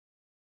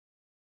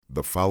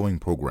The following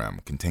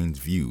program contains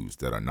views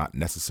that are not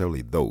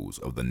necessarily those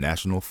of the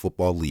National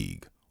Football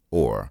League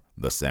or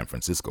the San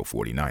Francisco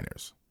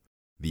 49ers.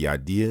 The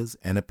ideas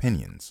and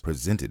opinions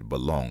presented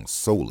belong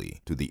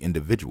solely to the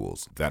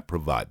individuals that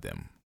provide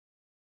them.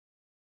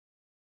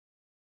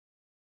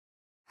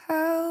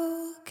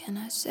 How can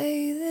I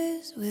say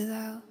this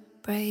without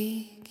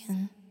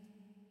breaking?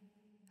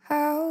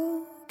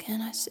 How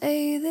can I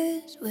say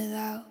this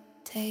without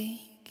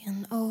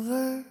taking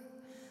over?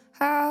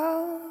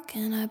 How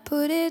can I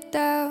put it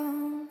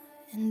down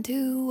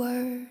into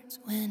words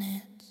when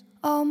it's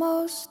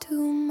almost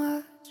too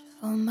much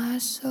for my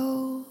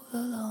soul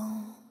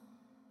alone?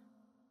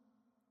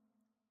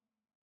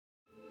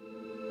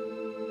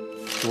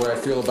 The way I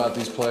feel about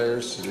these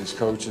players, these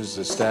coaches,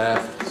 the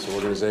staff, this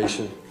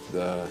organization,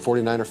 the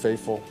 49er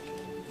faithful,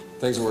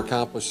 things that were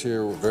accomplished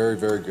here were very,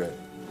 very good.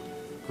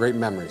 Great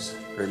memories,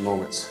 great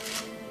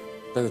moments.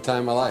 Been the time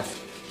of my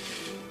life.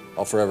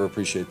 I'll forever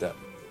appreciate that.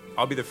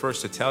 I'll be the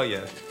first to tell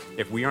you,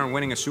 if we aren't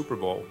winning a Super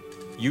Bowl,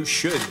 you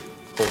should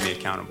hold me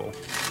accountable.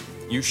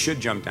 You should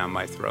jump down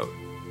my throat.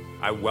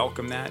 I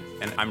welcome that,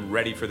 and I'm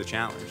ready for the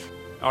challenge.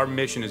 Our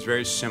mission is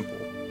very simple.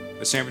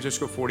 The San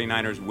Francisco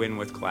 49ers win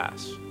with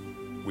class.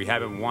 We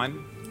haven't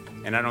won,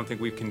 and I don't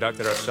think we've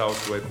conducted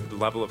ourselves with the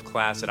level of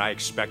class that I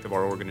expect of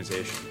our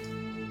organization.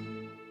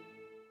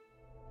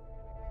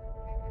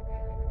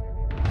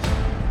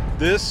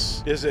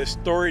 This is a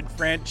storied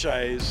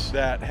franchise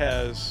that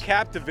has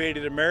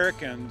captivated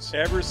Americans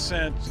ever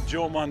since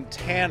Joe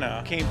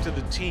Montana came to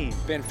the team.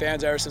 Been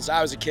fans ever since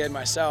I was a kid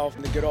myself,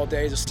 in the good old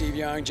days of Steve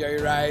Young,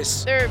 Jerry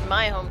Rice. They're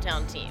my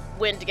hometown team.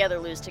 Win together,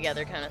 lose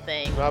together kind of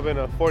thing. I've been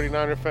a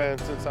 49er fan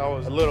since I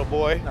was a little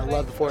boy. I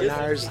love the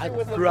 49ers. I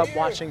grew up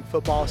watching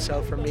football,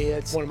 so for me,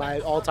 it's one of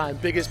my all-time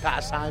biggest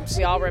pastimes.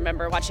 We all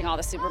remember watching all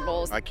the Super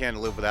Bowls. I can't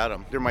live without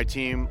them. They're my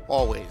team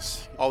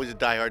always. Always a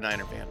diehard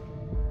Niner fan.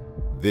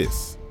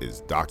 This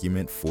is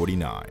Document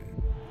 49,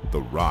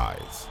 the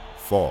rise,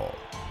 fall,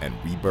 and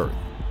rebirth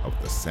of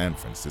the San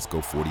Francisco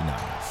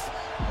 49ers.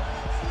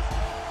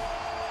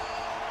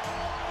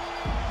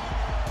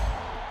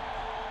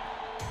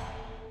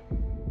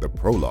 The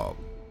Prologue,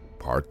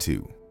 Part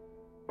 2.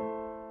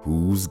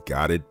 Who's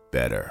got it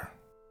better?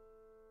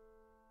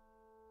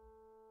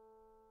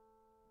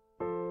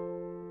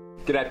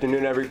 Good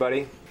afternoon,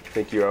 everybody. I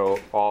think you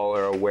all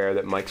are aware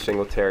that Mike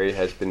Singletary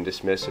has been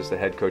dismissed as the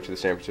head coach of the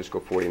San Francisco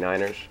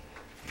 49ers.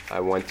 I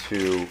want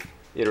to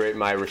iterate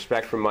my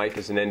respect for Mike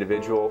as an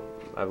individual.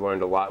 I've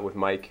learned a lot with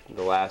Mike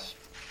the last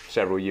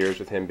several years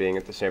with him being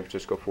at the San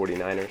Francisco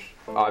 49ers.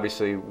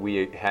 Obviously,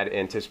 we had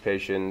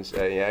expectations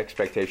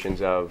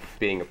of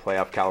being a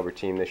playoff caliber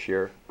team this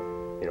year.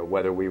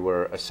 Whether we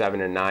were a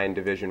 7-9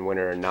 division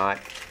winner or not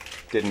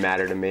didn't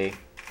matter to me.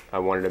 I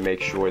wanted to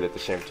make sure that the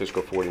San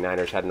Francisco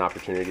 49ers had an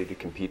opportunity to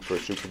compete for a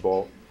Super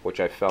Bowl, which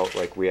I felt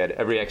like we had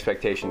every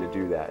expectation to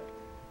do that.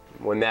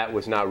 When that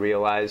was not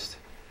realized,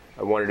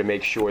 I wanted to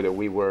make sure that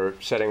we were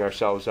setting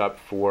ourselves up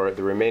for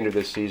the remainder of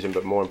this season,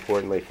 but more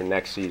importantly for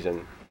next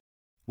season.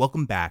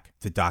 Welcome back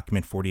to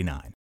Document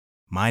 49.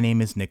 My name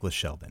is Nicholas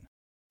Sheldon.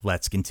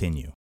 Let's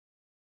continue.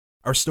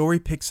 Our story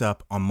picks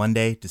up on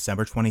Monday,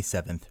 December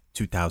 27th,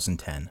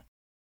 2010.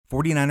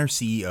 49ers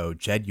CEO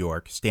Jed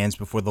York stands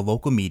before the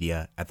local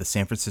media at the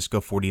San Francisco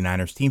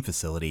 49ers team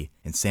facility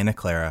in Santa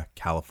Clara,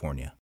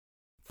 California.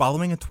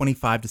 Following a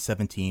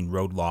 25-17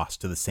 road loss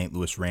to the St.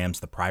 Louis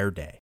Rams the prior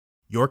day,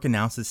 York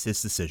announces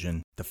his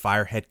decision to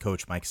fire head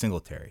coach Mike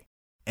Singletary,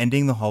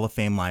 ending the Hall of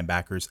Fame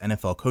linebacker's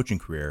NFL coaching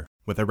career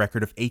with a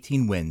record of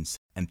 18 wins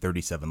and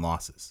 37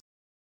 losses.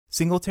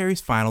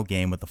 Singletary's final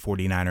game with the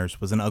 49ers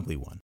was an ugly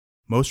one,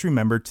 most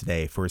remembered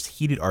today for his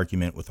heated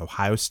argument with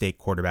Ohio State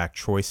quarterback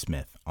Troy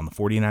Smith on the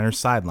 49ers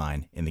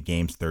sideline in the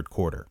game's third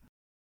quarter.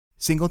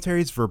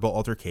 Singletary's verbal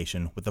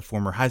altercation with the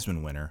former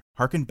Heisman winner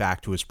harkened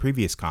back to his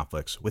previous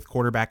conflicts with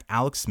quarterback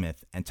Alex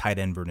Smith and tight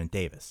end Vernon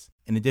Davis,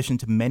 in addition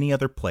to many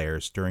other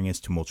players during his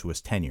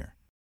tumultuous tenure.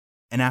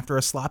 And after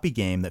a sloppy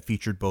game that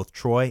featured both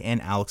Troy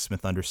and Alex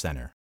Smith under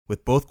center,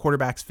 with both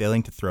quarterbacks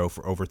failing to throw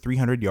for over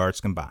 300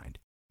 yards combined,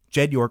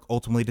 Jed York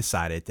ultimately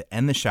decided to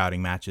end the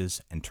shouting matches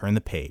and turn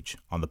the page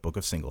on the book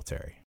of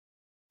Singletary.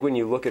 When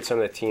you look at some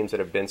of the teams that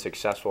have been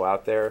successful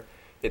out there,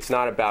 it's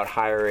not about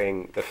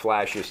hiring the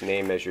flashiest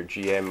name as your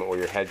GM or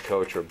your head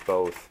coach or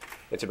both.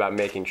 It's about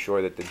making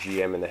sure that the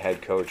GM and the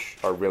head coach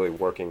are really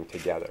working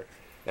together.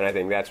 And I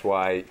think that's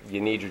why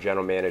you need your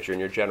general manager, and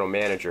your general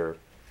manager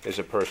is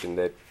a person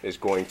that is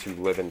going to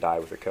live and die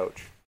with a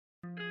coach.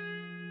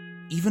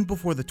 Even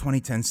before the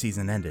 2010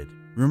 season ended,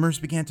 rumors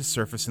began to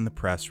surface in the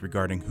press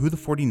regarding who the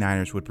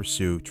 49ers would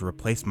pursue to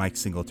replace Mike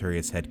Singletary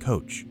as head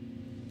coach.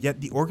 Yet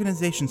the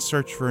organization's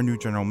search for a new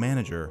general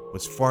manager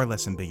was far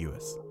less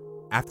ambiguous.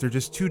 After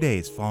just 2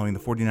 days following the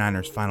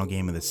 49ers' final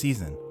game of the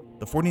season,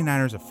 the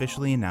 49ers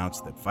officially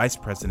announced that Vice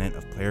President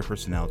of Player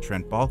Personnel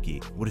Trent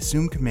Baalke would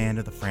assume command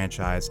of the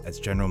franchise as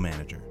general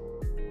manager.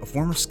 A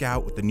former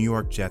scout with the New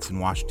York Jets and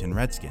Washington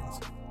Redskins,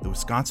 the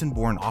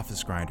Wisconsin-born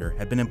office grinder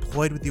had been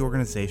employed with the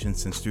organization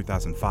since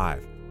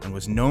 2005 and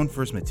was known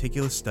for his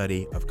meticulous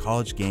study of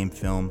college game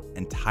film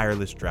and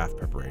tireless draft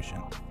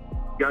preparation.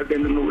 I've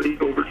been in the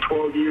league over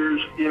 12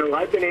 years.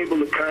 I've been able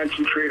to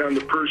concentrate on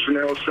the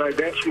personnel side.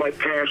 That's my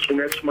passion.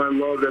 That's my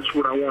love. That's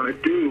what I want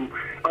to do.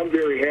 I'm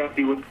very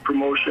happy with the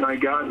promotion I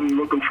got and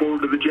looking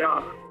forward to the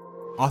job.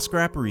 Oscar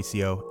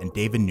Aparicio and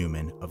David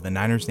Newman of the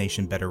Niners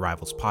Nation Better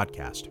Rivals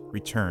podcast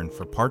return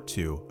for part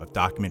 2 of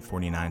Document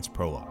 49's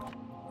prologue.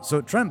 So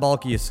Trent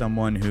Baalke is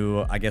someone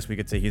who, I guess we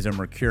could say he's a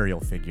mercurial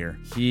figure.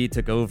 He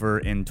took over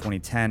in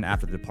 2010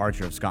 after the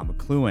departure of Scott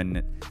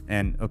McCloughan.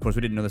 And of course,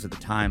 we didn't know this at the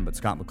time, but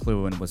Scott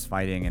McCloughan was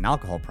fighting an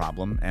alcohol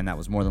problem, and that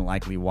was more than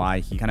likely why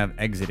he kind of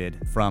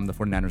exited from the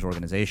 49ers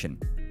organization.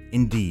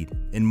 Indeed,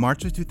 in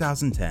March of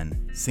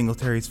 2010,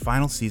 Singletary's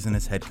final season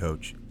as head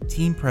coach,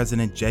 team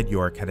president Jed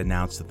York had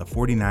announced that the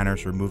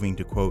 49ers were moving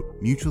to,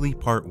 quote, mutually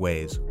part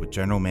ways with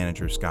general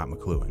manager Scott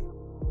McCloughan.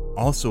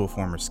 Also a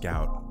former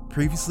scout,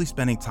 previously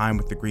spending time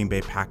with the Green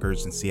Bay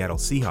Packers and Seattle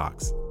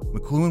Seahawks,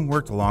 McCloughan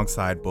worked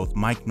alongside both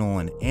Mike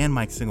Nolan and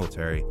Mike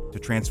Singletary to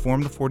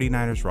transform the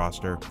 49ers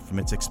roster from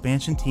its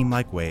expansion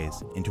team-like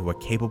ways into a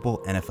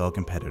capable NFL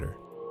competitor.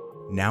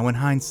 Now in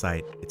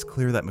hindsight, it's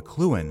clear that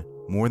McCloughan,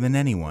 more than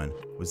anyone,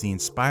 was the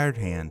inspired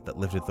hand that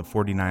lifted the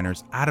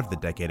 49ers out of the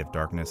decade of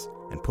darkness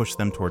and pushed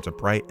them towards a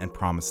bright and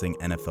promising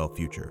NFL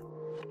future.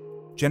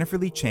 Jennifer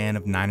Lee Chan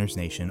of Niners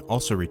Nation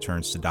also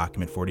returns to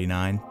Document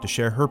 49 to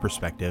share her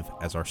perspective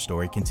as our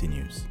story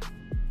continues.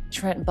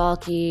 Trent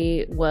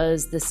Baalke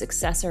was the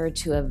successor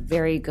to a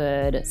very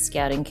good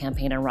scouting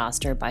campaign and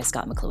roster by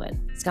Scott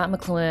McCloughan. Scott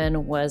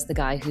McCloughan was the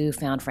guy who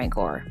found Frank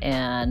Gore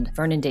and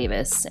Vernon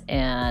Davis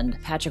and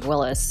Patrick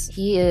Willis.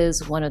 He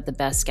is one of the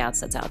best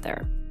scouts that's out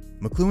there.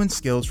 McCloughan's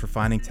skills for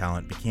finding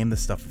talent became the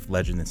stuff of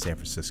legend in San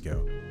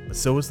Francisco, but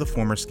so was the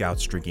former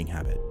scout's drinking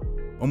habit.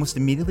 Almost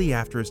immediately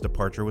after his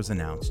departure was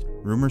announced,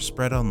 rumors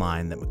spread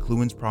online that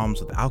McCloughan's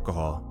problems with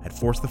alcohol had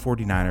forced the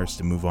 49ers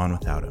to move on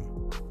without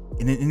him.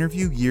 In an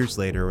interview years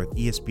later with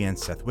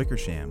ESPN's Seth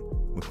Wickersham,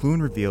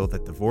 McCloughan revealed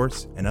that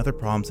divorce and other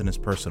problems in his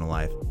personal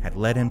life had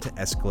led him to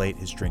escalate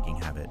his drinking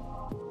habit.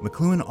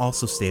 McCloughan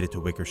also stated to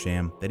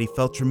Wickersham that he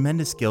felt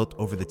tremendous guilt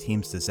over the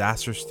team's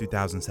disastrous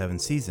 2007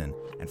 season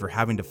and for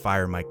having to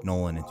fire Mike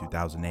Nolan in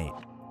 2008.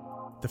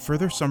 To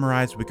further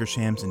summarize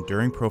Wickersham's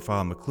enduring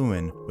profile of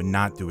McCloughan would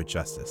not do it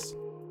justice.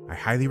 I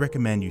highly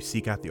recommend you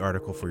seek out the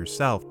article for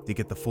yourself to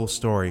get the full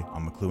story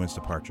on McCloughan's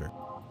departure.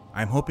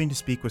 I am hoping to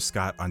speak with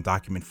Scott on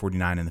Document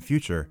 49 in the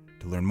future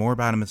to learn more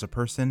about him as a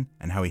person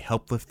and how he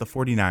helped lift the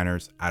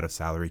 49ers out of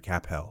salary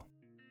cap hell.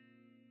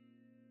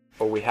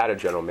 Well, we had a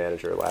general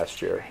manager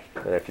last year,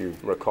 and if you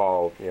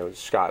recall,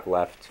 Scott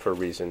left for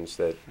reasons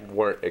that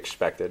weren't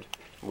expected.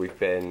 We've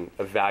been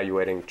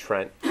evaluating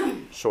Trent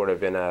sort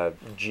of in a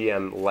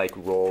GM-like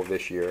role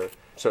this year.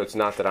 So it's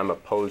not that I'm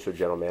opposed to a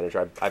general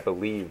manager. I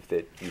believe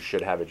that you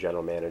should have a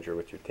general manager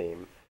with your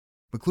team.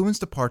 McCloughan's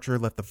departure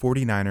left the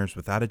 49ers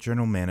without a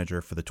general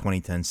manager for the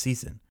 2010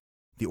 season.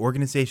 The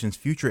organization's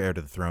future heir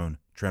to the throne,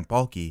 Trent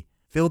Baalke,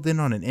 filled in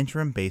on an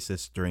interim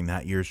basis during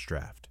that year's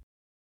draft.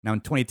 Now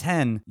in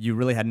 2010, you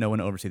really had no one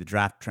to oversee the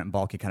draft. Trent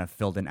Baalke kind of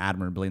filled in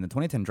admirably, and the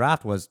 2010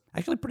 draft was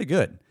actually pretty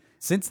good.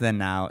 Since then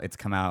now, it's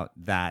come out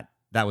that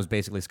was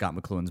basically Scott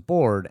McCloughan's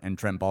board, and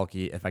Trent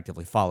Baalke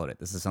effectively followed it.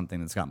 This is something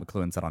that Scott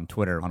McCloughan said on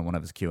Twitter on one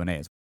of his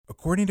Q&As.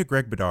 According to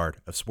Greg Bedard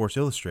of Sports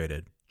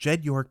Illustrated,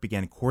 Jed York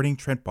began courting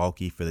Trent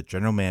Baalke for the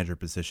general manager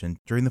position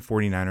during the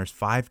 49ers'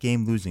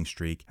 5-game losing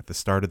streak at the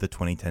start of the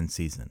 2010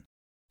 season.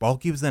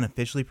 Baalke was then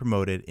officially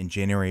promoted in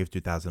January of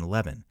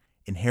 2011,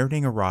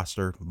 inheriting a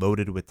roster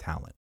loaded with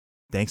talent,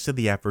 thanks to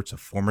the efforts of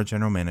former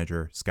general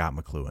manager Scott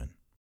McCloughan.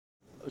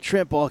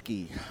 Trent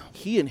Baalke,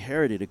 he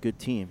inherited a good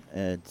team,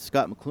 and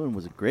Scott McCloughan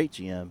was a great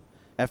GM.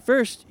 At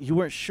first, you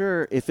weren't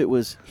sure if it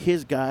was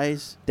his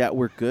guys that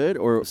were good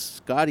or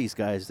Scotty's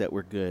guys that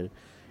were good.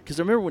 Because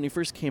I remember when he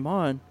first came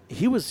on,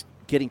 he was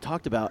getting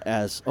talked about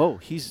as,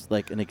 he's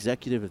like an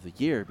executive of the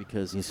year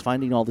because he's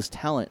finding all this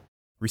talent.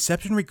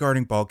 Reception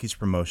regarding Baalke's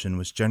promotion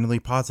was generally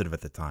positive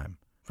at the time,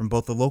 from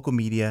both the local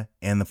media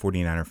and the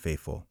 49er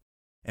faithful.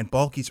 And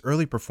Baalke's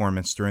early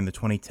performance during the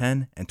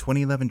 2010 and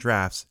 2011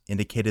 drafts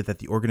indicated that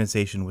the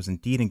organization was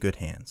indeed in good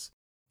hands.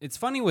 It's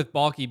funny with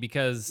Baalke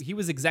because he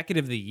was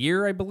executive of the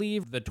year, I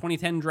believe. The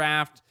 2010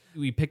 draft,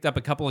 we picked up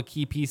a couple of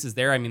key pieces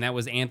there. I mean, that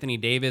was Anthony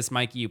Davis,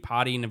 Mike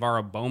Iupati,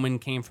 Navarro Bowman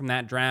came from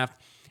that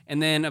draft.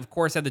 And then, of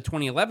course, had the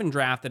 2011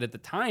 draft that at the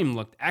time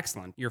looked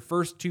excellent. Your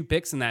first 2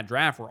 picks in that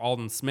draft were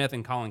Aldon Smith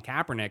and Colin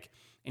Kaepernick.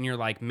 And you're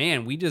like,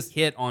 man, we just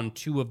hit on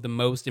 2 of the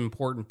most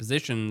important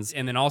positions,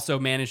 and then also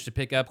managed to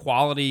pick up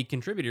quality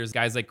contributors,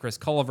 guys like Chris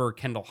Culliver,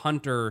 Kendall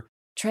Hunter.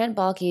 Trent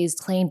Baalke's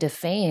claim to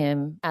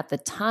fame at the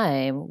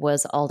time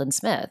was Aldon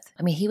Smith.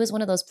 I mean, he was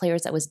one of those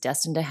players that was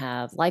destined to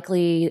have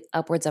likely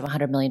upwards of a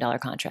 $100 million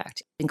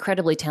contract.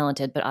 Incredibly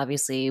talented, but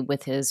obviously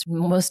with his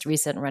most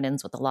recent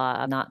run-ins with the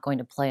law, not going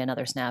to play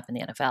another snap in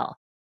the NFL.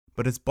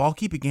 But as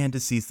Baalke began to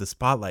seize the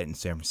spotlight in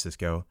San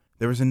Francisco,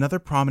 there was another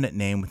prominent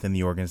name within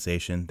the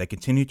organization that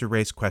continued to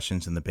raise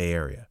questions in the Bay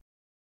Area: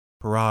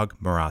 Parag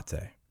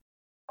Marathe.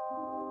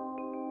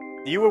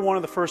 You were one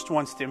of the first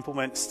ones to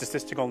implement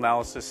statistical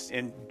analysis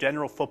in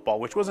general football,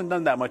 which wasn't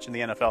done that much in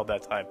the NFL at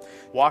that time.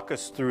 Walk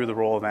us through the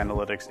role of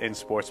analytics in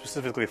sports,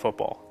 specifically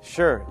football.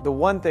 Sure. The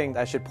one thing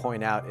I should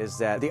point out is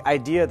that the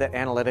idea that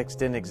analytics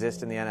didn't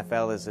exist in the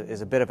NFL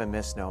is a bit of a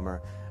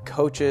misnomer.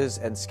 Coaches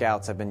and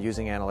scouts have been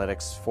using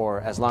analytics for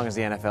as long as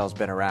the NFL has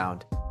been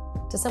around.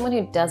 To someone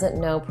who doesn't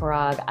know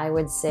Parag, I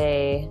would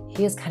say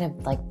he is kind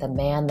of like the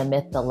man, the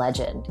myth, the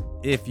legend.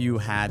 If you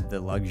had the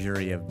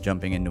luxury of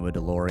jumping into a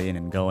DeLorean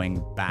and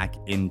going back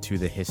into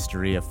the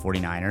history of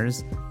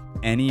 49ers,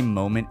 any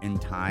moment in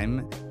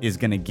time is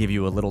going to give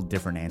you a little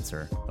different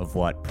answer of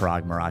what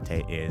Parag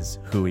Marathe is,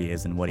 who he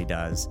is and what he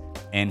does,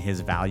 and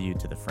his value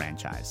to the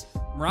franchise.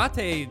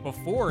 Marathe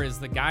before is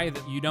the guy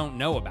that you don't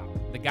know about.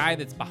 The guy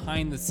that's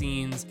behind the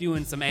scenes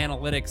doing some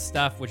analytics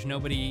stuff, which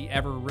nobody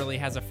ever really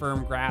has a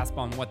firm grasp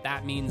on what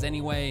that means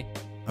anyway.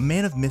 A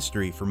man of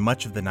mystery for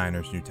much of the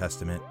Niners' New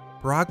Testament,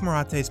 Parag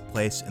Marathe's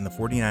place in the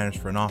 49ers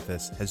front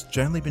office has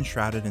generally been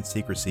shrouded in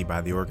secrecy by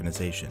the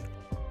organization.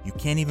 You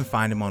can't even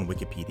find him on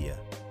Wikipedia.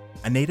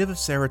 A native of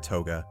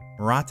Saratoga,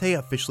 Marathe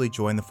officially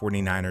joined the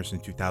 49ers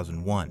in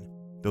 2001,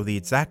 though the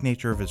exact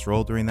nature of his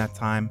role during that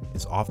time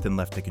is often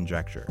left to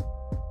conjecture.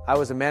 I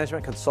was a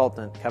management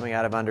consultant coming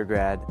out of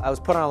undergrad. I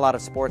was put on a lot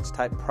of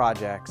sports-type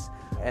projects.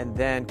 And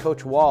then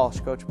Coach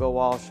Bill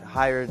Walsh,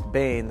 hired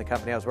Bain, the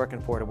company I was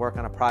working for, to work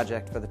on a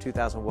project for the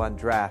 2001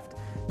 draft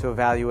to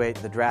evaluate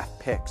the draft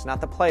picks.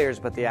 Not the players,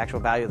 but the actual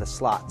value of the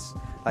slots,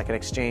 like an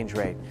exchange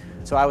rate.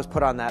 So I was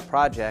put on that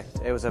project.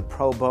 It was a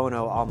pro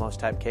bono almost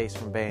type case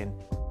from Bain.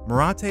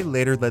 Marathe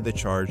later led the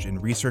charge in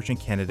researching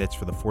candidates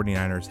for the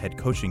 49ers head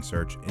coaching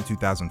search in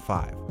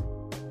 2005.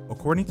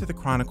 According to the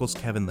Chronicle's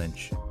Kevin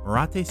Lynch,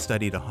 Marathe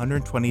studied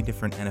 120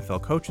 different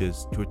NFL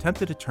coaches to attempt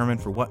to determine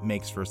for what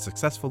makes for a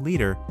successful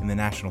leader in the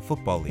National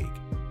Football League.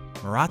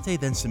 Marathe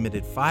then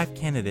submitted 5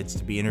 candidates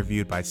to be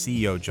interviewed by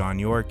CEO John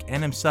York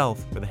and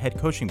himself for the head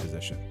coaching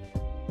position.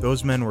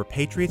 Those men were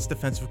Patriots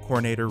defensive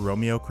coordinator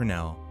Romeo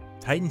Crennel,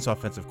 Titans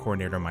offensive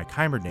coordinator Mike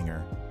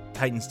Heimerdinger,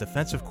 Titans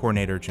defensive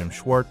coordinator Jim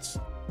Schwartz,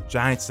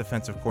 Giants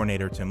defensive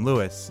coordinator Tim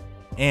Lewis,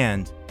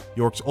 and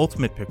York's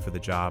ultimate pick for the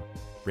job,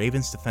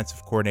 Ravens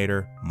defensive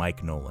coordinator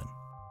Mike Nolan.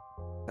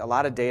 A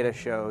lot of data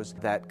shows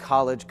that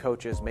college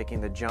coaches making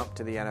the jump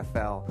to the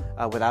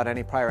NFL without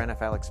any prior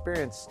NFL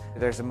experience,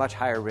 there's a much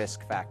higher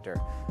risk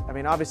factor. I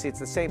mean, obviously it's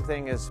the same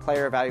thing as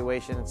player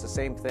evaluation, it's the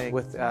same thing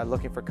with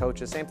looking for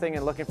coaches, same thing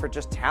in looking for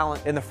just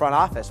talent in the front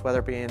office, whether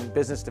it be in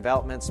business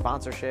development,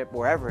 sponsorship,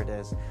 wherever it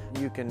is.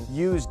 You can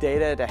use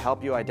data to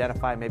help you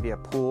identify maybe a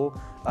pool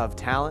of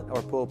talent or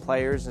a pool of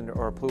players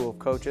or a pool of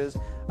coaches,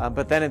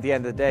 but then at the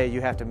end of the day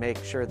you have to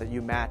make sure that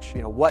you match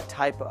what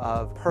type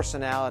of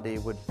personality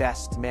would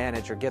best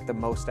manage or get the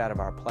most out of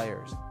our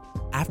players.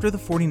 After the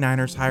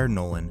 49ers hired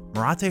Nolan,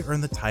 Marathe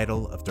earned the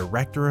title of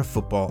Director of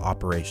Football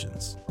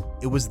Operations.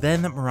 It was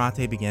then that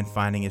Marathe began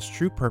finding his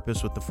true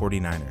purpose with the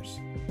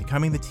 49ers,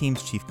 becoming the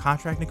team's chief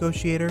contract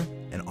negotiator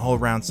and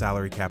all-around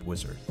salary cap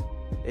wizard.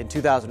 In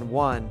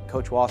 2001,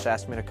 Coach Walsh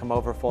asked me to come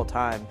over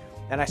full-time,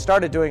 and I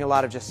started doing a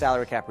lot of just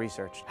salary cap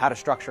research, how to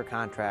structure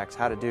contracts,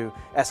 how to do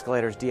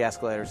escalators,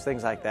 de-escalators,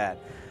 things like that.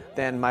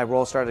 Then my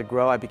role started to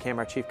grow. I became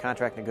our chief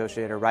contract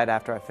negotiator right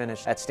after I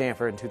finished at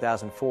Stanford in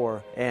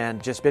 2004,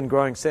 and just been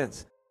growing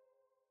since.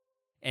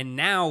 And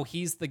now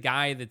he's the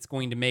guy that's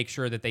going to make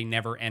sure that they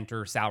never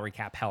enter salary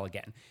cap hell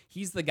again.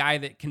 He's the guy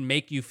that can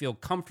make you feel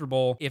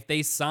comfortable if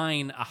they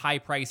sign a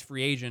high-price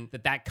free agent,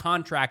 that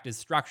contract is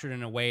structured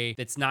in a way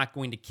that's not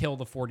going to kill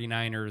the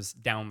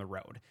 49ers down the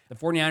road. The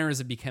 49ers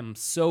have become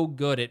so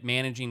good at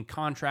managing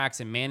contracts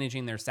and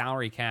managing their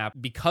salary cap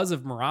because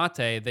of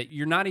Marathe that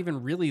you're not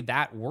even really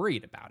that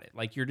worried about it.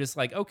 Like, you're just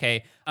like,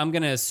 okay, I'm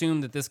going to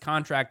assume that this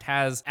contract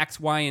has X,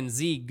 Y, and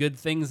Z good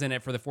things in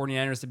it for the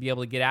 49ers to be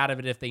able to get out of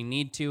it if they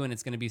need to, and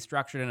it's going to be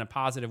structured in a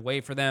positive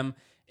way for them.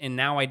 And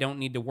now I don't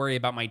need to worry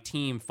about my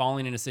team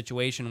falling in a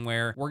situation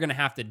where we're going to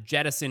have to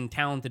jettison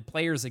talented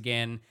players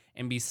again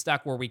and be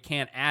stuck where we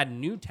can't add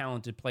new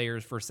talented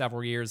players for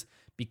several years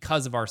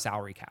because of our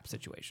salary cap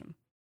situation.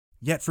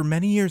 Yet for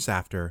many years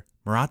after,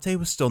 Marathe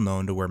was still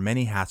known to wear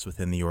many hats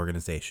within the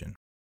organization.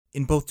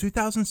 In both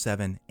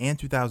 2007 and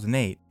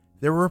 2008,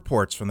 there were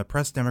reports from the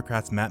Press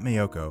Democrat's Matt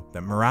Maiocco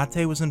that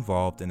Marathe was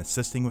involved in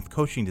assisting with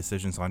coaching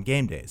decisions on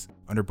game days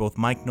under both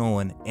Mike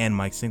Nolan and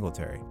Mike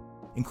Singletary,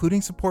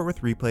 including support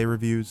with replay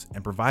reviews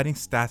and providing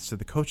stats to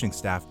the coaching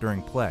staff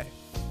during play.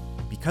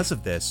 Because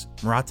of this,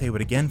 Marathe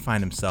would again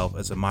find himself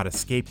as a modest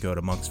scapegoat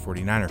amongst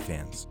 49er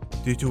fans,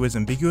 due to his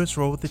ambiguous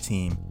role with the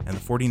team and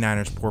the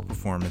 49ers' poor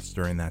performance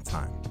during that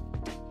time.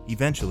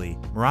 Eventually,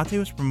 Marathe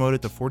was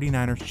promoted to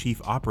 49ers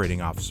Chief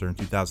Operating Officer in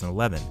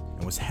 2011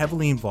 and was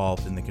heavily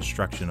involved in the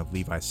construction of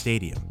Levi's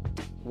Stadium.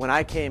 When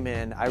I came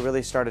in, I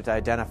really started to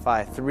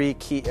identify 3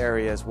 key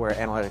areas where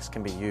analytics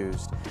can be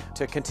used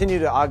to continue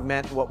to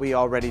augment what we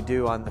already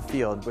do on the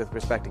field with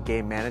respect to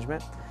game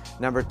management.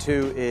 Number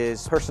 2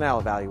 is personnel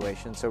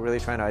evaluation, so really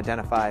trying to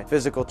identify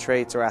physical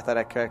traits or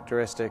athletic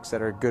characteristics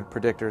that are good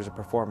predictors of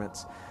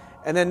performance.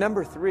 And then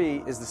number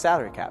 3 is the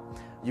salary cap.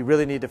 You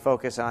really need to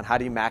focus on how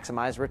do you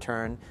maximize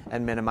return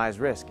and minimize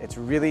risk. It's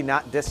really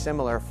not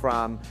dissimilar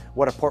from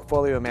what a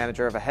portfolio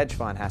manager of a hedge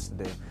fund has to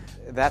do.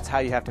 That's how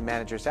you have to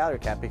manage your salary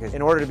cap, because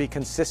in order to be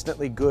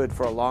consistently good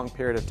for a long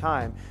period of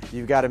time,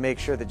 you've got to make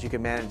sure that you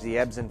can manage the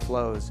ebbs and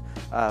flows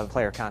of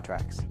player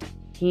contracts.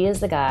 He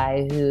is the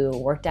guy who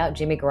worked out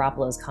Jimmy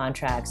Garoppolo's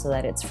contract so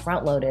that it's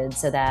front-loaded,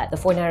 so that the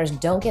 49ers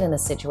don't get in the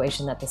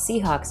situation that the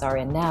Seahawks are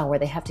in now, where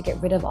they have to get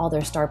rid of all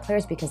their star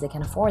players because they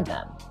can't afford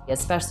them.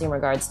 Especially in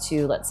regards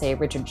to, let's say,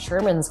 Richard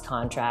Sherman's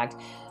contract.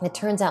 It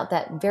turns out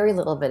that very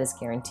little of it is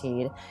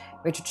guaranteed.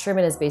 Richard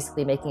Sherman is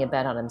basically making a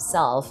bet on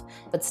himself,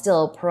 but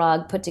still,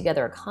 Paraag put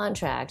together a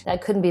contract that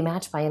couldn't be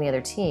matched by any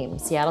other team.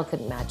 Seattle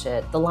couldn't match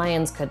it, the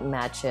Lions couldn't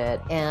match it,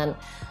 and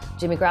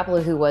Jimmy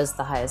Garoppolo, who was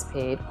the highest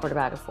paid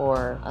quarterback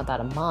for about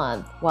a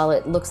month, while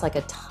it looks like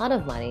a ton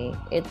of money,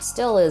 it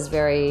still is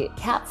very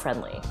cap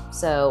friendly.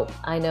 So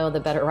I know the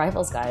Better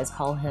Rivals guys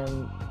call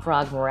him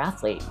Paraag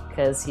Marathlete,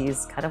 because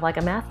he's kind of like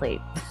a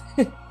mathlete.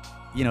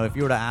 You know, if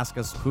you were to ask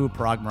us who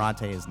Paraag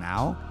Marathe is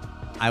now,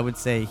 I would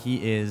say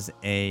he is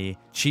a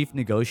chief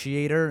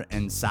negotiator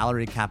and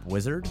salary cap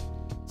wizard,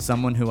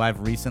 someone who I've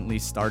recently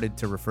started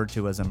to refer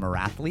to as a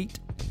marathlete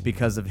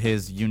because of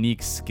his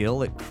unique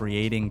skill at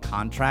creating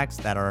contracts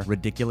that are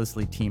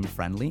ridiculously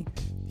team-friendly.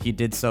 He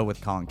did so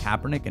with Colin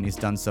Kaepernick, and he's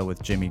done so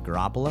with Jimmy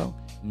Garoppolo.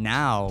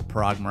 Now,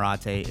 Paraag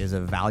Marathe is a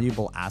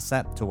valuable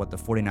asset to what the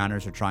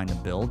 49ers are trying to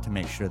build to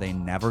make sure they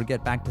never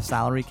get back to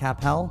salary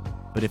cap hell.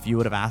 But if you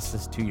would have asked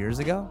us 2 years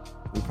ago,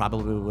 we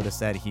probably would have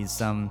said he's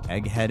some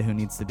egghead who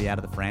needs to be out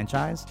of the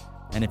franchise.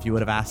 And if you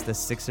would have asked us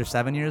 6 or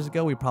 7 years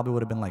ago, we probably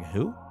would have been like,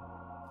 who?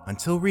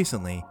 Until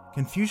recently,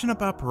 confusion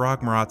about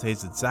Paraag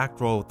Marathe's exact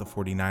role with the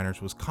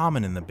 49ers was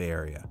common in the Bay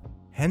Area.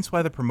 Hence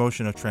why the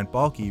promotion of Trent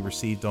Baalke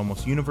received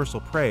almost universal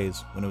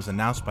praise when it was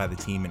announced by the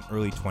team in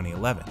early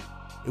 2011.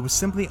 It was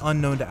simply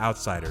unknown to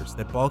outsiders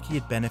that Baalke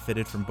had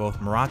benefited from both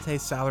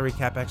Marathe's salary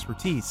cap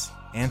expertise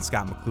and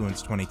Scott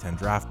McCloughan's 2010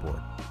 draft board.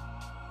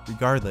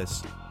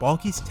 Regardless,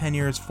 Baalke's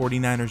tenure as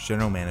 49ers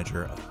general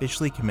manager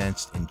officially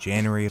commenced in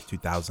January of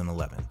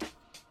 2011.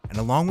 And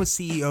along with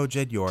CEO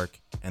Jed York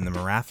and the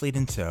Marathlete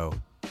in tow,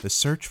 the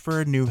search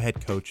for a new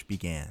head coach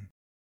began.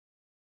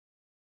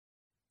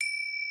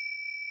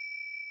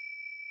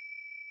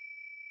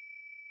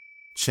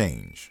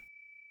 Change.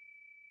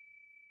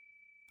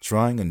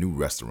 Trying a new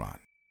restaurant.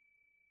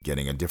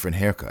 Getting a different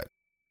haircut.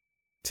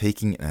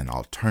 Taking an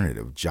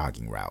alternative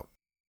jogging route.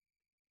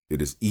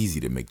 It is easy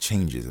to make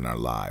changes in our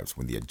lives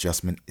when the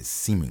adjustment is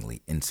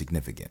seemingly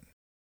insignificant.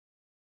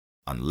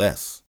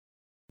 Unless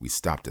we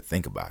stop to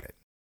think about it.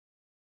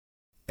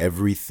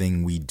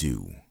 Everything we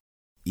do,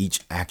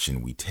 each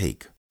action we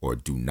take or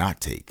do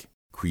not take,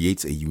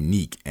 creates a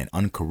unique and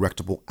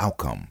uncorrectable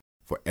outcome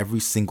for every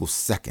single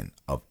second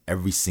of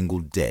every single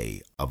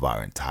day of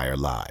our entire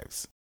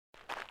lives.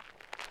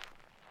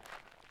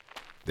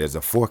 There's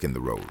a fork in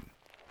the road.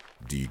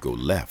 Do you go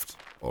left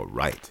or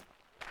right?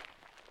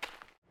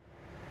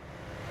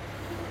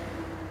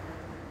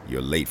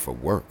 You're late for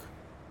work.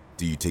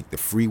 Do you take the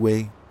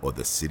freeway or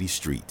the city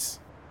streets?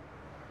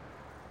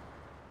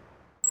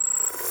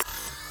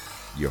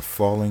 You're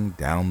falling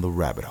down the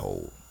rabbit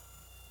hole.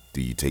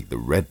 Do you take the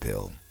red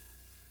pill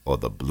or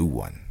the blue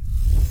one?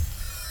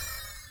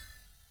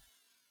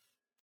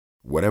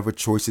 Whatever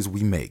choices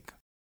we make,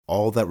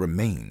 all that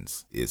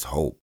remains is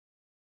hope.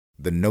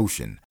 The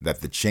notion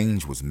that the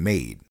change was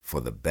made for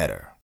the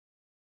better.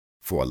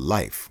 For a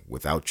life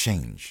without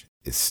change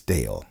is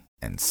stale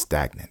and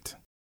stagnant.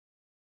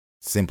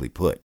 Simply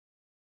put,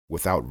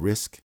 without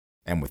risk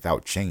and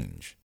without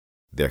change,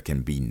 there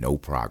can be no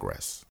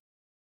progress.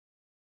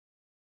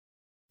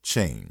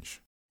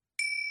 Change.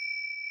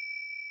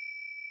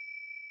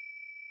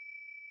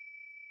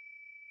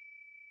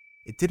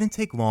 It didn't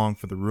take long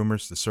for the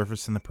rumors to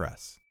surface in the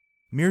press.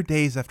 Mere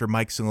days after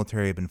Mike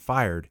Singletary had been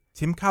fired,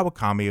 Tim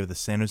Kawakami of the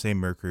San Jose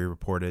Mercury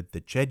reported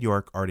that Jed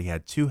York already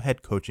had 2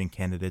 head coaching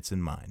candidates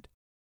in mind.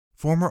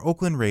 Former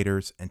Oakland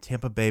Raiders and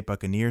Tampa Bay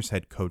Buccaneers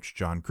head coach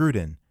John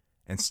Gruden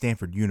and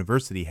Stanford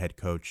University head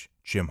coach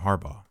Jim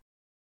Harbaugh.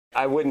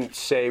 I wouldn't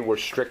say we're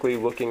strictly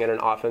looking at an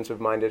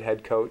offensive-minded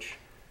head coach,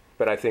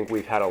 but I think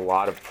we've had a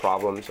lot of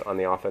problems on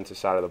the offensive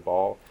side of the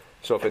ball.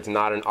 So if it's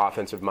not an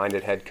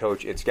offensive-minded head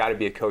coach, it's got to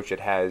be a coach that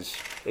has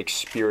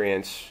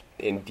experience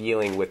in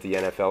dealing with the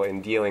NFL,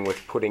 in dealing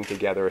with putting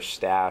together a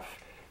staff.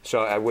 So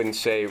I wouldn't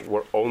say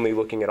we're only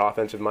looking at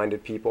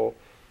offensive-minded people,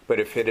 but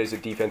if it is a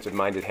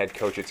defensive-minded head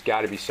coach, it's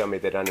got to be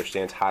somebody that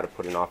understands how to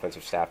put an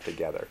offensive staff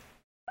together.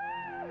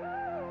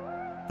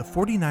 The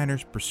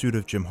 49ers' pursuit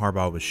of Jim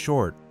Harbaugh was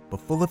short,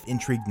 but full of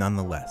intrigue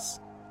nonetheless.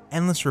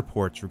 Endless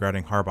reports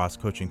regarding Harbaugh's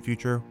coaching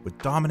future would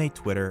dominate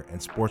Twitter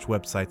and sports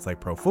websites like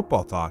Pro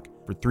Football Talk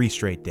for 3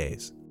 straight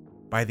days.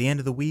 By the end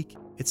of the week,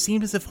 it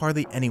seemed as if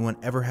hardly anyone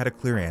ever had a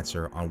clear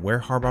answer on where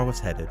Harbaugh was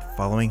headed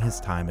following his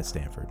time at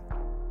Stanford.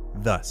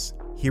 Thus,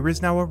 here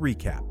is now a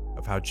recap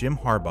of how Jim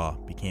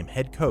Harbaugh became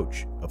head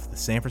coach of the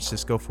San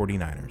Francisco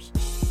 49ers.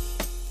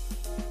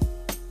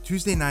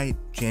 Tuesday night,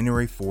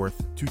 January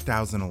 4th,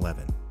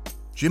 2011.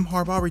 Jim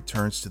Harbaugh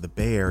returns to the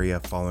Bay Area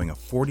following a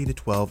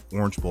 40-12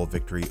 Orange Bowl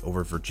victory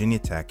over Virginia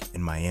Tech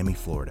in Miami,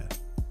 Florida.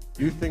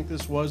 You think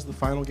this was the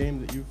final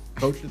game that you've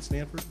coached at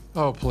Stanford?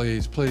 Oh,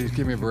 please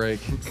give me a break.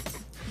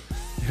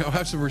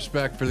 Have some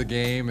respect for the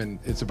game, and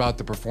it's about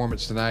the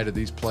performance tonight of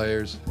these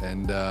players,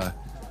 and I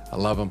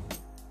love them.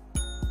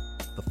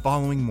 The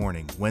following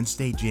morning,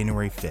 Wednesday,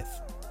 January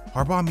 5th,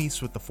 Harbaugh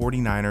meets with the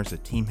 49ers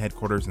at team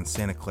headquarters in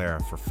Santa Clara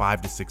for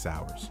 5 to 6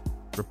 hours.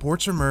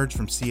 Reports emerged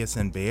from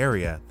CSN Bay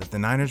Area that the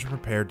Niners are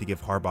prepared to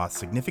give Harbaugh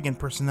significant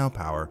personnel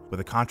power with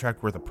a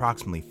contract worth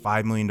approximately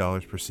 $5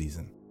 million per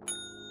season.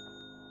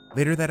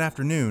 Later that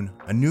afternoon,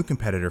 a new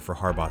competitor for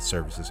Harbaugh's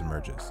services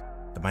emerges,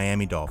 the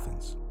Miami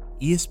Dolphins.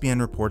 ESPN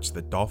reports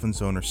that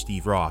Dolphins owner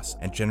Steve Ross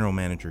and general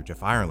manager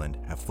Jeff Ireland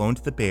have flown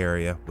to the Bay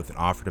Area with an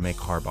offer to make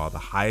Harbaugh the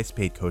highest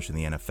paid coach in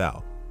the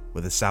NFL,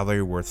 with a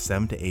salary worth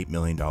 $7 to $8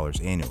 million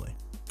annually.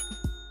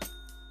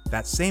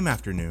 That same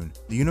afternoon,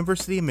 the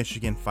University of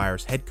Michigan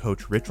fires head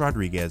coach Rich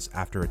Rodriguez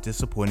after a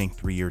disappointing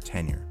 3-year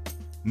tenure.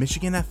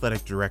 Michigan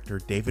Athletic Director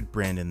David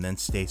Brandon then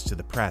states to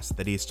the press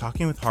that he is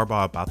talking with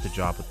Harbaugh about the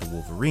job with the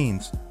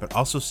Wolverines, but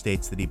also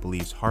states that he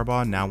believes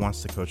Harbaugh now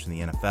wants to coach in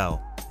the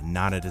NFL and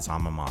not at his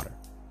alma mater.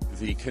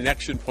 The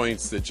connection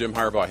points that Jim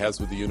Harbaugh has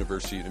with the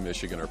University of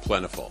Michigan are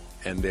plentiful,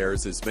 and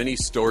there's as many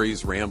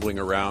stories rambling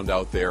around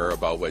out there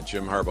about what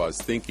Jim Harbaugh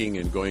is thinking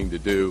and going to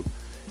do.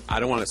 I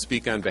don't want to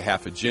speak on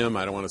behalf of Jim.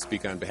 I don't want to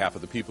speak on behalf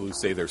of the people who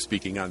say they're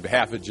speaking on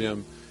behalf of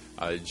Jim.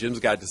 Jim's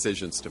got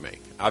decisions to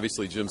make.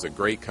 Obviously, Jim's a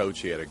great coach.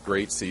 He had a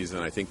great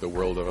season. I think the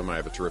world of him. I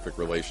have a terrific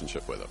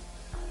relationship with him.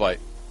 But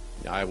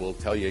I will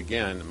tell you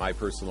again, my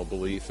personal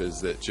belief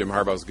is that Jim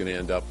Harbaugh is going to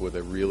end up with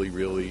a really,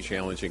 really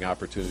challenging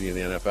opportunity in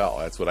the NFL.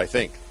 That's what I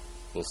think.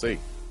 We'll see.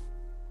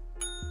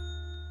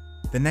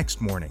 The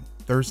next morning,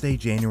 Thursday,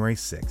 January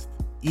 6th,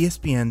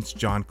 ESPN's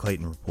John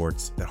Clayton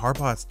reports that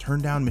Harbaugh has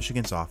turned down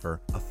Michigan's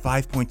offer of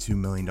 $5.2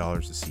 million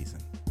a season.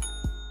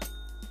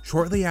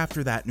 Shortly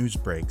after that news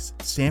breaks,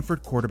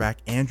 Stanford quarterback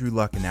Andrew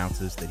Luck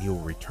announces that he will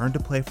return to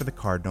play for the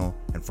Cardinal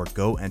and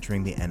forgo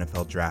entering the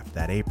NFL draft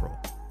that April.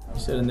 You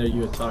said in there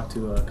you had talked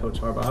to Coach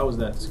Harbaugh. How was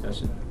that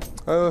discussion?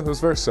 It was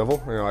very civil.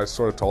 I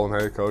sort of told him,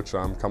 hey, Coach,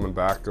 I'm coming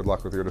back. Good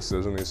luck with your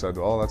decision. He said,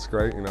 oh, that's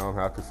great. I'm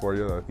happy for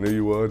you. I knew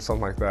you would,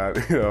 something like that.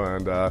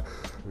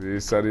 And he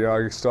said,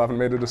 I still haven't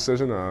made a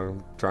decision.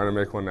 I'm trying to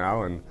make one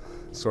now, and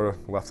sort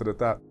of left it at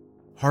that.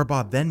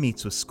 Harbaugh then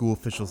meets with school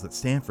officials at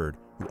Stanford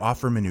who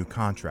offer him a new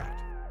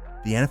contract.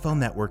 The NFL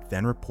Network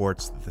then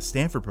reports that the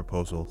Stanford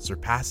proposal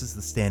surpasses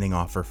the standing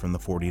offer from the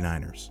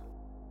 49ers.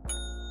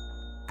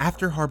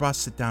 After Harbaugh's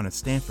sit-down at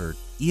Stanford,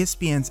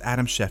 ESPN's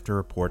Adam Schefter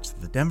reports that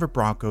the Denver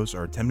Broncos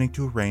are attempting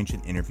to arrange an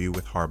interview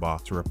with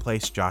Harbaugh to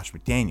replace Josh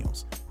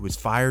McDaniels, who was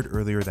fired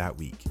earlier that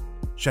week.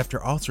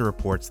 Schefter also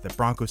reports that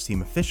Broncos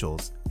team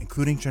officials,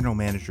 including general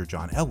manager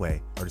John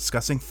Elway, are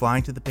discussing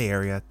flying to the Bay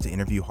Area to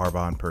interview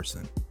Harbaugh in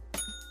person.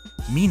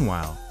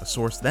 Meanwhile, a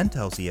source then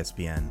tells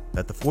ESPN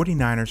that the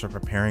 49ers are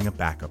preparing a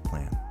backup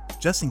plan,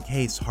 just in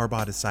case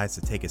Harbaugh decides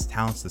to take his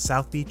talents to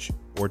South Beach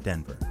or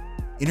Denver,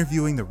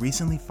 interviewing the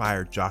recently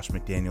fired Josh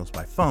McDaniels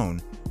by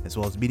phone, as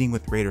well as meeting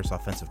with Raiders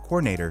offensive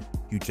coordinator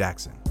Hugh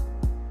Jackson.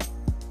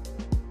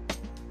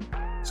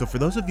 So for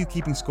those of you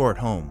keeping score at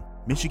home,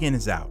 Michigan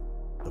is out.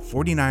 The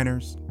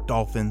 49ers,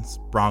 Dolphins,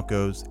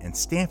 Broncos, and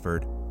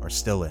Stanford are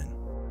still in.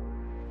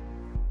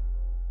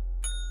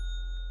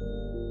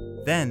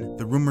 Then,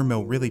 the rumor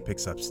mill really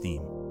picks up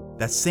steam.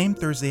 That same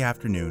Thursday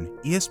afternoon,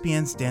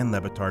 ESPN's Dan Le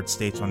Batard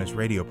states on his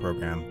radio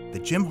program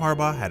that Jim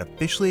Harbaugh had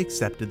officially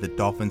accepted the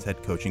Dolphins'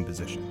 head coaching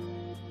position.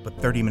 But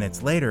 30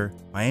 minutes later,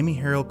 Miami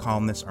Herald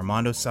columnist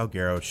Armando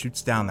Salguero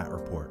shoots down that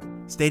report,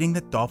 stating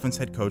that Dolphins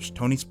head coach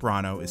Tony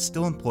Sparano is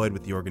still employed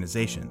with the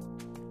organization.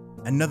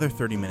 Another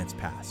 30 minutes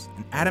pass,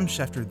 and Adam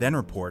Schefter then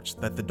reports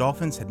that the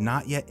Dolphins had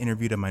not yet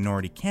interviewed a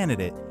minority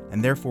candidate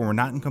and therefore were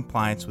not in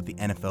compliance with the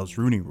NFL's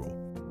Rooney Rule.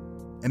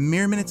 And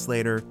mere minutes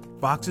later,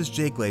 Fox's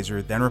Jay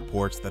Glazer then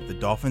reports that the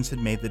Dolphins had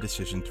made the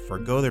decision to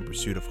forgo their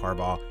pursuit of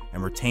Harbaugh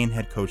and retain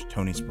head coach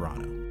Tony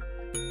Sparano.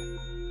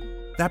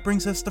 That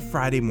brings us to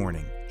Friday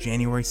morning,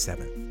 January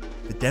 7th.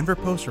 The Denver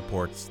Post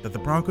reports that the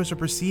Broncos are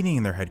proceeding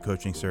in their head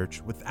coaching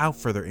search without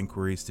further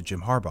inquiries to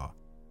Jim Harbaugh.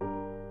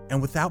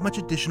 And without much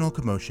additional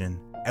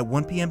commotion, at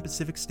 1 p.m.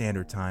 Pacific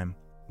Standard Time,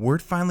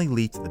 word finally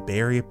leaked to the Bay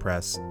Area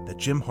press that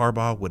Jim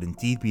Harbaugh would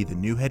indeed be the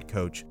new head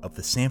coach of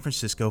the San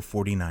Francisco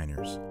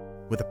 49ers,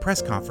 with a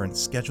press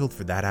conference scheduled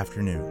for that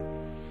afternoon.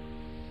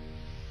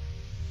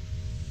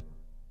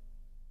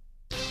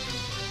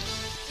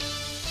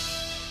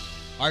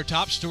 Our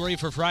top story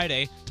for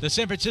Friday, the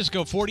San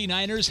Francisco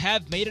 49ers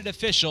have made it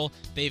official.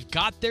 They've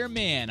got their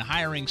man,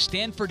 hiring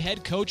Stanford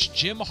head coach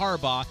Jim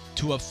Harbaugh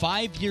to a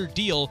 5-year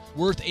deal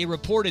worth a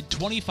reported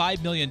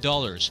 $25 million.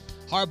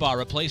 Harbaugh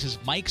replaces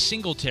Mike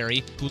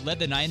Singletary, who led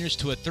the Niners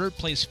to a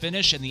third-place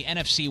finish in the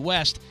NFC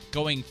West,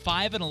 going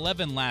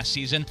 5-11 last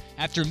season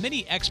after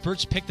many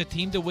experts picked the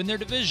team to win their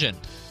division.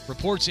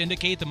 Reports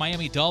indicate the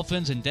Miami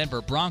Dolphins and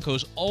Denver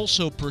Broncos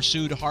also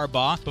pursued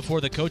Harbaugh before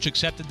the coach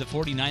accepted the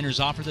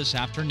 49ers offer this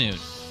afternoon.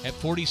 At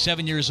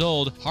 47 years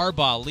old,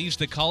 Harbaugh leaves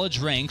the college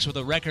ranks with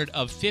a record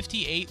of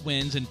 58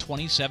 wins and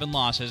 27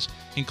 losses,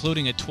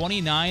 including a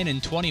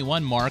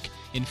 29-21 mark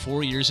in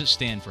 4 years at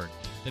Stanford.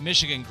 The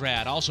Michigan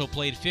grad also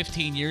played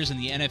 15 years in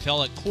the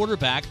NFL at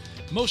quarterback,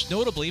 most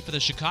notably for the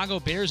Chicago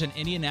Bears and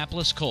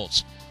Indianapolis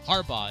Colts.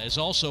 Harbaugh is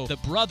also the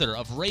brother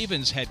of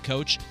Ravens head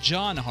coach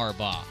John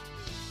Harbaugh.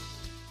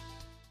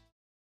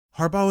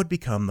 Harbaugh would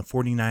become the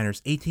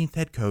 49ers' 18th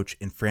head coach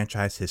in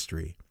franchise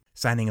history,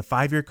 signing a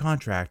 5-year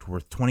contract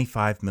worth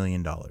 $25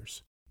 million,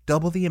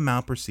 double the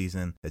amount per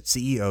season that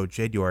CEO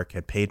Jed York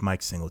had paid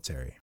Mike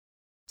Singletary.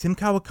 Tim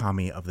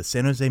Kawakami of the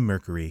San Jose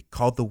Mercury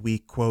called the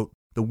week, quote,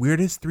 the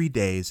weirdest 3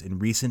 days in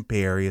recent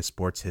Bay Area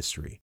sports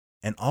history,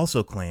 and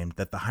also claimed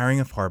that the hiring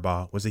of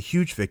Harbaugh was a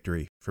huge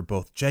victory for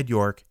both Jed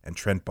York and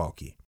Trent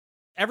Baalke.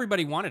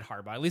 Everybody wanted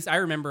Harbaugh. At least I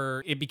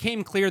remember it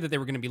became clear that they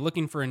were going to be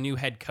looking for a new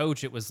head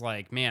coach. It was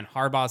like, man,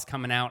 Harbaugh's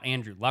coming out,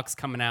 Andrew Luck's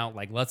coming out,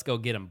 like, let's go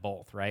get them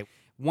both, right?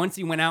 Once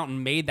he went out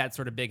and made that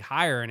sort of big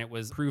hire, and it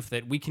was proof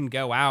that we can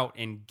go out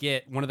and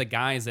get one of the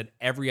guys that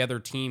every other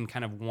team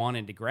kind of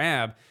wanted to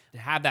grab, to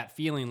have that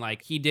feeling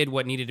like he did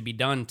what needed to be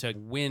done to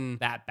win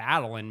that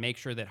battle and make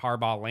sure that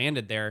Harbaugh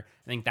landed there.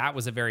 I think that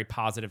was a very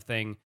positive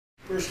thing.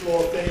 First of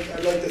all,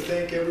 I'd like to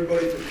thank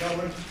everybody for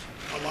coming.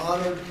 I'm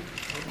honored,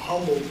 I'm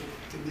humbled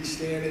to be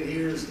standing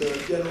here as the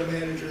general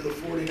manager of the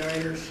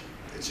 49ers.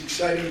 It's an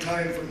exciting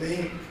time for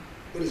me,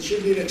 but it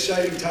should be an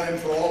exciting time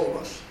for all of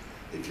us.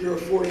 If you're a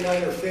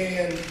 49er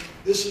fan,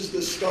 this is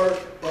the start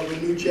of a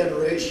new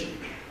generation.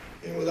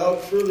 And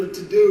without further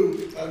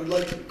ado, I would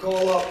like to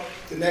call up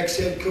the next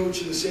head coach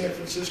of the San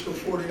Francisco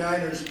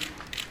 49ers,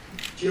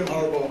 Jim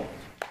Harbaugh.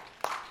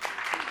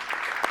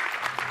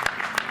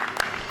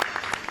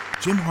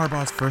 Jim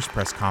Harbaugh's first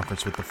press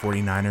conference with the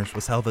 49ers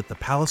was held at the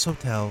Palace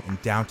Hotel in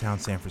downtown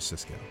San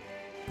Francisco.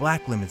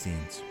 Black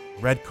limousines,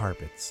 red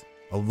carpets,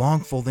 a long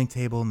folding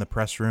table in the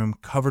press room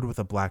covered with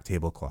a black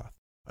tablecloth,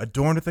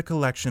 adorned with a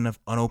collection of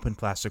unopened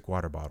plastic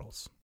water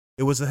bottles.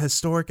 It was a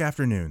historic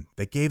afternoon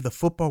that gave the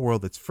football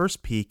world its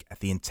first peek at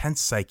the intense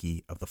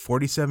psyche of the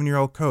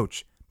 47-year-old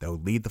coach that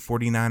would lead the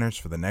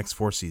 49ers for the next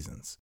 4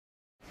 seasons.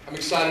 I'm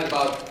excited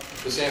about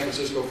the San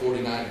Francisco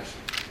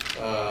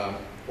 49ers,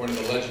 one of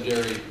the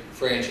legendary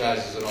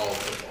franchises in all of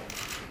football.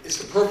 It's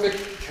the perfect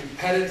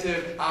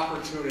competitive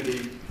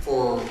opportunity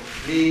for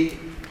me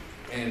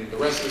and the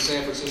rest of the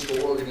San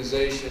Francisco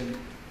organization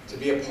to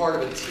be a part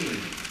of a team.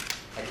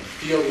 I can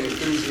feel the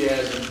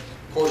enthusiasm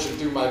coursing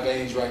through my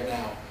veins right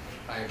now.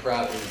 I am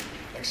proud to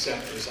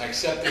accept this. I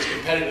accept this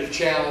competitive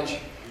challenge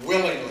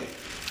willingly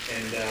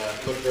and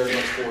look very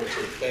much forward to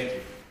it. Thank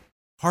you.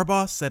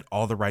 Harbaugh said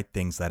all the right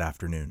things that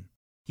afternoon.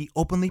 He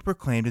openly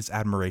proclaimed his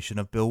admiration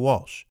of Bill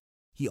Walsh.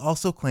 He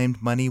also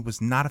claimed money was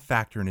not a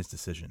factor in his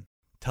decision,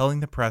 telling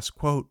the press,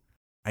 quote,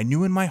 I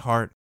knew in my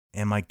heart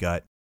and my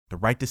gut the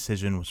right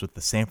decision was with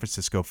the San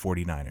Francisco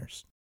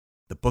 49ers.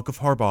 The book of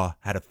Harbaugh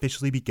had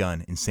officially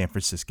begun in San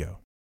Francisco.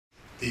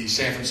 The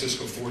San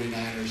Francisco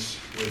 49ers,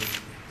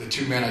 with the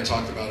two men I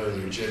talked about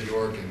earlier, Jed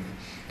York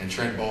and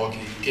Trent Baalke,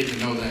 getting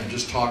to know them,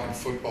 just talking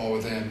football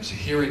with them,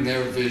 hearing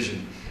their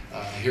vision,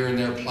 hearing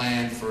their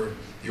plan for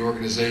the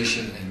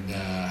organization and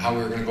how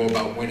we were going to go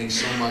about winning.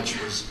 So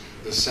much was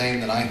the same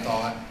that I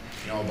thought,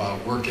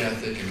 about work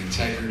ethic and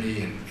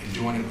integrity and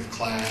doing it with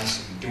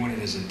class and doing it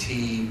as a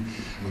team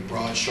with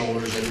broad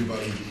shoulders,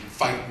 everybody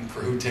fighting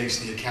for who takes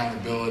the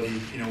accountability.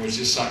 It was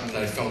just something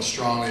that I felt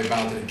strongly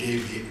about, that it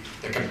gave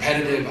the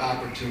competitive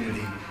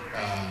opportunity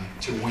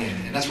to win.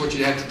 And that's what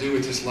you have to do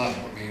at this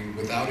level. I mean,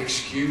 without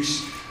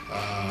excuse,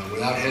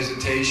 without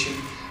hesitation,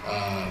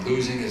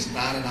 losing is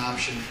not an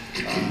option,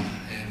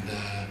 and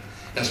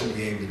that's what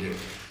we aim to do.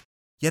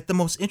 Yet the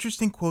most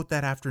interesting quote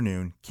that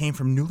afternoon came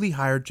from newly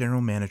hired general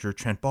manager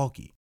Trent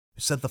Baalke, who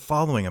said the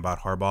following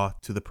about Harbaugh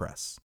to the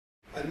press.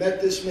 I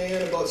met this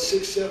man about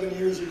 6-7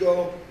 years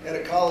ago at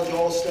a college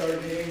all-star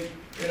game,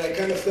 and I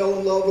kind of fell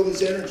in love with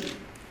his energy.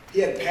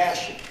 He had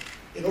passion.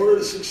 In order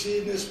to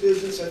succeed in this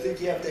business, I think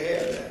you have to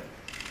have that.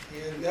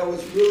 And that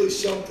was really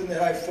something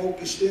that I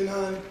focused in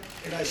on,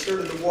 and I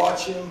started to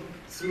watch him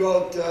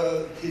throughout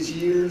his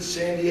years,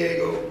 San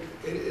Diego,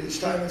 his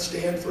time at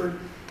Stanford.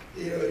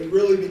 It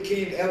really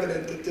became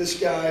evident that this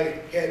guy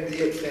had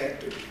the it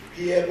factor.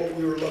 He had what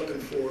we were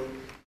looking for.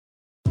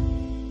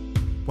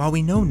 While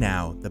we know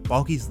now that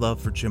Baalke's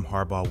love for Jim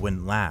Harbaugh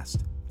wouldn't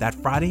last, that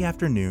Friday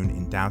afternoon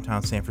in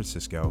downtown San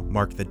Francisco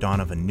marked the dawn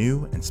of a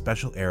new and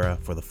special era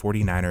for the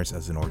 49ers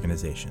as an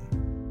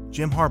organization.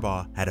 Jim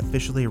Harbaugh had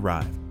officially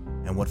arrived,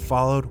 and what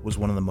followed was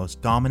one of the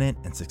most dominant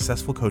and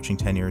successful coaching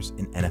tenures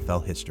in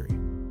NFL history.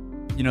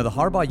 The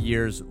Harbaugh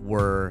years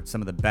were some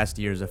of the best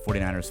years of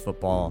 49ers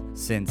football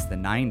since the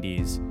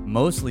 90s,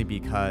 mostly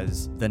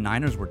because the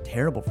Niners were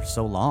terrible for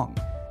so long.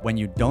 when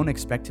you don't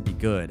expect to be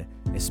good,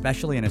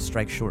 especially in a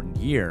strike-shortened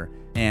year,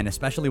 and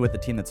especially with the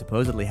team that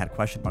supposedly had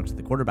question marks at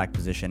the quarterback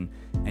position,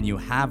 and you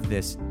have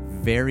this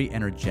very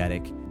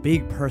energetic,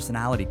 big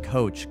personality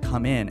coach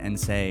come in and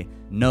say,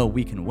 no,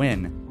 we can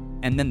win,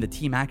 and then the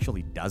team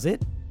actually does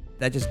it,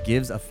 that just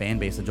gives a fan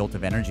base a jolt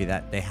of energy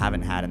that they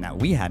haven't had and that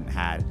we hadn't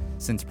had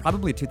since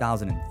probably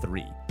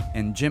 2003.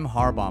 And Jim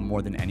Harbaugh,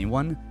 more than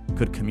anyone,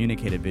 could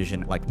communicate a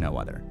vision like no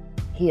other.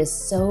 He is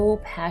so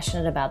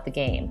passionate about the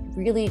game,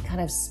 really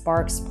kind of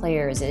sparks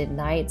players. It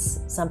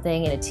ignites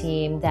something in a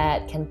team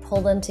that can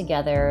pull them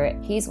together.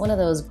 He's one of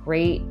those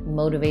great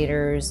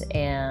motivators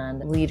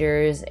and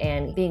leaders,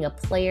 and being a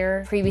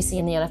player previously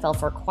in the NFL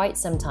for quite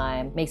some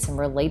time makes him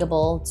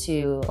relatable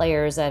to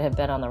players that have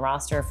been on the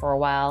roster for a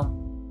while.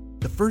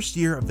 The first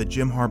year of the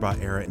Jim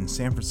Harbaugh era in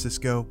San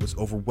Francisco was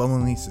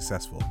overwhelmingly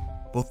successful,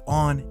 both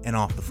on and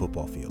off the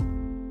football field.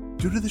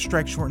 Due to the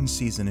strike-shortened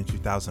season in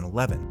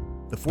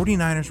 2011, the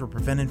 49ers were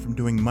prevented from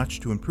doing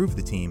much to improve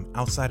the team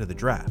outside of the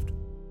draft.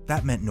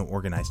 That meant no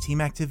organized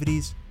team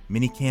activities,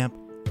 minicamp,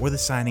 or the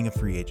signing of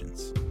free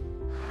agents.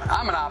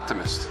 I'm an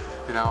optimist,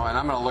 and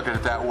I'm going to look at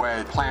it that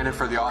way, planning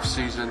for the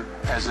offseason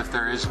as if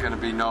there is going to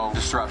be no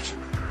disruption.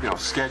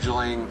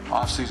 Scheduling,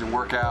 off-season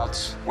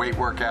workouts, weight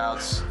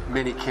workouts,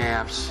 mini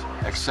camps,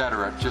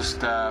 etc. Just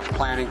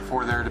planning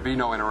for there to be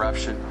no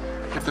interruption.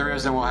 If there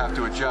is, then we'll have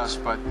to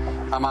adjust, but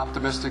I'm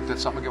optimistic that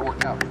something will get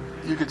worked out.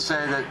 You could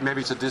say that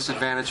maybe it's a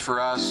disadvantage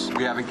for us.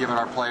 We haven't given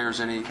our players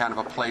any kind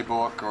of a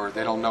playbook, or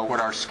they don't know what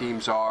our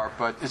schemes are,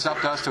 but it's up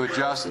to us to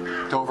adjust,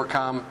 to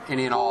overcome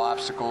any and all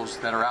obstacles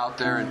that are out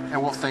there,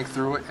 and we'll think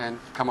through it and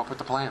come up with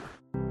the plan.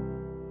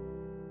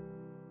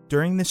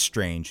 During this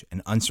strange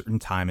and uncertain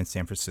time in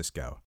San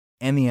Francisco,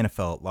 and the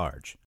NFL at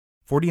large,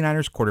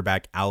 49ers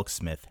quarterback Alex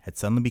Smith had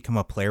suddenly become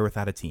a player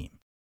without a team,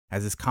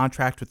 as his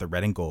contract with the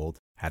Red and Gold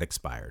had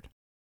expired.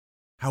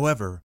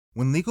 However,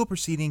 when legal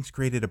proceedings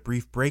created a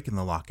brief break in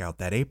the lockout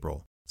that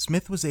April,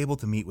 Smith was able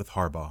to meet with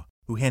Harbaugh,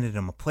 who handed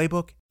him a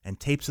playbook and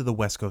tapes of the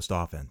West Coast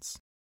offense.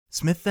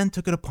 Smith then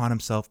took it upon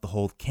himself to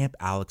hold Camp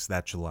Alex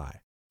that July,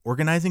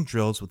 organizing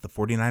drills with the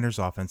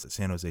 49ers offense at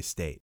San Jose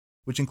State,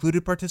 which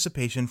included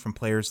participation from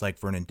players like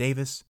Vernon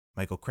Davis,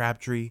 Michael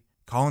Crabtree,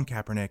 Colin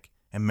Kaepernick,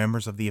 and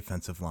members of the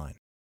offensive line.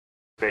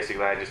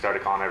 Basically, I just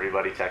started calling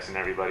everybody, texting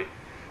everybody,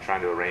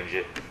 trying to arrange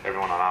it,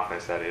 everyone on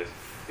offense, that is.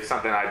 It's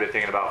something I've been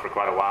thinking about for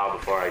quite a while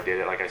before I did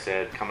it, like I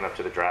said, coming up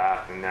to the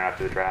draft and then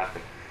after the draft,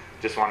 and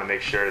just wanted to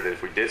make sure that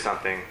if we did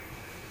something,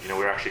 we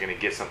were actually going to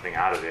get something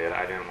out of it.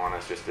 I didn't want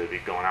us just to be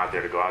going out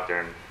there to go out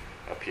there and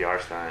a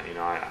PR stunt.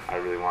 I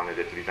really wanted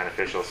it to be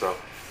beneficial, so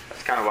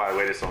that's kind of why I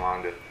waited so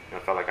long to, I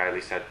felt like I at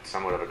least had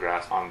somewhat of a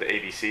grasp on the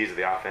ABCs of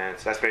the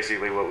offense. That's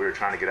basically what we were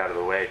trying to get out of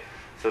the way,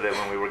 so that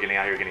when we were getting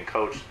out here getting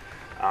coached,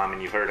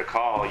 and you heard a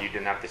call, you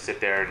didn't have to sit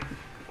there and,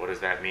 what does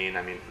that mean?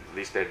 At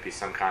least there'd be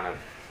some kind of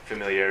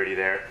familiarity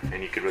there,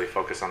 and you could really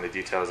focus on the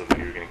details of what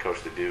you were getting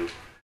coached to do.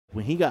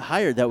 When he got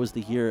hired, that was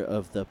the year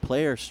of the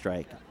player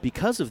strike.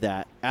 Because of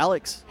that,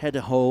 Alex had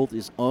to hold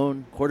his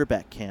own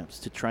quarterback camps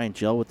to try and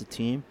gel with the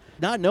team,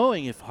 not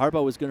knowing if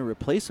Harbaugh was going to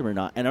replace him or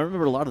not. And I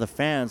remember a lot of the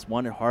fans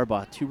wanted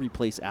Harbaugh to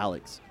replace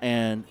Alex.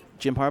 And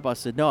Jim Harbaugh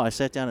said, no, I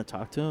sat down and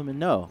talked to him, and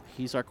no,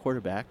 he's our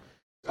quarterback.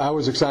 I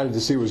was excited to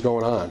see what was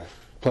going on.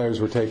 Players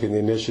were taking the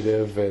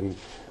initiative and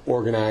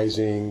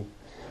organizing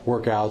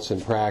workouts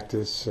and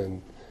practice,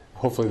 and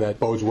hopefully that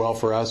bodes well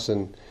for us,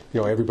 and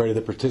everybody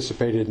that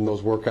participated in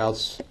those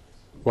workouts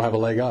will have a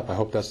leg up. I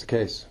hope that's the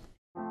case.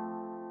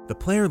 The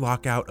player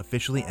lockout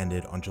officially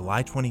ended on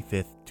July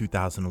 25,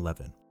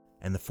 2011,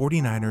 and the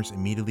 49ers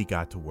immediately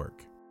got to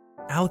work.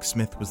 Alex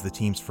Smith was the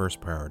team's first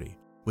priority,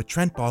 with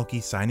Trent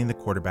Baalke signing the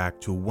quarterback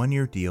to a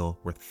one-year deal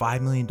worth $5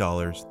 million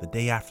the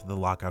day after the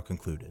lockout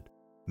concluded,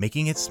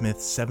 making it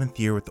Smith's 7th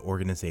year with the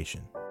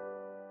organization.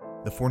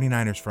 The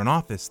 49ers front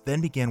office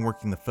then began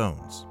working the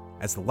phones,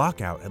 as the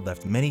lockout had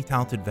left many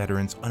talented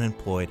veterans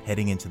unemployed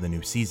heading into the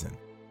new season.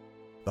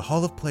 The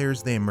haul of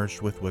players they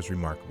emerged with was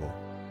remarkable.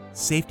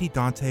 Safety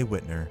Dante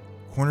Whitner,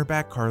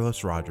 cornerback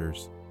Carlos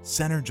Rogers,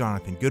 center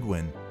Jonathan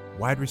Goodwin,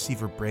 wide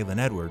receiver Braylon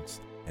Edwards,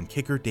 and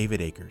kicker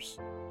David Akers.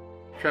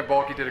 Trent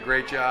Baalke did a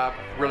great job.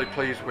 Really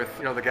pleased with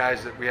the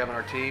guys that we have on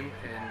our team,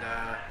 and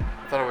I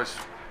thought it was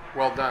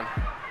well done.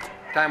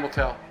 Time will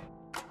tell.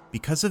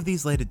 Because of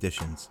these late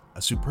additions,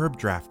 a superb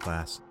draft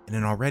class, and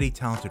an already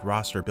talented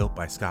roster built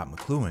by Scott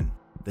McCloughan,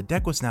 the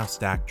deck was now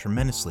stacked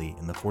tremendously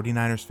in the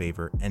 49ers'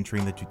 favor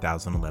entering the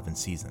 2011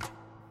 season.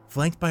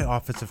 Flanked by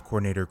offensive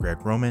coordinator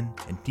Greg Roman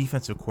and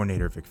defensive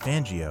coordinator Vic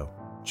Fangio,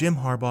 Jim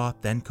Harbaugh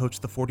then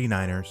coached the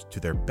 49ers to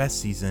their best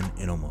season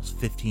in almost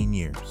 15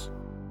 years.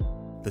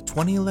 The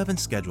 2011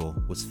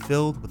 schedule was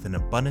filled with an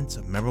abundance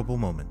of memorable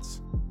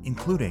moments,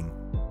 including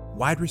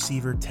wide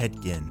receiver Ted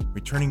Ginn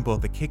returning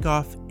both a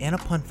kickoff and a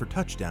punt for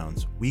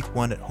touchdowns Week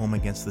 1 at home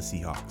against the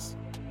Seahawks.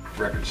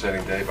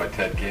 Record-setting day by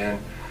Ted Ginn.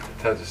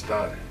 Ted's a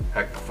stud,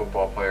 heck of a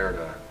football player and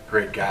a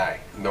great guy.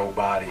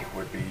 Nobody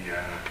would be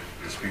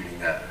disputing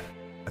that.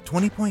 A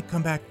 20-point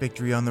comeback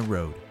victory on the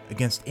road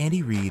against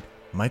Andy Reid,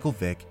 Michael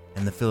Vick,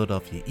 and the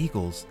Philadelphia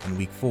Eagles in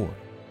Week 4.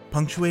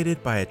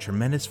 punctuated by a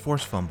tremendous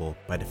forced fumble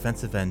by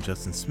defensive end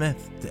Justin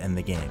Smith to end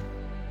the game.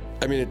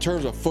 I mean, in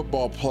terms of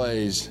football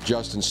plays,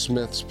 Justin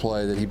Smith's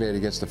play that he made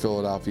against the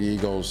Philadelphia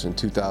Eagles in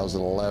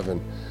 2011,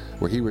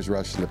 where he was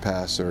rushing the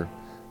passer,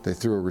 they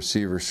threw a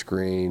receiver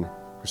screen,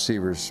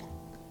 receivers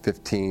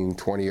 15,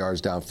 20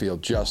 yards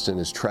downfield. Justin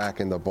is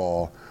tracking the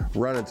ball,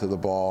 running to the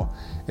ball,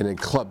 and then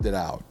clubbed it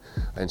out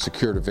and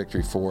secured a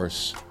victory for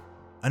us.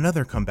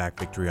 Another comeback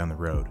victory on the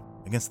road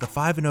against the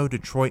 5-0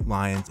 Detroit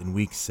Lions in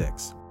Week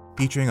 6,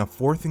 featuring a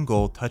 4th and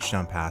goal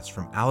touchdown pass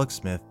from Alex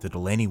Smith to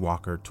Delaney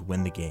Walker to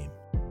win the game,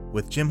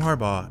 with Jim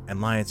Harbaugh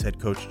and Lions head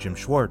coach Jim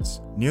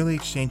Schwartz nearly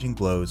exchanging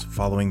blows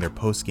following their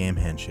post-game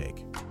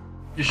handshake.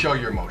 You show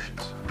your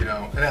emotions,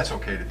 and that's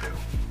okay to do.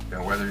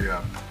 Whether you're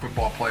a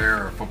football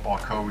player or a football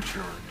coach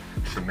or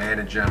just a man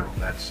in general,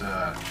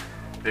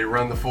 they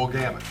run the full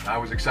gamut. I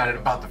was excited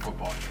about the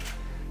football game,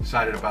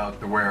 excited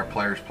about the way our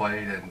players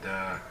played, and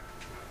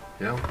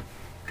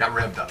got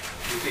revved up.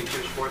 Do you think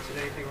Jim Schwartz did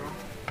anything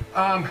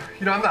wrong?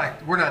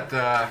 We're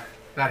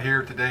not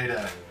here today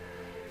to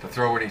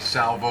throw any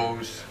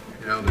salvos.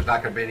 There's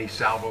not going to be any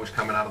salvos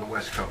coming out of the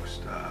West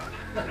Coast.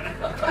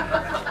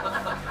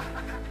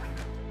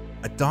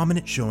 A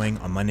dominant showing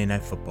on Monday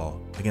Night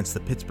Football against the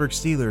Pittsburgh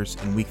Steelers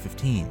in Week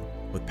 15,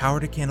 with power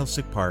to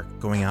Candlestick Park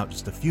going out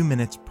just a few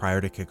minutes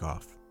prior to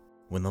kickoff.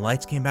 When the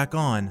lights came back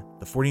on,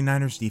 the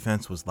 49ers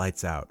defense was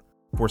lights out,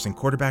 forcing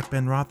quarterback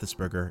Ben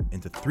Roethlisberger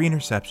into 3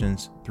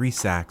 interceptions, 3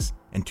 sacks,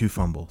 and 2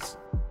 fumbles.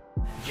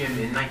 Jim,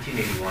 in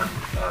 1981,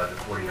 the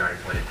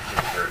 49ers went into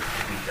Pittsburgh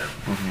to beat them,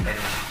 and it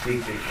was a big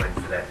win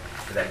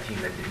for that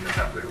team that didn't know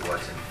how good it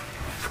was. And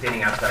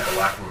standing outside the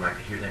locker room, I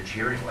could hear them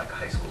cheering like a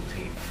high school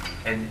team.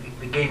 And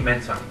the game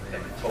meant something to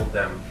them. It told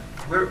them,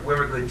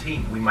 we're a good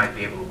team. We might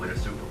be able to win a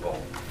Super Bowl.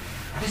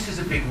 This is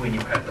a big win you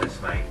had last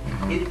night.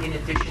 In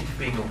addition to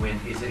being a win,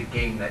 is it a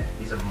game that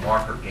is a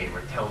marker game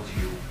or tells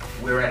you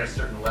we're at a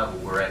certain level,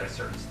 we're at a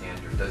certain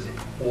standard? Does it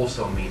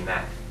also mean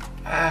that?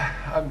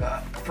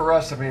 For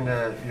us,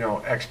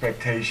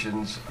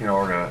 expectations,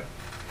 are to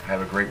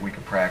have a great week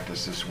of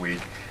practice this week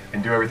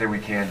and do everything we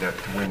can to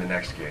win the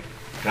next game.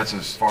 That's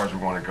as far as we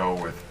want to go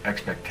with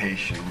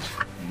expectations,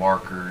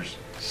 markers,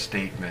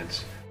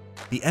 statements.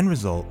 The end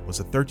result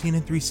was a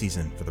 13-3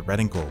 season for the Red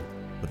and Gold,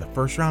 with a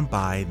first-round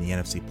bye in the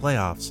NFC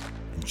playoffs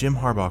and Jim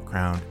Harbaugh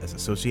crowned as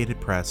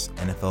Associated Press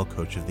NFL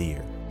Coach of the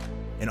Year.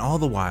 And all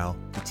the while,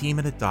 the team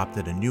had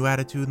adopted a new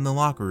attitude in the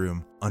locker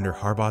room under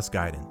Harbaugh's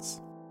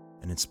guidance,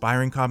 an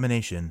inspiring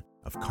combination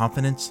of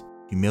confidence,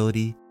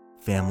 humility,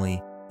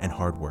 family, and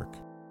hard work.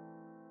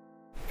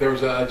 There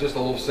was just a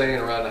little saying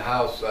around the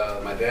house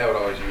my dad would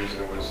always use,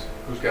 and it was,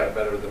 who's got it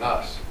better than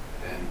us?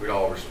 And we'd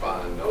all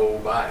respond,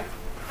 nobody.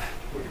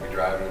 We could be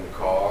driving in the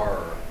car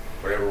or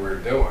whatever we were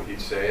doing. He'd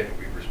say it, and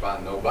we'd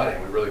respond, nobody.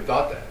 And we really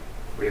thought that.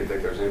 We didn't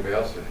think there was anybody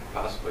else that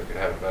possibly could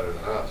have it better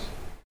than us.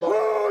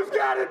 Who's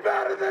got it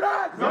better than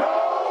us?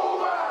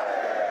 Nobody!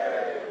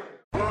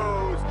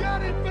 Who's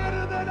got it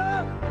better than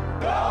us?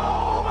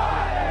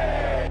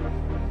 Nobody!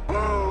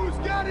 Who's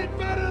got it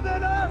better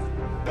than us?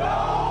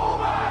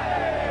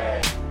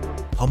 Nobody!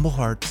 Humble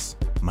hearts,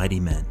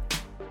 mighty men.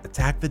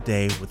 Attack the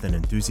day with an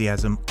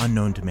enthusiasm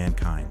unknown to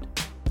mankind.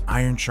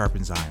 Iron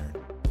sharpens iron.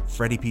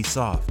 Freddie P.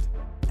 Soft.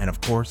 And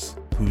of course,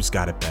 who's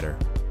got it better?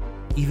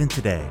 Even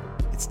today,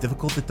 it's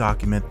difficult to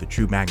document the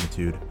true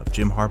magnitude of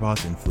Jim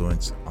Harbaugh's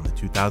influence on the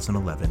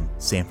 2011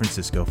 San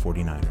Francisco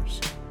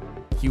 49ers.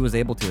 He was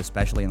able to,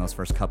 especially in those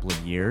first couple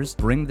of years,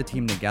 bring the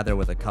team together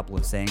with a couple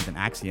of sayings and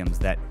axioms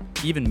that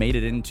even made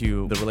it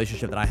into the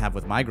relationship that I have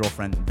with my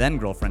girlfriend, then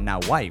girlfriend, now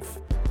wife.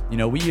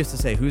 We used to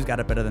say, who's got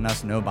it better than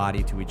us?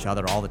 Nobody, to each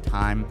other all the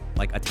time.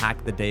 Like,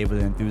 attack the day with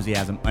an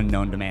enthusiasm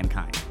unknown to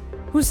mankind.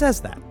 Who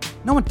says that?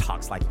 No one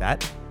talks like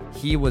that.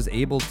 He was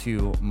able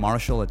to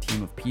marshal a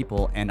team of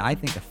people and I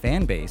think a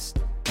fan base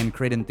and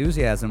create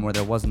enthusiasm where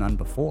there was none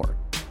before.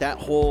 That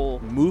whole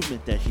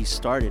movement that he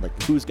started,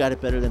 like who's got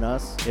it better than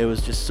us? It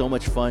was just so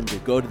much fun to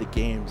go to the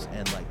games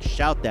and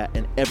shout that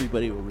and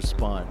everybody will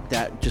respond.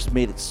 That just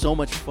made it so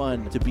much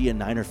fun to be a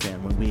Niner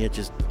fan when we had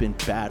just been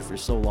bad for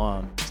so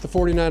long. It's the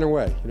 49er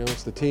way,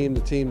 it's the team.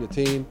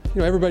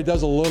 Everybody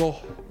does a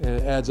little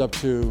and it adds up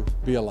to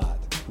be a lot.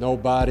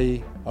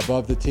 Nobody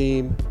above the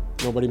team,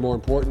 nobody more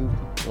important,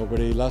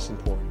 nobody less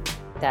important.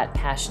 That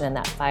passion and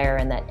that fire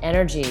and that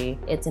energy,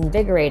 it's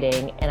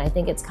invigorating, and I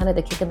think it's kind of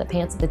the kick in the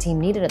pants that the team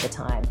needed at the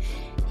time.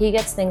 He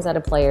gets things out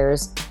of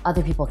players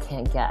other people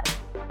can't get.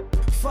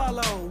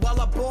 Follow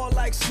while I ball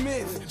like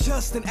Smith.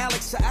 Justin,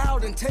 Alex are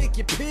out and take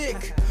your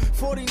pick.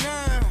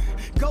 49,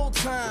 go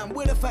time,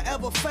 with a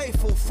forever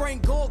faithful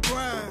Frank Gore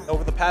grind.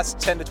 Over the past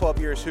 10 to 12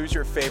 years, who's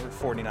your favorite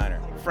 49er?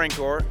 Frank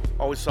Gore,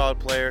 always solid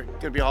player,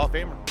 gonna be a Hall of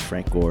Famer.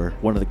 Frank Gore,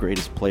 one of the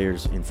greatest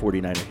players in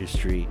 49er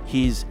history.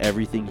 He's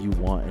everything you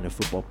want in a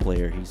football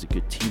player. He's a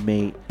good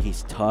teammate,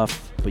 he's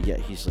tough, but yet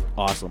he's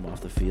awesome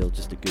off the field,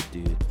 just a good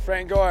dude.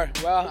 Frank Gore,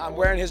 well, I'm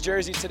wearing his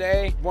jersey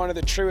today. One of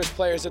the truest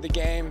players of the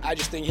game. I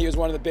just think he was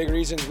one of the big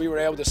reasons we were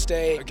able to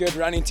stay a good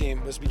running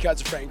team was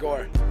because of Frank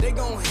Gore. They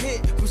gon'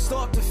 hit from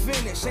start to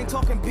finish. Ain't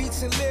talking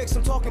beats and lyrics,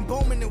 I'm talking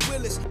Bowman and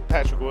Willis.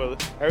 Patrick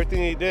Willis.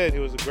 Everything he did, he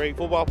was a great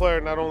football player,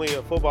 not only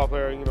a football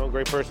player,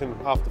 great person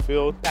off the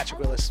field. Patrick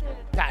Willis,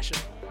 passion,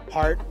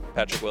 heart.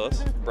 Patrick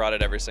Willis brought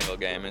it every single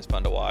game. It's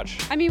fun to watch.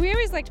 I mean, we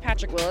always liked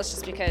Patrick Willis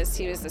just because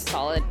he was a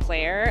solid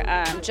player.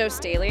 Joe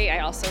Staley, I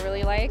also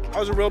really like. I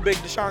was a real big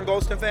Deshaun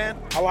Golston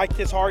fan. I liked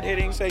his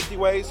hard-hitting safety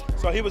ways,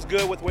 so he was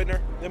good with Whitner.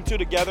 Them two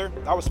together,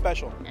 that was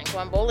special.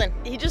 Anquan Bolden.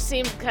 He just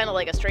seemed kind of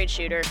like a straight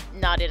shooter,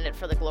 not in it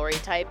for the glory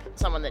type,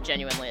 someone that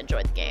genuinely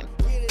enjoyed the game.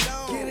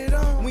 Get it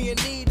on. We in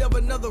need of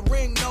another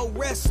ring, no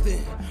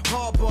resting.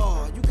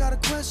 Harbaugh, you got a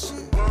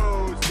question?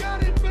 Who's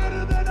got it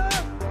better than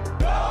us?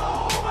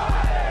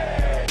 Nobody!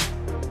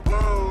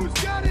 Who's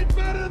got it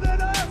better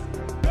than us?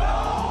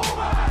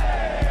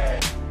 Nobody!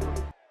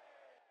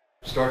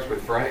 Starts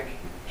with Frank,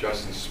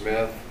 Justin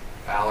Smith,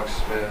 Alex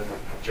Smith,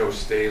 Joe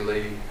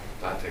Staley,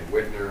 Dante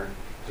Whitner.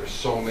 There's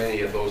so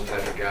many of those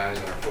type of guys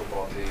on our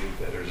football team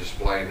that are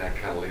displaying that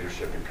kind of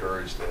leadership and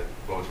courage that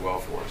bodes well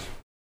for us.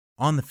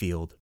 On the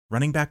field,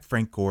 running back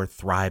Frank Gore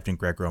thrived in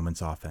Greg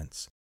Roman's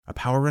offense, a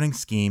power running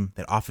scheme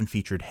that often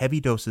featured heavy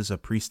doses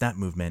of pre-snap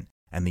movement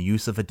and the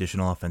use of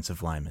additional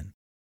offensive linemen.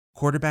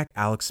 Quarterback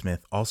Alex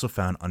Smith also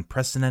found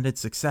unprecedented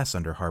success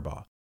under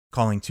Harbaugh,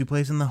 calling 2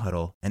 plays in the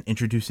huddle and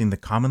introducing the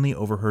commonly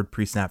overheard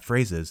pre-snap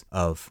phrases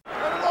of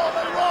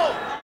let it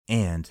roll.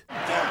 And,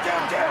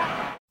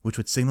 which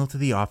would signal to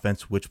the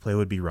offense which play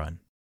would be run.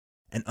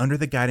 And under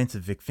the guidance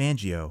of Vic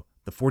Fangio,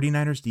 the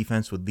 49ers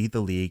defense would lead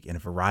the league in a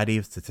variety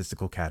of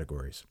statistical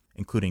categories,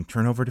 including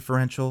turnover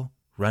differential,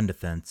 run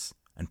defense,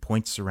 and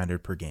points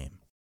surrendered per game.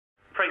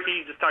 Frank, can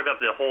you just talk about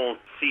the whole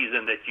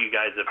season that you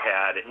guys have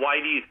had? Why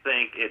do you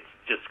think it's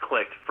just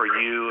clicked for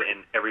you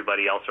and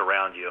everybody else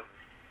around you?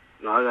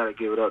 No, I got to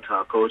give it up to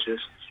our coaches.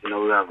 We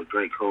have a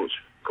great coach,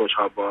 Coach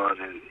Harbaugh,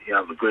 and he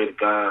have a great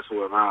guys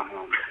who are around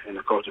him and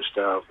the coaching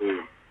staff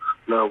who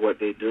love what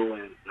they do.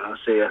 And I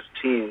say as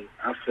a team,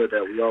 I feel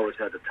that we always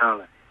had the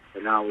talent.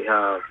 And now we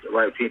have the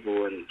right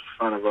people in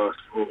front of us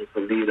who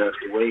can lead us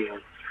the way.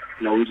 And,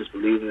 we just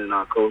believing in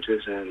our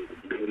coaches and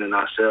believing in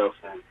ourselves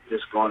and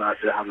just going out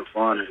there having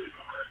fun and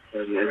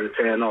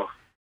paying off.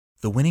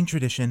 The winning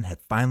tradition had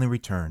finally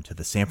returned to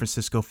the San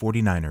Francisco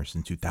 49ers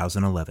in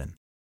 2011,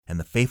 and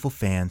the faithful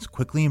fans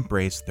quickly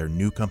embraced their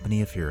new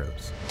company of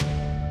heroes.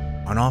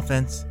 On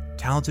offense,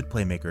 talented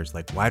playmakers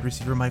like wide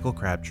receiver Michael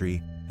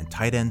Crabtree and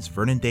tight ends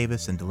Vernon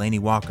Davis and Delaney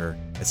Walker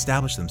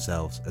established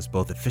themselves as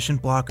both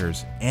efficient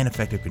blockers and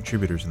effective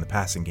contributors in the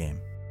passing game.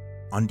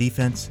 On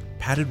defense,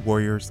 padded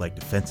warriors like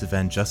defensive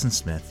end Justin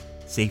Smith,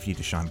 safety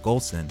Deshaun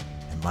Golston,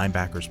 and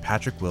linebackers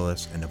Patrick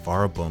Willis and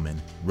Navarro Bowman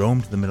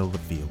roamed the middle of the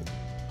field,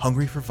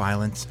 hungry for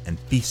violence and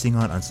feasting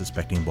on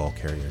unsuspecting ball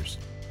carriers.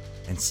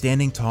 And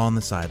standing tall on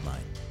the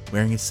sideline,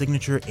 wearing his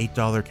signature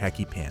 $8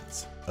 khaki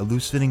pants, a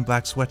loose-fitting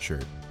black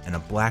sweatshirt, and a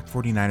black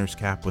 49ers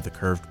cap with a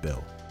curved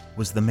bill,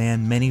 was the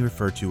man many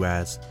referred to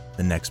as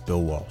the next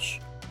Bill Walsh.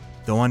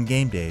 Though on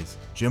game days,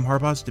 Jim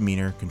Harbaugh's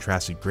demeanor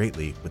contrasted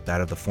greatly with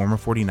that of the former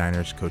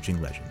 49ers coaching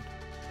legend.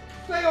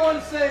 Thing I want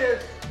to say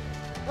is,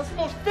 that's the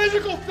most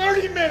physical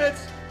 30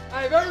 minutes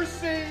I've ever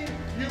seen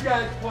you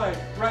guys play,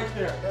 right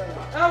there.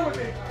 That was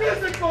a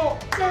physical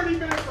 30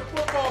 minutes of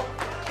football,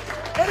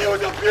 and it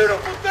was a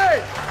beautiful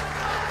thing.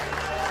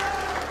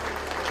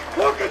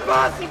 Who could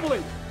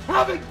possibly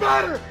have it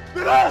better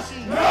than us?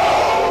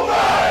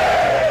 Nobody!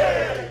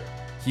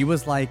 He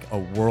was like a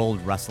World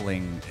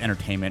Wrestling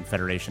Entertainment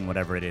Federation,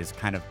 whatever it is,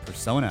 kind of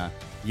persona,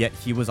 yet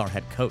he was our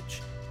head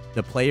coach.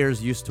 The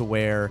players used to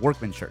wear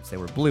workman shirts. They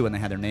were blue and they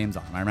had their names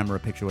on them. I remember a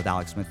picture with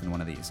Alex Smith in one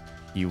of these.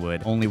 He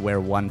would only wear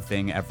one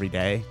thing every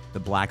day, the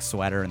black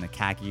sweater and the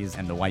khakis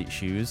and the white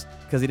shoes,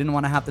 because he didn't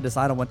want to have to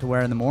decide on what to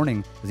wear in the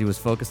morning because he was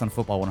focused on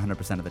football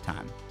 100% of the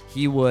time.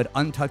 He would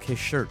untuck his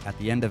shirt at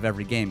the end of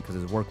every game because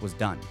his work was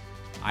done.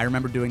 I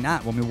remember doing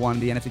that when we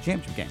won the NFC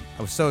Championship game.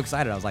 I was so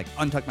excited. I was like,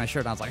 untuck my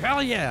shirt. And I was like,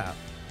 hell yeah.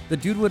 The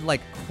dude would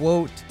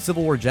quote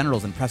Civil War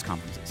generals in press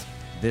conferences.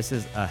 This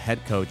is a head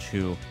coach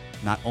who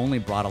not only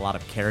brought a lot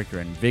of character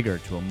and vigor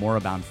to a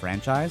moribund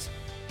franchise,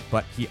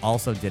 but he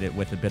also did it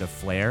with a bit of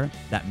flair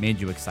that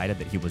made you excited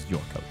that he was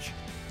your coach.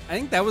 I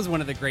think that was one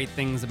of the great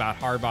things about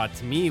Harbaugh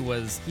to me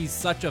was he's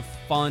such a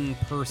fun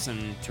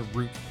person to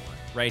root for.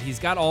 Right? He's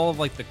got all of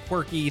the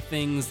quirky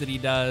things that he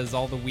does,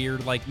 all the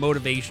weird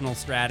motivational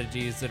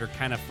strategies that are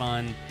kind of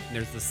fun.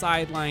 There's the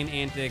sideline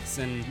antics,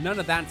 and none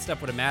of that stuff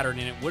would have mattered,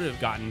 and it would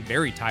have gotten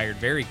very tired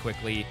very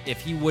quickly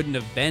if he wouldn't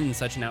have been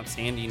such an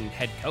outstanding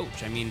head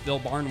coach. I mean, Bill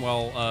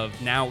Barnwell of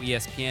now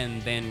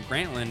ESPN, then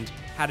Grantland,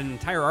 had an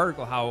entire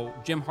article how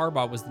Jim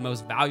Harbaugh was the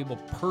most valuable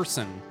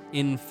person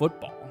in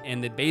football.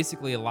 and that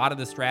basically a lot of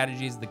the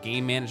strategies, the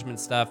game management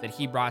stuff that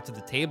he brought to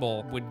the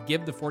table would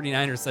give the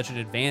 49ers such an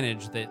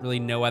advantage that really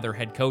no other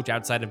head coach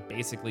outside of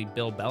basically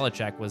Bill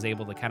Belichick was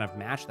able to kind of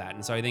match that.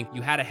 And so I think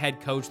you had a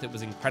head coach that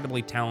was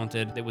incredibly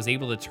talented, that was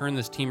able to turn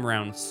this team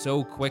around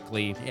so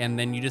quickly, and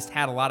then you just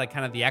had a lot of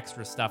kind of the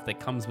extra stuff that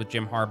comes with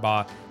Jim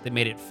Harbaugh that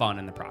made it fun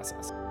in the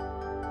process.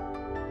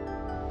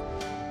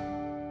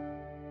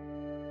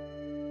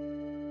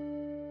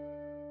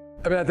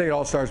 I mean, I think it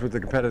all starts with the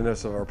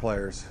competitiveness of our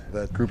players,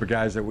 that group of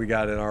guys that we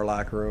got in our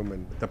locker room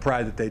and the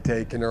pride that they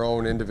take in their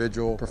own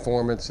individual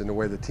performance and the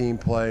way the team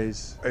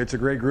plays. It's a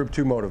great group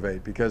to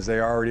motivate because they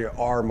already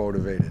are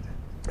motivated.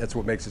 That's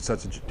what makes it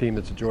such a team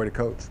that's a joy to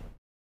coach.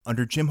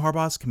 Under Jim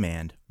Harbaugh's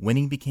command,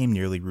 winning became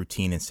nearly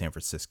routine in San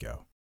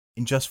Francisco.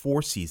 In just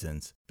 4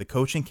 seasons, the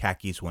coach in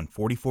khakis won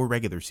 44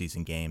 regular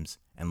season games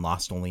and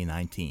lost only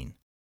 19.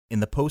 In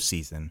the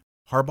postseason,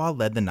 Harbaugh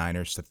led the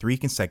Niners to 3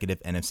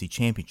 consecutive NFC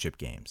Championship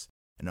games,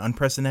 an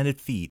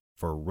unprecedented feat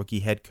for a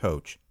rookie head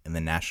coach in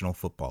the National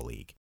Football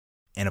League.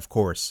 And of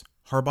course,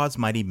 Harbaugh's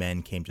mighty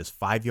men came just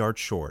 5 yards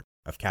short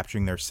of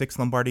capturing their 6th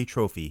Lombardi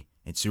trophy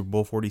in Super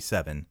Bowl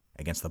 47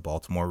 against the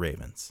Baltimore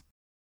Ravens.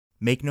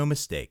 Make no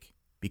mistake,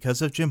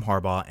 because of Jim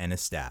Harbaugh and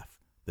his staff,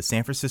 the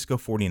San Francisco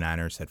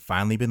 49ers had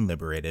finally been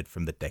liberated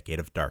from the decade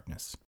of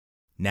darkness.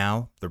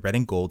 Now, the red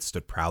and gold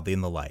stood proudly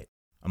in the light,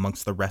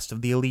 amongst the rest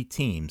of the elite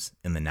teams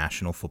in the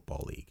National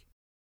Football League.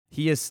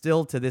 He is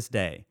still, to this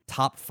day,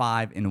 top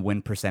 5 in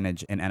win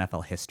percentage in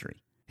NFL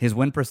history. His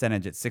win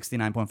percentage at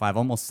 69.5,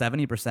 almost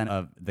 70%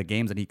 of the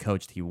games that he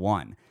coached, he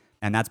won.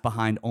 And that's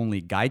behind only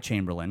Guy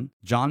Chamberlain,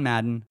 John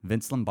Madden,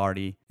 Vince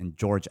Lombardi, and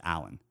George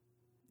Allen.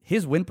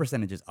 His win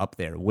percentage is up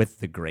there with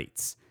the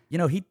greats. You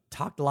know, he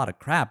talked a lot of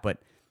crap, but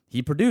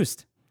he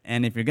produced.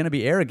 And if you're going to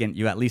be arrogant,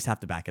 you at least have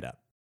to back it up.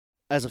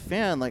 As a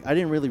fan, I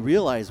didn't really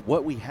realize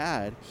what we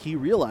had. He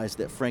realized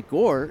that Frank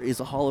Gore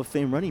is a Hall of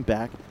Fame running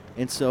back.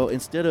 And so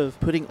instead of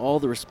putting all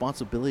the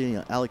responsibility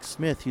on Alex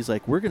Smith, he's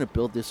like, we're going to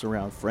build this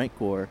around Frank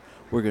Gore.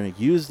 We're going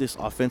to use this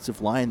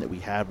offensive line that we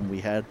had when we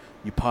had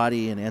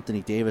Upati and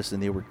Anthony Davis,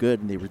 and they were good,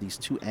 and they were these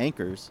 2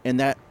 anchors. And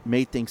that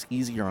made things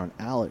easier on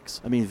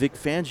Alex. I mean, Vic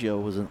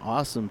Fangio was an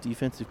awesome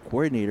defensive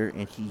coordinator,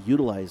 and he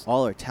utilized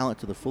all our talent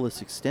to the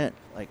fullest extent.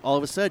 All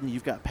of a sudden,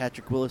 you've got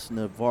Patrick Willis and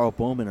Navarro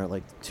Bowman are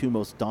the 2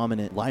 most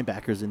dominant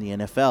linebackers in the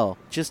NFL.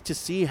 Just to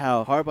see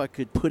how Harbaugh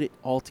could put it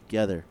all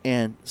together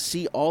and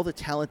see all the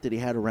talent that he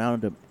had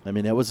around him. I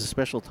mean, that was a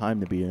special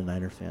time to be a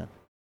Niner fan.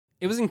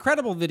 It was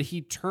incredible that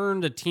he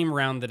turned a team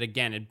around that,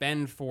 again, had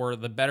been for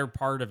the better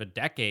part of a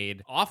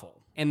decade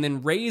awful, and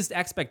then raised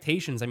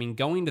expectations. I mean,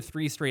 going to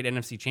 3 straight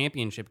NFC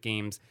Championship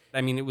games,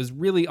 I mean, it was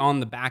really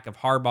on the back of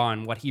Harbaugh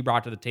and what he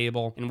brought to the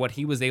table and what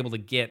he was able to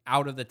get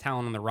out of the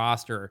talent on the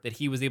roster, that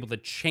he was able to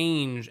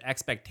change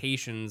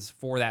expectations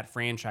for that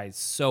franchise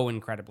so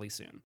incredibly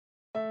soon.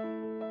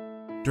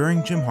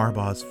 During Jim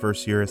Harbaugh's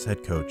first year as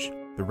head coach,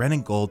 the Red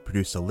and Gold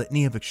produced a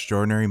litany of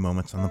extraordinary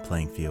moments on the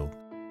playing field.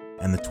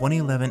 And the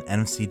 2011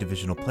 NFC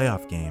Divisional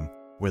Playoff game,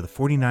 where the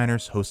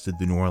 49ers hosted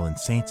the New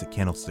Orleans Saints at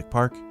Candlestick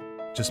Park,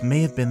 just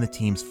may have been the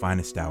team's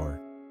finest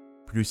hour,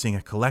 producing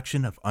a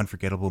collection of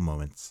unforgettable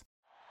moments.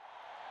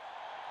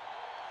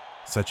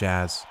 Such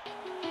as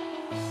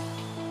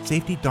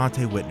safety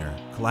Dante Whitner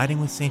colliding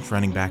with Saints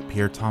running back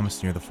Pierre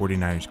Thomas near the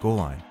 49ers goal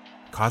line,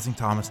 causing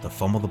Thomas to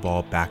fumble the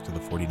ball back to the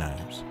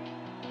 49ers.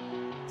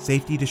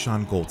 Safety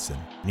Deshaun Goldson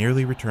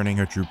nearly returning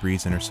a Drew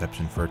Brees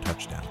interception for a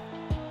touchdown.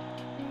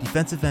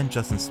 Defensive end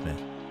Justin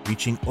Smith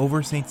reaching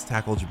over Saints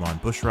tackle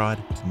Javon Bushrod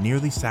to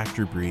nearly sack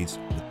Drew Brees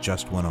with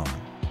just 1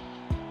 arm.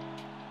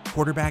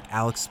 Quarterback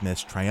Alex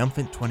Smith's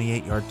triumphant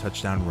 28-yard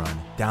touchdown run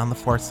down the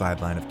far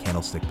sideline of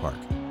Candlestick Park,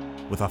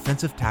 with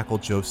offensive tackle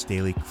Joe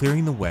Staley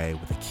clearing the way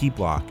with a key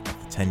block at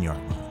the 10-yard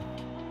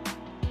line.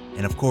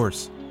 And of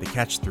course, the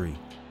catch 3,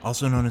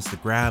 also known as the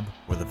grab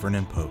or the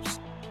Vernon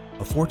Post,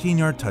 a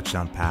 14-yard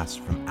touchdown pass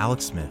from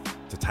Alex Smith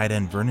to tight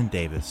end Vernon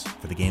Davis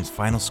for the game's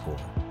final score,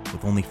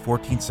 with only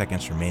 14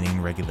 seconds remaining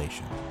in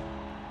regulation.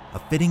 A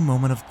fitting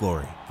moment of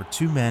glory for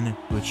 2 men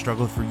who had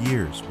struggled for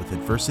years with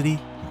adversity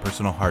and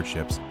personal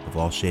hardships of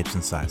all shapes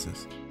and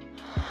sizes.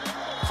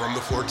 From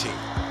the 14,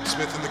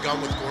 Smith in the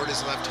gun with Gore in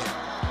his left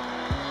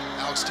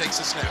hand. Alex takes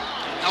a snap.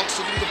 Alex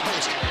looking to the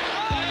post.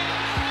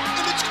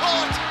 And it's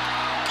caught!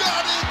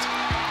 Got it!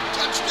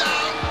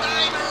 Touchdown,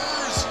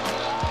 Niners!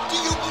 Do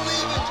you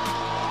believe it?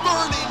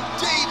 Vernon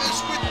Davis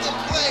with the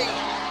play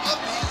of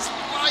his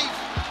life.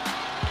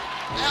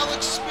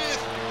 Alex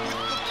Smith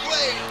with the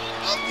play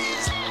of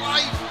his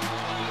life.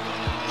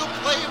 The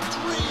play of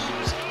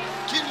dreams.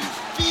 Can you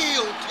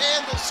feel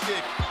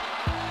Candlestick?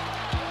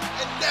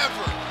 And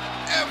never,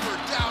 ever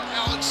doubt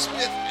Alex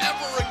Smith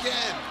ever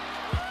again.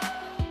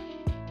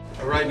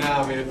 Right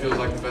now, I mean, it feels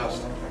like the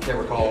best. I can't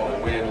recall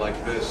a win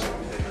like this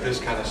in this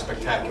kind of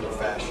spectacular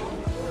fashion.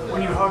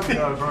 When you hugged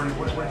Vernon,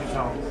 what did you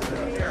tell him?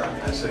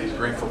 I said he's a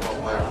great football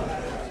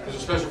player. There's a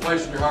special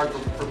place in your heart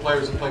for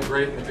players that play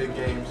great in the big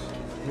games.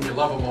 You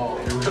love them all.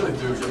 You really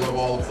do. You love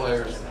all the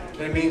players.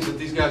 And it means that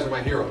these guys are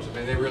my heroes. I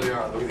mean, they really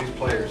are. These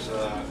players,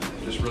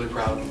 I'm just really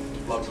proud.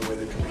 Love the way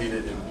they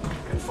competed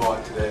and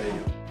fought today.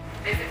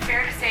 Is it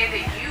fair to say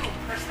that you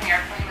personally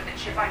are playing with a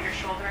chip on your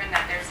shoulder and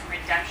that there's some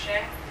redemption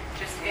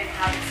just in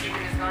how the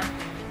season is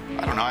going?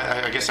 I don't know.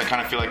 I guess I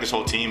kind of feel like this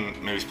whole team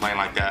maybe is playing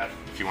like that,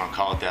 if you want to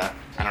call it that.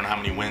 I don't know how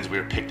many wins we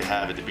were picked to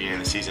have at the beginning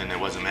of the season. There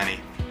wasn't many.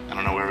 I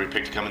don't know where we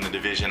picked to come in the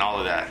division, all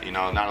of that. You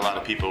know, not a lot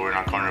of people were in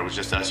our corner. It was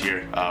just us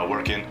here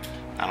working.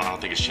 I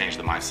don't think it's changed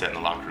the mindset in the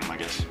locker room, I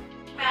guess.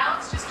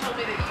 Alex just told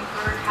me that you've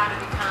learned how to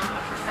become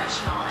a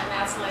professional, and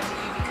that's led to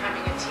you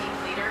becoming a team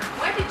leader.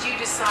 When did you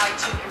decide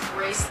to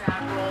embrace that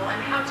role,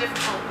 and how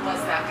difficult was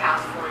that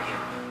path for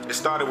you? It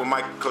started when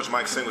Coach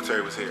Mike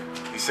Singletary was here.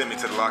 He sent me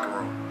to the locker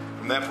room.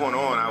 From that point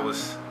on,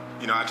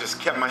 I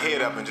just kept my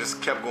head up and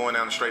just kept going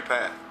down the straight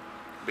path,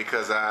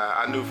 because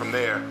I knew from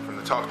there, from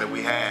the talk that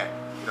we had,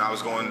 I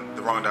was going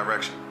the wrong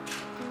direction.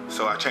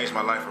 So I changed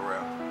my life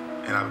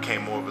around, and I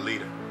became more of a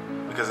leader.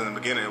 Because in the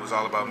beginning, it was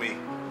all about me.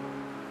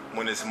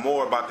 When it's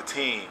more about the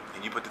team,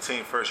 and you put the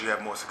team first, you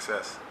have more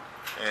success.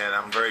 And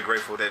I'm very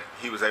grateful that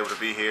he was able to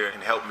be here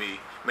and help me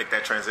make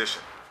that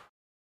transition.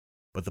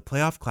 But the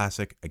playoff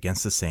classic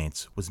against the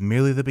Saints was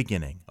merely the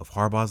beginning of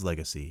Harbaugh's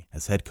legacy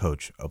as head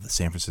coach of the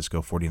San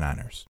Francisco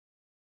 49ers.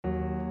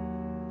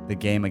 The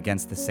game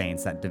against the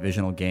Saints, that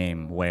divisional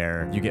game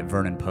where you get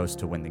Vernon Post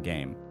to win the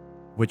game,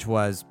 which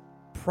was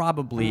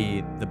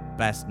probably the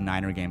best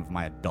Niner game of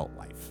my adult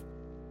life.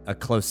 A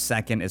close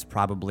second is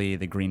probably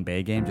the Green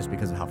Bay game, just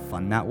because of how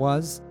fun that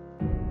was.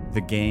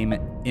 The game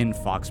in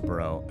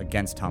Foxborough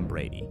against Tom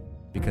Brady,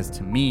 because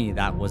to me,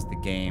 that was the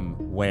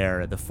game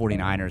where the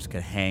 49ers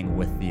could hang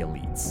with the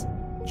elites.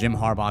 Jim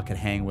Harbaugh could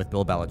hang with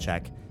Bill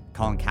Belichick.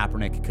 Colin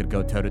Kaepernick could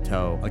go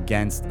toe-to-toe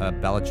against a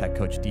Belichick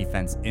coach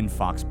defense in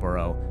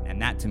Foxborough. And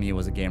that to me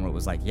was a game where it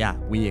was like, yeah,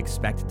 we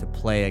expect to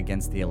play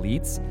against the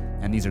elites,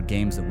 and these are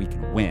games that we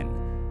can win,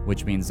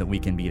 which means that we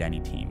can beat any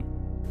team.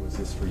 Was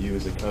this for you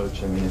as a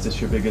coach? I mean, is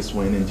this your biggest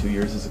win in 2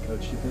 years as a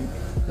coach, you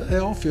think? They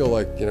all feel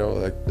like,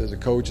 like as a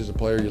coach, as a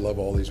player, you love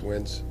all these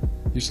wins.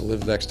 I used to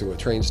live next to a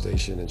train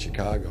station in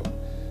Chicago.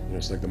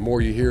 It's like the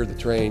more you hear the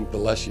train, the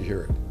less you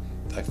hear it.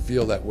 I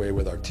feel that way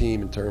with our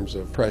team in terms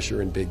of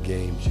pressure in big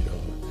games.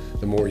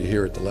 The more you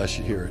hear it, the less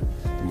you hear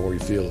it. The more you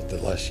feel it,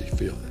 the less you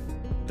feel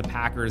it. The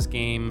Packers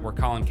game where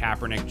Colin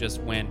Kaepernick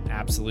just went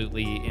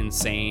absolutely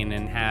insane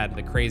and had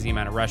the crazy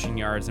amount of rushing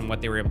yards and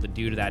what they were able to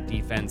do to that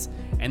defense.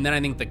 And then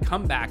I think the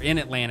comeback in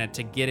Atlanta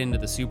to get into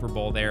the Super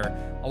Bowl there,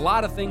 a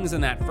lot of things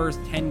in that first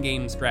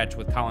 10-game stretch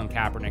with Colin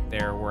Kaepernick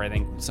there were, I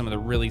think, some of the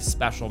really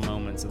special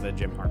moments of the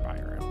Jim Harbaugh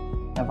era.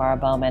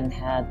 NaVorro Bowman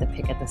had the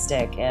pick at the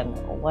stick, and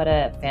what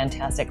a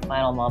fantastic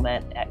final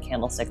moment at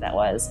Candlestick that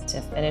was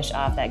to finish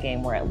off that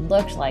game where it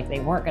looked like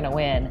they weren't going to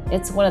win.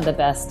 It's one of the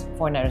best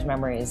 49ers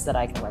memories that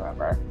I can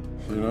remember.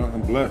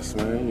 I'm blessed,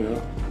 man,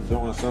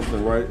 doing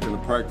something right in the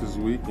practice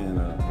week and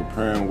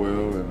preparing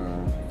well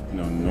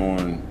and,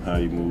 knowing how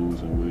he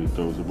moves and where he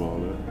throws the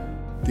ball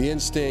at. The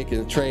instinct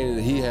and the training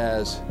that he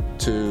has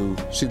to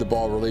see the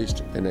ball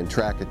released and then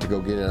track it to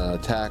go get it on a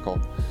tackle.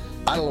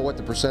 I don't know what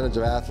the percentage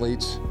of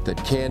athletes that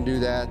can do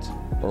that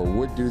or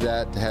would do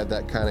that to have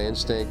that kind of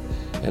instinct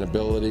and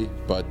ability,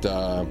 but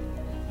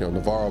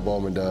NaVorro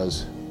Bowman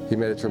does. He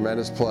made a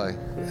tremendous play,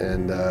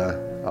 and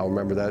I'll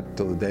remember that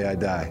till the day I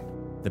die.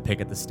 The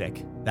pick at the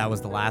stick. That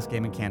was the last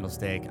game in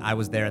Candlestick. I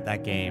was there at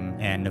that game,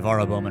 and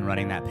NaVorro Bowman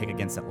running that pick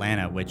against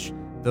Atlanta, which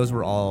those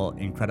were all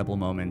incredible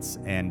moments,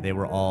 and they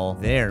were all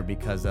there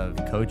because of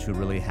a coach who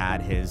really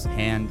had his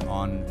hand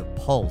on the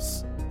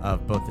pulse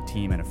of both the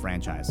team and a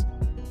franchise.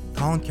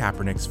 Colin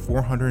Kaepernick's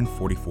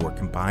 444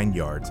 combined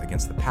yards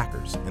against the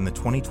Packers in the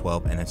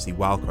 2012 NFC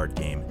wildcard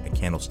game at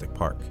Candlestick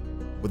Park,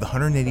 with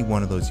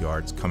 181 of those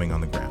yards coming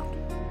on the ground.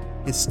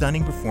 His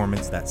stunning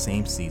performance that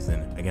same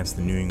season against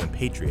the New England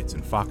Patriots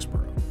in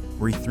Foxborough,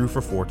 where he threw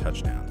for 4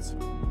 touchdowns.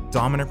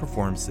 Dominant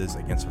performances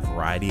against a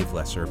variety of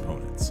lesser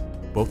opponents,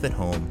 both at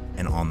home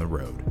and on the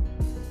road.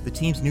 The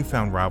team's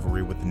newfound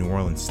rivalry with the New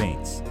Orleans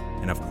Saints,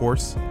 and of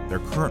course, their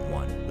current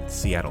one with the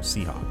Seattle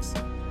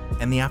Seahawks.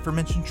 And the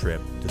aforementioned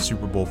trip to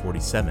Super Bowl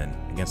 47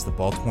 against the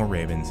Baltimore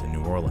Ravens in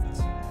New Orleans.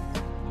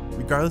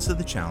 Regardless of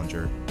the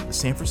challenger, the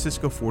San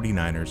Francisco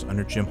 49ers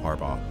under Jim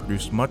Harbaugh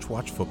produced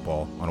much-watched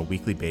football on a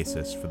weekly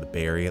basis for the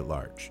Bay Area at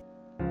large.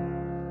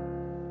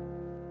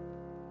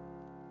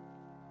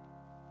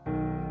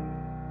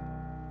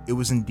 It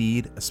was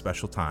indeed a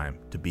special time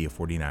to be a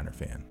 49er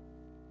fan.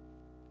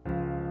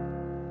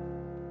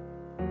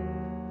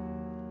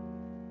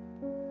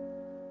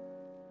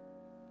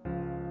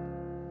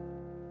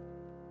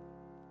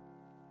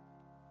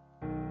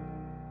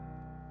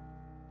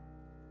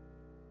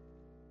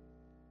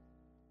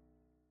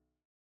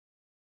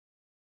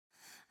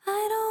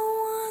 I don't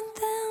want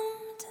them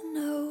to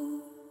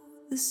know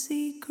the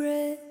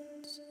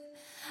secrets.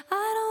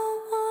 I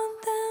don't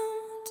want them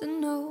to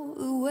know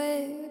the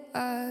way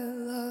I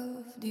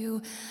loved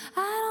you.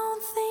 I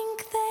don't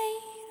think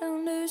they'd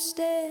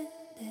understand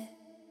it,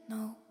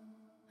 no.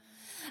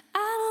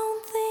 I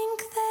don't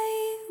think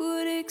they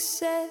would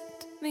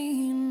accept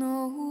me,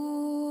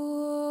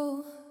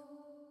 no.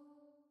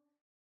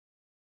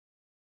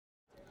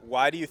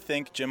 Why do you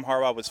think Jim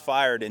Harbaugh was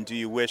fired, and do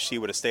you wish he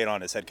would have stayed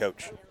on as head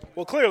coach?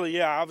 Well, clearly,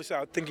 yeah. Obviously,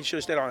 I think he should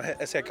have stayed on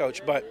as head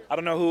coach, but I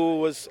don't know who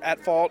was at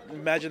fault.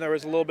 Imagine there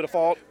was a little bit of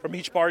fault from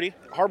each party.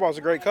 Harbaugh's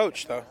a great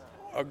coach, though.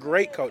 A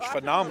great coach,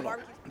 phenomenal.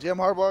 Jim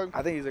Harbaugh,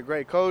 I think he's a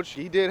great coach.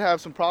 He did have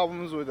some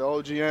problems with the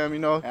old GM,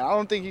 and I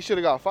don't think he should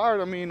have got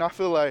fired. I mean, I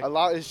feel like a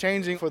lot is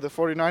changing for the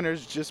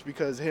 49ers just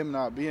because of him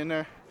not being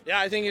there. Yeah,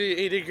 I think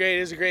he did great.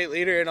 He's a great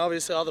leader, and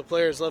obviously all the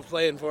players love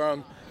playing for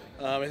him.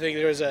 I think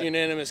there was a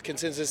unanimous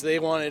consensus they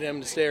wanted him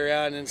to stay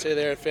around, and say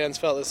their fans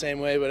felt the same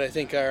way, but I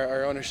think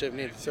our ownership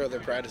needed to throw their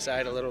pride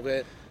aside a little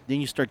bit.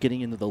 Then you start getting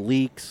into the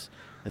leaks.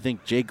 I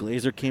think Jay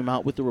Glazer came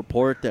out with a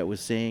report that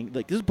was saying,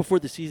 this is before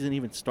the season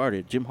even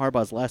started, Jim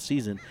Harbaugh's last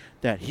season,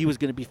 that he was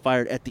going to be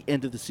fired at the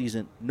end of the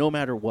season, no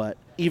matter what,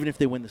 even if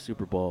they win the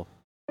Super Bowl.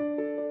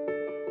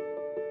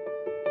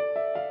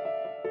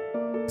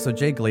 So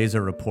Jay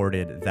Glazer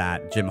reported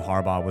that Jim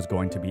Harbaugh was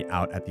going to be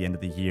out at the end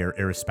of the year,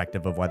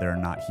 irrespective of whether or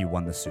not he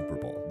won the Super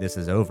Bowl. This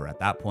is over. At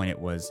that point, it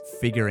was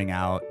figuring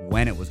out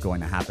when it was going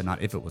to happen, not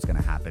if it was going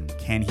to happen.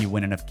 Can he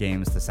win enough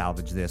games to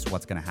salvage this?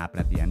 What's going to happen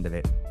at the end of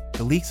it?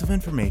 The leaks of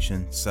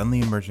information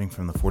suddenly emerging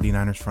from the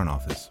 49ers front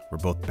office were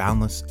both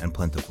boundless and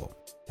plentiful,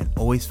 and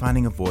always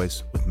finding a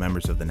voice with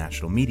members of the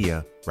national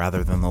media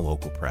rather than the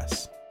local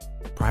press.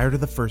 Prior to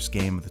the first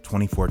game of the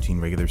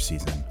 2014 regular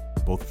season,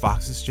 both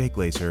Fox's Jay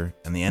Glazer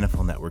and the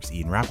NFL Network's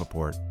Ian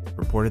Rappaport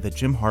reported that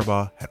Jim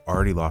Harbaugh had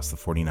already lost the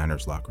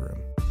 49ers locker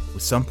room,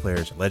 with some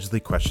players allegedly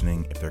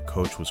questioning if their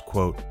coach was,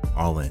 quote,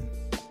 all in.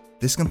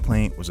 This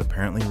complaint was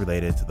apparently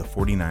related to the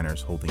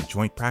 49ers holding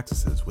joint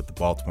practices with the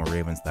Baltimore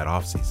Ravens that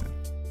offseason,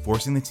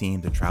 forcing the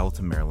team to travel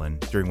to Maryland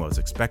during what was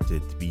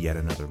expected to be yet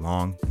another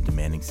long and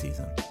demanding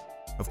season.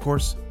 Of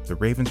course, the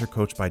Ravens are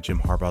coached by Jim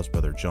Harbaugh's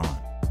brother John,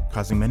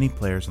 causing many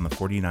players on the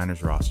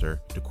 49ers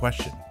roster to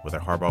question whether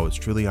Harbaugh was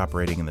truly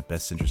operating in the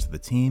best interest of the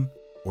team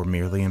or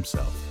merely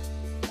himself.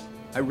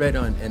 I read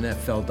on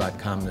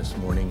NFL.com this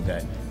morning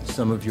that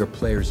some of your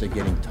players are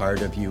getting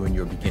tired of you and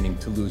you're beginning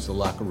to lose the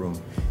locker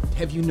room.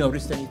 Have you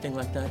noticed anything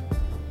like that?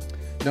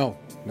 No,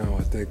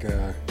 I think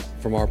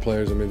from our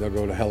players, they'll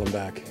go to hell and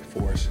back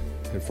for us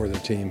and for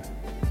their team.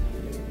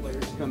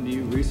 Players come to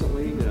you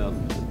recently?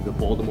 The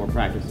Baltimore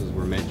practices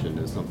were mentioned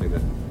as something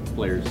that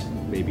players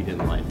maybe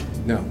didn't like.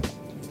 No,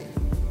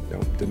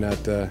 did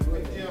not.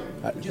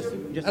 I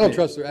don't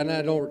trust her, and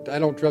I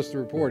don't trust the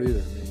report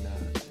either.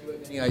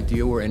 Any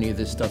idea where any of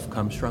this stuff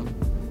comes from?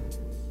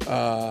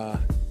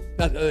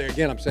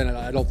 Again, I'm saying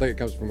I don't think it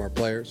comes from our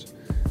players,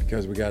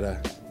 because we got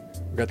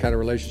kind of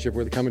relationship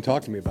where they come and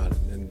talk to me about it,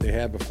 and they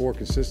have before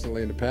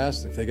consistently in the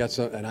past. If they got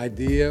an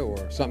idea or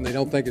something they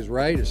don't think is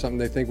right or something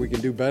they think we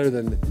can do better,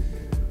 then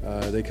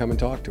they come and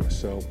talk to us.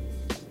 So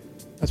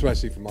that's what I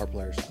see from our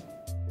players.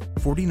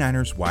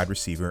 49ers wide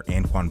receiver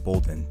Anquan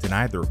Boldin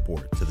denied the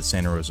report to the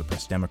Santa Rosa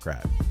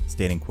Press-Democrat,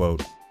 stating,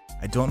 quote,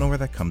 I don't know where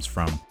that comes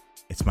from.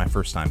 It's my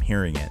first time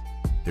hearing it.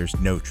 There's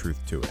no truth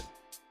to it.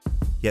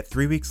 Yet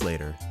 3 weeks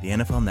later, the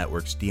NFL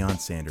Network's Deion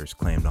Sanders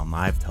claimed on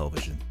live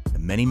television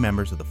that many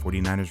members of the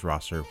 49ers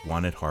roster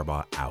wanted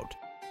Harbaugh out,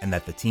 and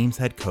that the team's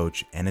head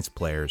coach and its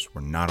players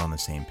were not on the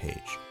same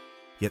page.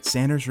 Yet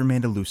Sanders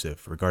remained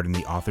elusive regarding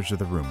the authors of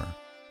the rumor,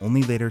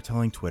 only later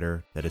telling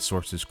Twitter that his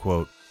sources,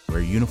 quote, wear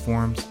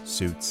uniforms,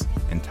 suits,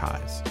 and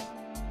ties.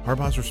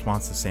 Harbaugh's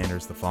response to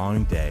Sanders the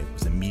following day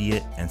was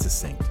immediate and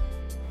succinct.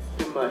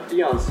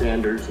 Deion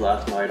Sanders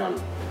last night on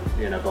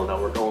the NFL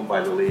Network, owned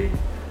by the league,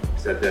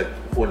 said that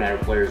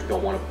 49er players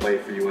don't want to play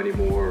for you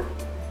anymore.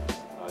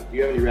 Do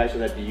you have any reaction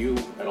to that? Do you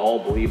at all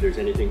believe there's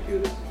anything to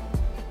this?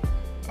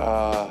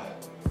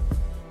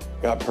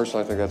 Yeah,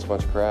 personally, I think that's a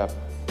bunch of crap.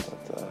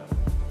 But,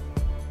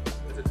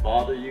 does it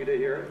bother you to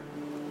hear it?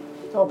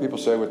 No, people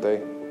say what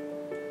they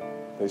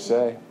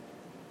say.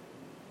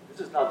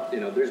 This is not,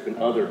 there's been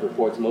other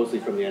reports, mostly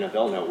from the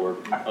NFL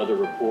Network, other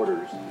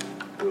reporters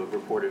who have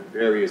reported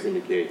various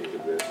indications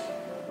of this.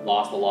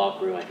 Lost the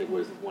locker room, I think,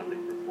 was one of the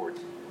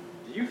reports.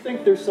 Do you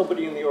think there's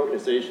somebody in the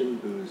organization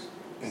who's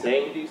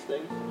saying these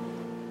things?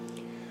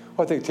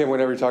 Well, I think, Tim,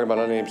 whenever you're talking about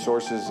unnamed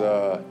sources,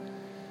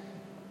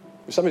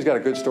 if somebody's got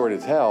a good story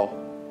to tell,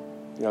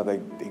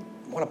 they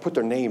want to put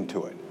their name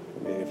to it.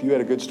 If you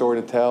had a good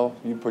story to tell,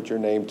 you'd put your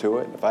name to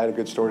it. If I had a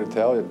good story to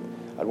tell,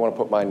 I'd want to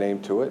put my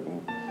name to it.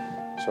 And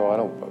so I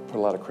don't put a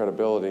lot of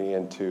credibility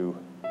into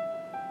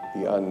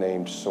the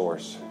unnamed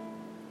source.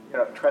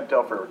 Trent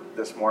Dilfer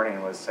this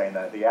morning was saying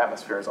that the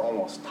atmosphere is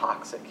almost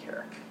toxic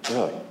here.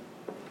 Really?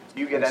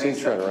 Do you get any?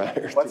 Trent around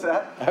here. What's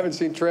that? I haven't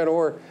seen Trent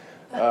or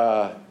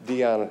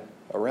Deion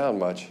around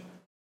much.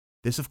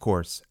 This, of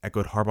course,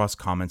 echoed Harbaugh's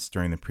comments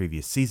during the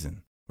previous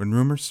season, when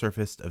rumors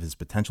surfaced of his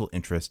potential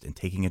interest in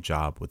taking a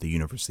job with the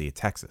University of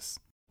Texas.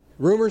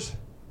 Rumors?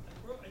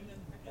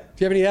 Do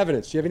you have any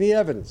evidence? Do you have any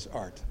evidence,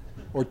 Art?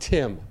 Or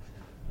Tim?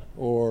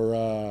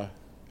 Or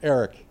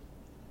Eric?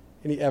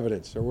 Any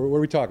evidence? Or what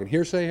are we talking?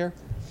 Hearsay here?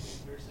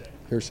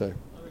 Hearsay.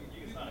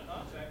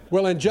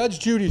 Well, in Judge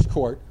Judy's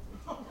court,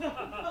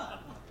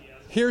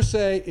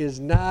 hearsay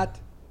is not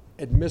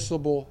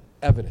admissible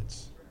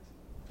evidence.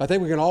 I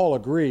think we can all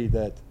agree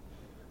that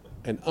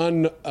an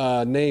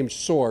unnamed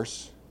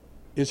source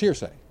is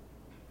hearsay.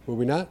 Would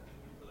we not?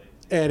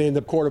 And in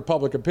the court of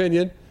public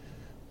opinion,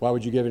 why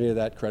would you give any of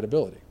that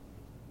credibility?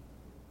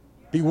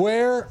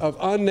 Beware of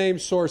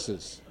unnamed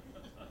sources.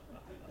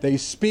 They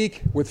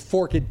speak with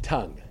forked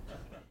tongue.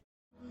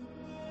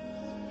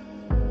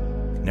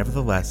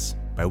 Nevertheless,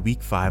 by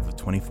week 5 of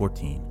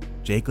 2014,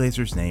 Jay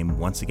Glazer's name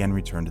once again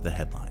returned to the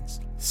headlines,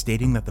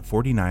 stating that the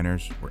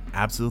 49ers were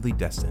absolutely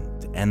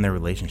destined to end their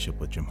relationship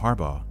with Jim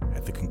Harbaugh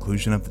at the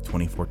conclusion of the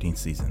 2014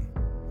 season,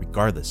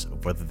 regardless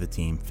of whether the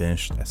team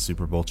finished as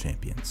Super Bowl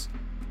champions.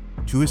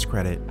 To his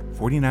credit,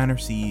 49er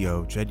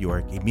CEO Jed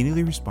York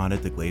immediately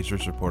responded to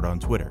Glazer's report on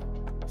Twitter,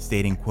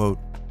 stating, quote,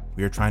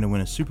 "We are trying to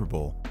win a Super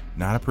Bowl,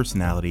 not a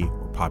personality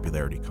or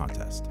popularity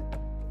contest."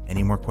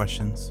 Any more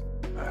questions?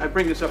 I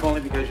bring this up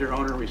only because your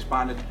owner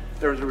responded.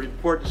 There was a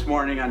report this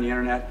morning on the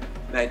internet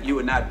that you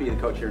would not be the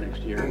coach here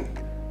next year.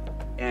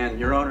 And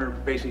your owner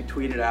basically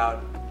tweeted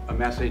out a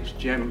message,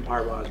 "Jim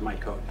Harbaugh is my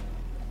coach."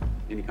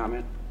 Any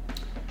comment?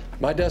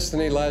 My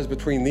destiny lies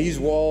between these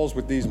walls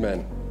with these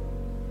men.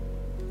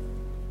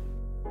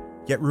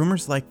 Yet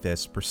rumors like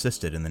this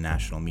persisted in the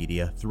national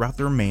media throughout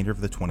the remainder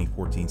of the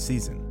 2014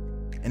 season,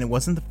 and it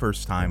wasn't the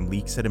first time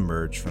leaks had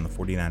emerged from the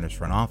 49ers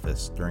front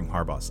office during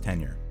Harbaugh's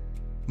tenure.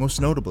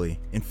 Most notably,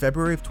 in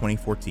February of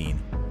 2014,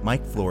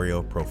 Mike Florio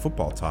of Pro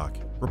Football Talk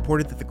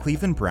reported that the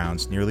Cleveland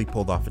Browns nearly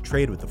pulled off a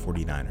trade with the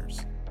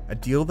 49ers, a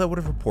deal that would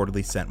have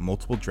reportedly sent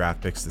multiple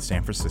draft picks to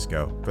San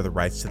Francisco for the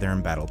rights to their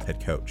embattled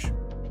head coach.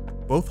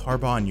 Both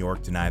Harbaugh and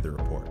York denied the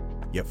report,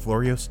 yet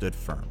Florio stood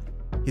firm.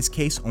 His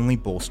case only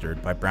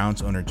bolstered by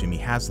Browns owner Jimmy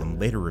Haslam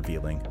later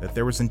revealing that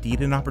there was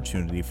indeed an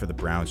opportunity for the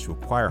Browns to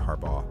acquire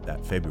Harbaugh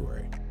that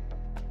February.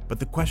 But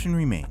the question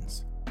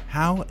remains,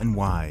 how and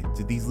why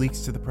did these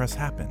leaks to the press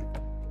happen?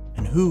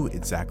 And who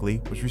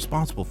exactly was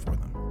responsible for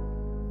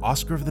them?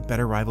 Oscar of the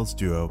Better Rivals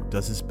duo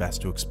does his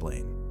best to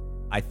explain.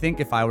 I think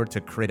if I were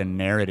to create a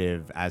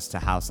narrative as to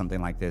how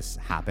something like this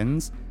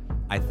happens,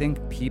 I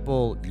think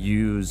people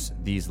use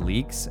these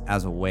leaks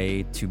as a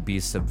way to be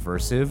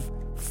subversive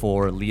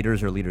for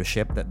leaders or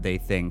leadership that they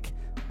think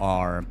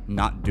are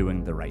not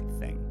doing the right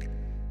thing.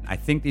 I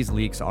think these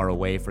leaks are a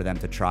way for them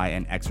to try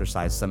and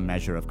exercise some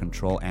measure of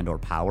control and or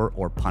power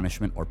or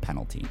punishment or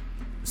penalty.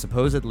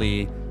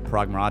 Supposedly,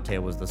 Parag Marathe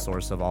was the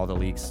source of all the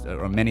leaks,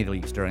 or many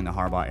leaks during the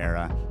Harbaugh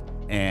era.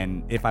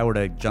 And if I were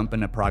to jump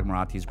into Parag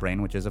Marathe's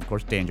brain, which is of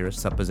course dangerous,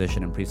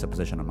 supposition and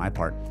presupposition on my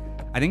part,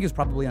 I think he was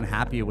probably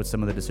unhappy with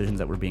some of the decisions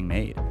that were being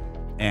made.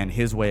 And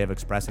his way of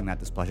expressing that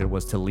displeasure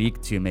was to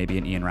leak to maybe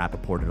an Ian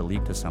Rappaport or to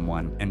leak to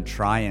someone and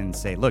try and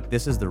say, look,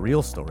 this is the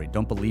real story.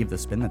 Don't believe the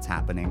spin that's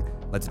happening.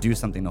 Let's do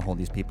something to hold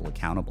these people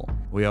accountable.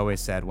 We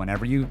always said,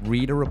 whenever you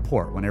read a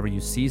report, whenever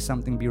you see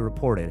something be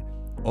reported,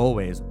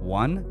 always,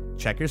 1,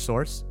 check your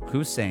source,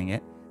 who's saying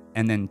it,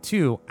 and then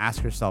 2,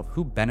 ask yourself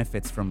who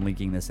benefits from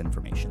leaking this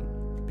information.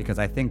 Because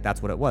I think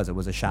that's what it was. It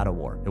was a shadow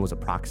war. It was a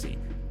proxy.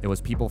 It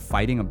was people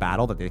fighting a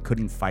battle that they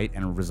couldn't fight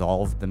and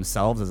resolve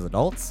themselves as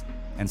adults,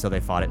 and so they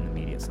fought it in the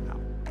media somehow.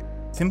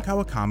 Tim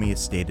Kawakami has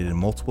stated in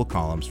multiple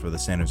columns for the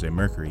San Jose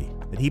Mercury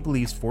that he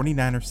believes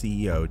 49er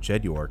CEO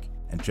Jed York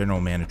and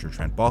general manager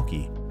Trent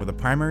Baalke were the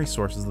primary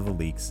sources of the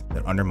leaks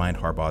that undermined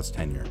Harbaugh's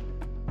tenure.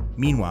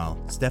 Meanwhile,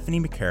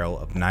 Stephanie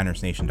McCarroll of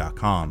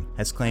NinersNation.com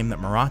has claimed that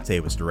Marathe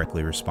was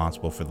directly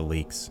responsible for the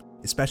leaks,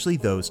 especially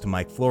those to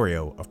Mike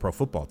Florio of Pro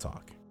Football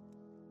Talk.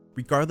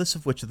 Regardless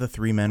of which of the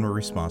three men were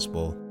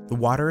responsible, the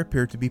water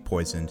appeared to be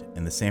poisoned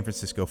in the San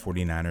Francisco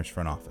 49ers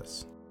front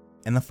office,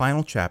 and the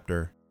final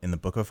chapter in the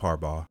Book of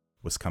Harbaugh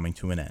was coming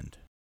to an end.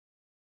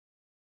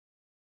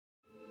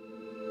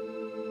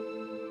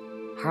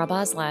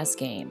 Harbaugh's last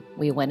game,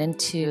 we went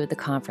into the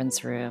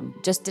conference room,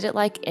 just did it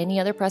like any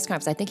other press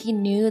conference. I think he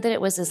knew that it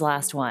was his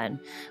last one.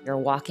 We were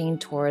walking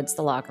towards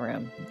the locker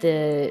room.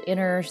 The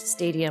inner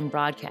stadium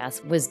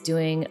broadcast was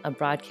doing a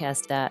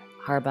broadcast that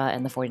Harbaugh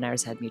and the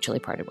 49ers had mutually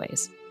parted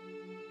ways.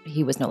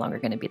 He was no longer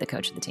going to be the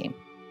coach of the team.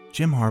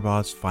 Jim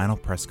Harbaugh's final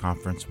press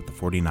conference with the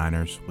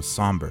 49ers was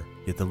somber,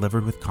 yet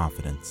delivered with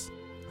confidence.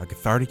 A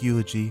cathartic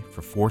eulogy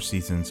for 4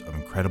 seasons of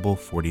incredible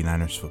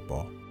 49ers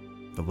football.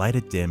 The light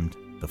had dimmed,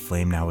 the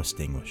flame now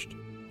extinguished.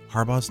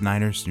 Harbaugh's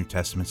Niners New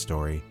Testament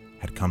story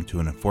had come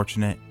to an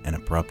unfortunate and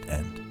abrupt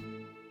end.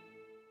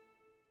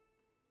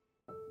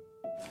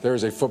 There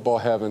is a football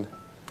heaven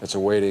that's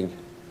awaiting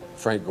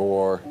Frank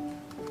Gore,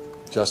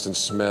 Justin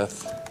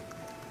Smith,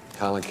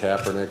 Colin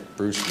Kaepernick,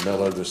 Bruce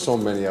Miller. There's so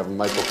many of them.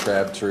 Michael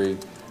Crabtree,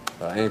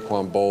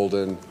 Anquan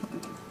Bolden,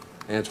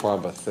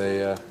 Antoine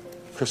Bethea,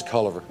 Chris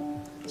Culliver.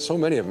 So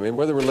many of them. I mean,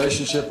 whether the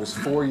relationship was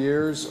 4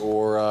 years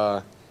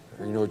or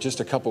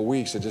just a couple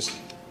weeks,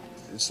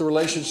 it's the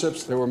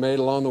relationships that were made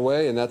along the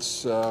way, and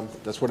that's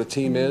what a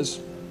team is.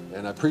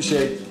 And I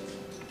appreciate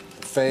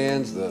the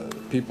fans, the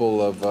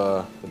people of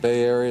the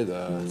Bay Area,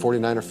 the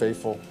 49er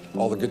faithful,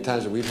 all the good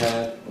times that we've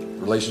had, the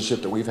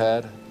relationship that we've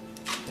had,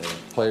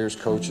 players,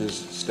 coaches,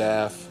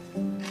 staff,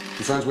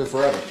 be friends with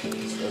forever.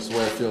 That's the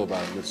way I feel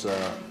about it. It's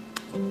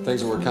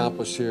things that were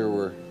accomplished here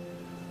were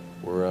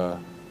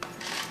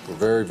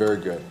very,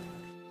 very good.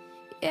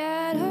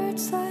 Yeah, it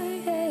hurts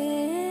like hell.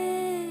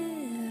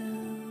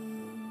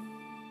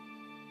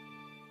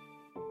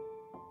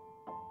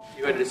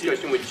 You had a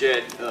discussion with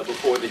Jed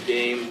before the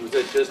game. Was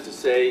it just to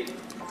say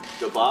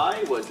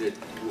goodbye? What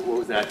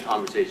was that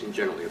conversation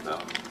generally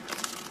about?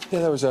 Yeah,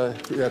 that was a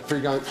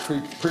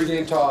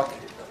pre-game talk.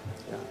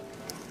 Yeah,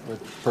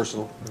 with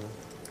personal.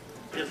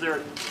 Is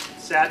there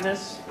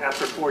sadness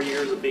after 4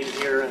 years of being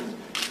here and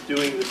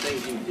doing the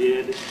things you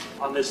did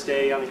on this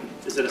day? I mean,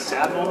 is it a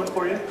sad moment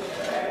for you?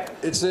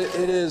 It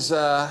is.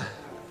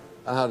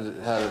 How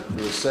to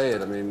really say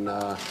it? I mean,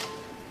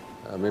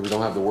 maybe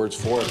don't have the words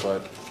for it,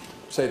 but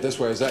say it this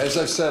way: as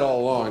I've said all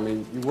along, I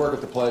mean, you work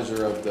at the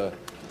pleasure of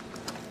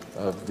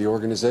the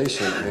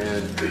organization,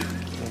 and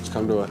it's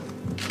come to.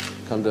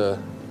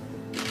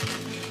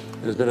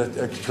 It has been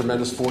a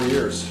tremendous 4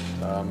 years.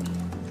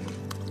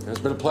 It's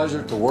been a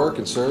pleasure to work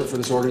and serve for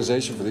this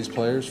organization, for these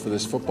players, for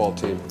this football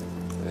team,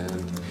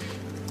 and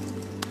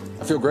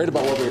I feel great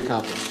about what we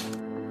accomplished.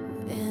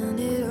 And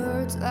it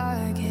hurts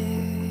like hell.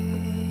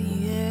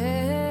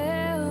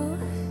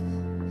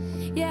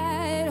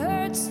 Yeah, it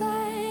hurts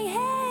like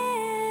hell.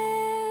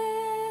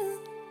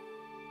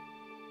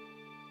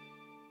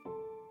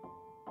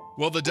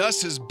 Well, the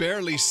dust has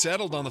barely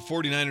settled on the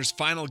 49ers'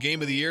 final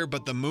game of the year,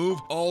 but the move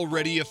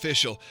already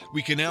official.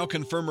 We can now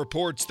confirm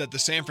reports that the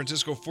San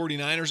Francisco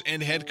 49ers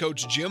and head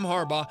coach Jim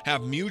Harbaugh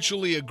have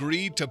mutually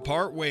agreed to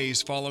part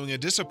ways following a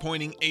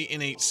disappointing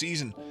 8-8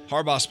 season.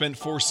 Harbaugh spent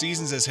 4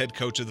 seasons as head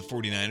coach of the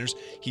 49ers.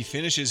 He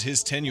finishes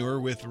his tenure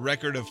with a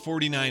record of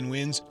 49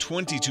 wins,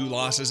 22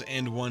 losses,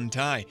 and 1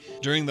 tie.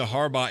 During the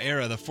Harbaugh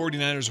era, the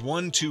 49ers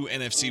won 2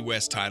 NFC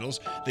West titles.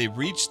 They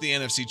reached the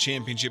NFC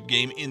Championship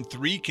game in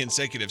 3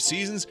 consecutive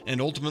seasons and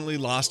ultimately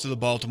lost to the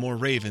Baltimore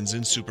Ravens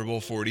in Super Bowl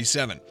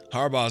 47.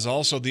 Harbaugh is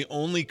also the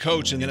only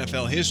coach in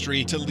NFL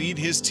history to lead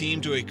his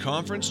team to a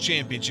conference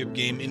championship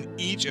game in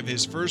each of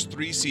his first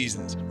 3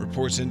 seasons.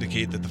 Reports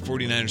indicate that the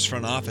 49ers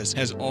front office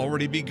has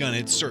already begun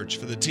its search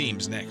for the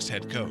team's next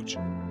head coach.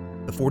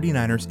 The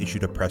 49ers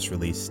issued a press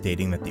release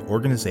stating that the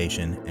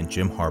organization and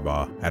Jim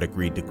Harbaugh had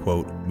agreed to,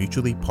 quote,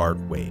 mutually part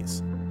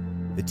ways.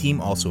 The team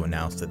also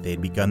announced that they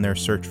had begun their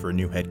search for a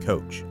new head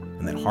coach,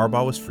 and that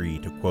Harbaugh was free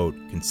to, quote,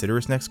 consider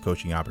his next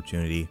coaching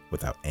opportunity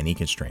without any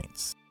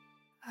constraints.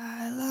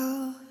 I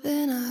loved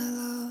and I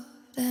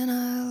loved and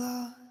I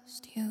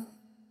lost you.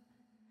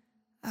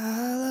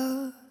 I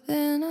loved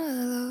and I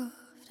loved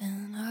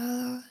and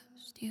I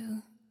lost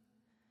you.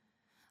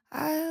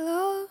 I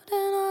loved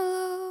and I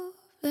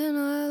loved and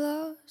I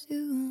lost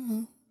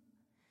you.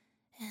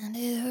 And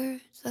it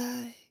hurts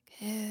like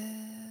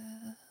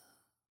hell.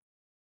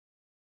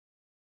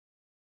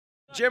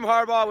 Jim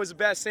Harbaugh was the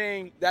best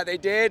thing that they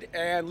did,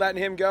 and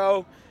letting him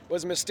go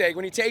was a mistake.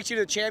 When he takes you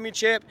to the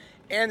championship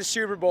and the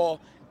Super Bowl,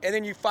 and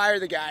then you fire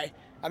the guy,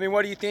 I mean,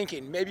 what are you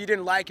thinking? Maybe you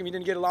didn't like him, you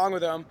didn't get along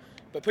with him,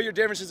 but put your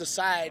differences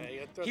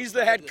aside. He's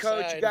the head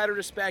coach. You got to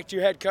respect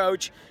your head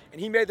coach,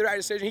 and he made the right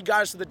decision. He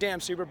got us to the damn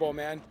Super Bowl,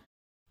 man.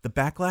 The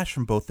backlash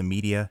from both the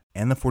media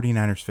and the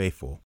 49ers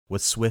faithful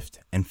was swift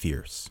and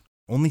fierce,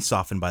 only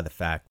softened by the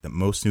fact that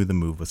most knew the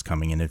move was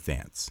coming in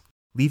advance,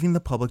 leaving the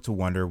public to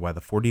wonder why the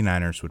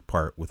 49ers would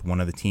part with one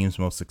of the team's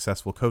most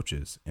successful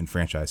coaches in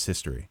franchise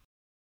history.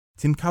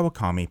 Tim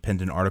Kawakami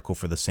penned an article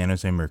for the San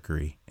Jose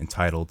Mercury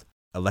entitled,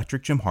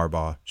 Electric Jim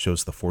Harbaugh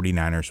Shows the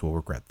 49ers Will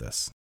Regret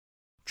This.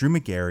 Drew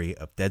McGarry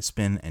of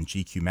Deadspin and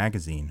GQ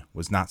magazine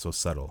was not so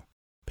subtle,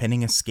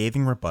 penning a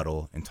scathing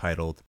rebuttal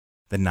entitled,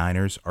 The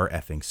Niners Are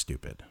Effing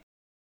Stupid.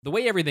 The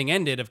way everything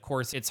ended, of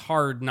course, it's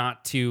hard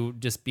not to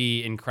just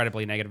be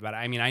incredibly negative about it.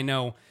 I mean, I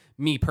know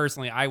me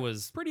personally, I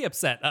was pretty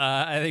upset.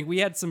 I think we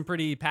had some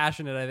pretty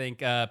passionate,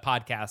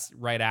 podcasts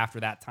right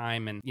after that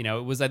time. And,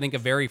 it was, I think, a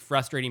very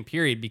frustrating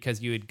period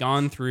because you had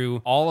gone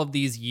through all of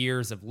these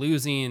years of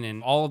losing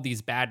and all of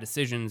these bad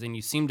decisions, and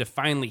you seemed to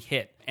finally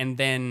hit. And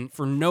then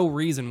for no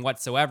reason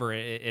whatsoever,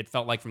 it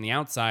felt like from the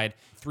outside,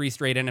 3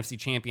 straight NFC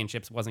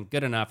championships wasn't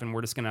good enough, and we're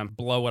just going to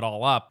blow it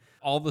all up.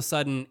 All of a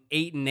sudden,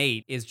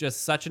 8-8 is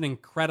just such an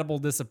incredible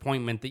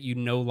disappointment that you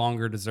no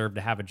longer deserve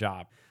to have a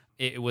job.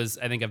 It was,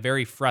 I think, a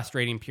very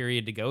frustrating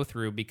period to go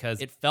through because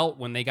it felt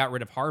when they got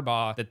rid of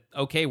Harbaugh that,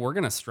 okay, we're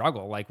going to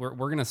struggle. Like, we're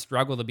going to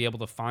struggle to be able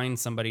to find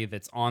somebody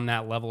that's on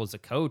that level as a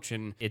coach,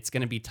 and it's going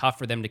to be tough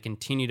for them to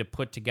continue to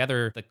put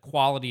together the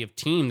quality of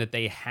team that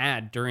they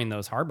had during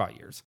those Harbaugh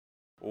years.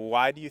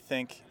 Why do you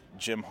think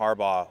Jim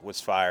Harbaugh was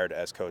fired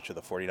as coach of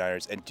the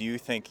 49ers, and do you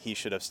think he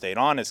should have stayed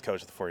on as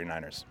coach of the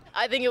 49ers?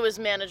 I think it was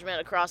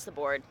management across the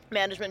board.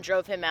 Management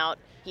drove him out.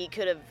 He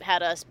could have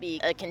had us be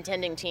a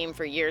contending team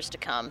for years to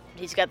come.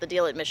 He's got the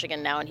deal at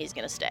Michigan now, and he's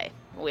going to stay.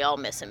 We all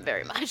miss him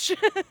very much.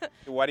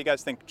 Why do you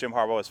guys think Jim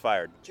Harbaugh was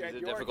fired? He's a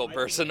difficult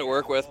person to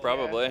work with,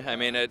 probably. I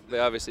mean, they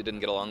obviously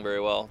didn't get along very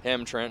well.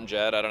 Him, Trent, and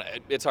Jed,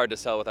 it's hard to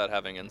tell without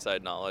having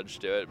inside knowledge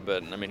to it,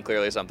 but, I mean,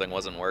 clearly something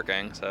wasn't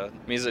working. So, I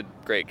mean, he's a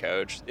great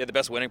coach. He had the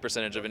best winning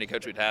percentage of any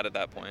coach we'd had at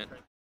that point.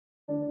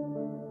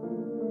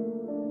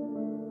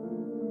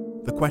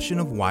 The question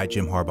of why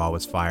Jim Harbaugh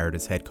was fired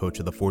as head coach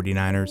of the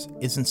 49ers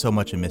isn't so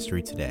much a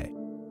mystery today,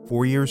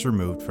 4 years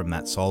removed from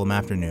that solemn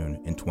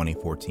afternoon in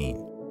 2014.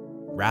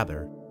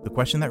 Rather, the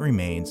question that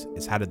remains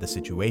is how did the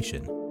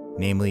situation,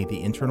 namely the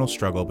internal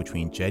struggle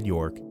between Jed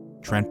York,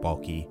 Trent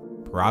Baalke,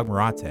 Parag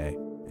Marathe,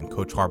 and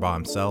Coach Harbaugh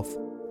himself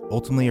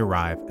ultimately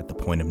arrive at the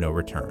point of no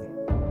return.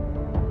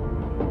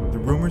 The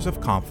rumors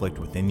of conflict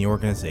within the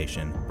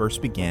organization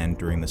first began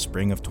during the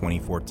spring of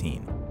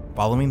 2014,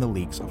 following the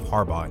leaks of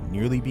Harbaugh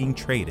nearly being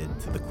traded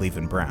to the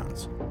Cleveland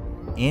Browns.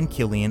 Ann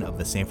Killian of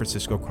the San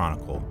Francisco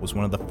Chronicle was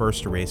one of the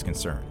first to raise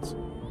concerns,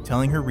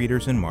 telling her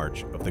readers in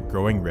March of the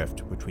growing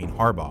rift between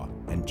Harbaugh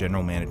and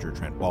general manager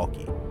Trent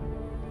Baalke.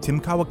 Tim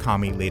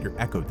Kawakami later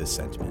echoed this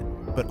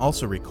sentiment, but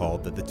also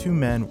recalled that the two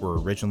men were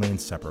originally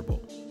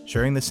inseparable,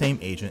 sharing the same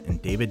agent in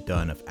David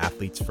Dunn of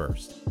Athletes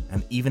First,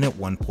 and even at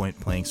one point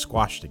playing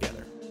squash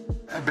together.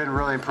 I've been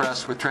really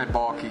impressed with Trent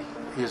Baalke.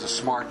 He is a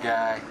smart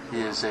guy.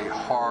 He is a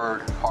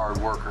hard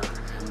worker.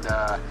 And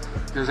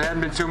there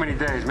hasn't been too many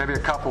days, maybe a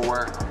couple,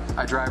 where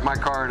I drive my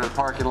car into the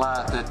parking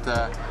lot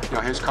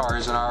that his car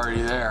isn't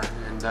already there.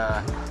 And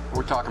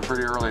we're talking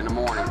pretty early in the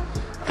morning.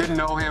 Didn't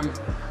know him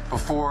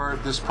before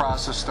this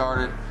process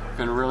started.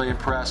 Been really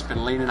impressed,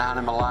 been leaning on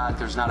him a lot.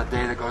 There's not a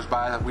day that goes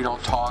by that we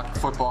don't talk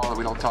football, that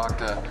we don't talk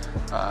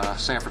to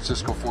San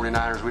Francisco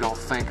 49ers. We don't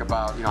think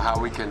about how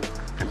we can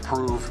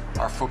improve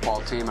our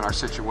football team and our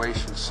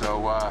situation.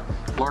 So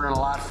learning a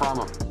lot from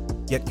him.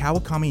 Yet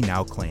Kawakami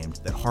now claimed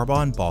that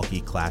Harbaugh and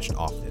Baalke clashed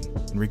often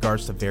in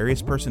regards to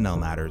various personnel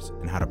matters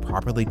and how to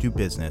properly do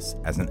business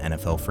as an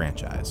NFL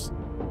franchise.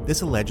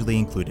 This allegedly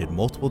included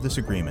multiple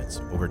disagreements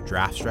over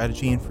draft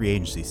strategy and free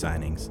agency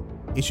signings,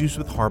 issues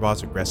with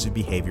Harbaugh's aggressive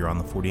behavior on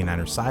the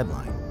 49ers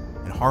sideline,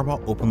 and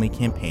Harbaugh openly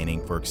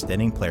campaigning for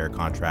extending player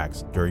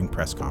contracts during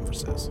press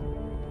conferences.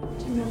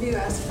 Jim, have you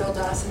asked Phil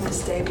Dawson to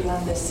stay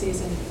beyond this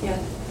season yet?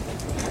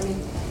 I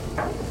mean,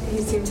 he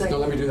seems like... No,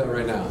 let me do that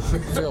right now.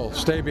 Phil,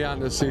 stay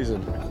beyond this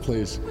season,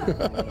 please.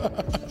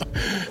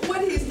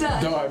 What he's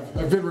done. No,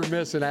 I've been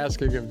remiss in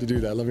asking him to do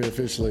that. Let me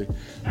officially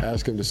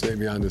ask him to stay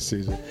beyond this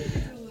season.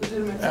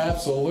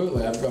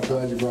 Absolutely. I'm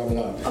glad you brought it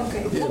up.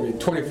 Okay. Yeah,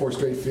 24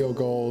 straight field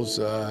goals.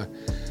 A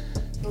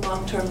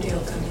long-term deal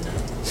coming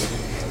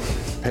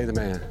up. Pay the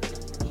man.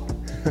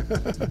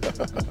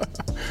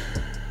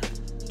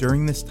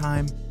 During this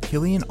time,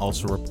 Killian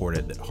also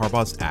reported that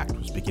Harbaugh's act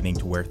was beginning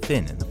to wear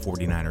thin in the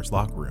 49ers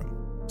locker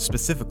room,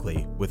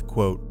 specifically with,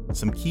 quote,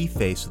 some key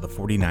face of the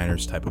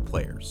 49ers type of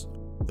players,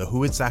 though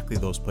who exactly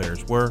those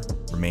players were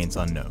remains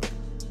unknown.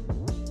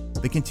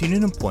 The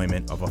continued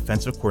employment of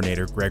offensive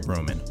coordinator Greg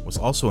Roman was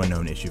also a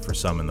known issue for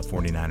some in the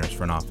 49ers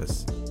front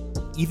office.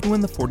 Even when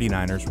the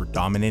 49ers were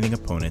dominating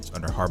opponents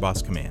under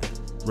Harbaugh's command,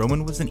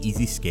 Roman was an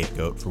easy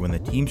scapegoat for when the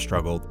team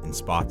struggled in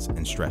spots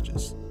and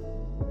stretches.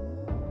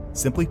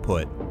 Simply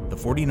put, the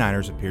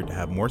 49ers appeared to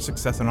have more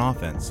success on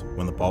offense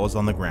when the ball was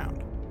on the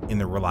ground, in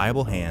the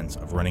reliable hands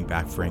of running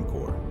back Frank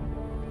Gore.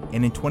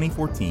 And in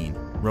 2014,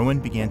 Roman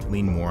began to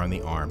lean more on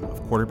the arm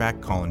of quarterback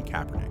Colin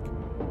Kaepernick,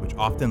 which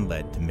often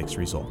led to mixed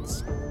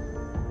results.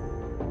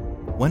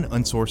 One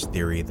unsourced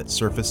theory that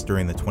surfaced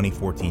during the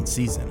 2014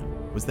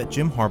 season was that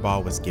Jim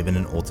Harbaugh was given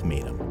an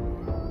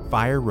ultimatum: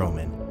 fire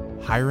Roman,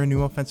 hire a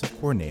new offensive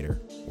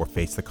coordinator, or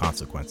face the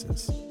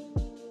consequences.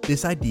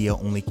 This idea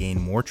only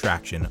gained more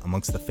traction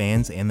amongst the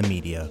fans and the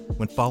media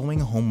when, following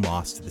a home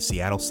loss to the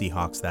Seattle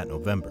Seahawks that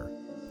November,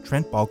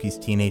 Trent Baalke's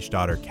teenage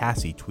daughter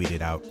Cassie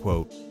tweeted out,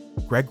 quote,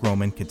 "Greg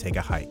Roman can take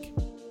a hike.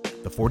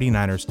 The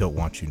 49ers don't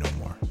want you no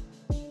more."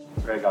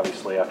 Greg,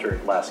 obviously, after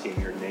last game,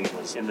 your name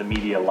was in the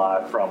media a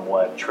lot from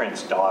what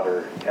Trent's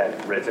daughter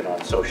had written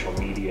on social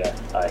media.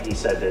 He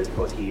said that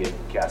both he and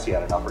Cassie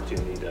had an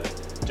opportunity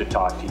to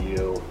talk to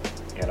you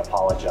and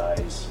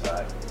apologize.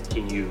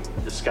 Can you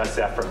discuss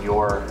that from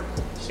your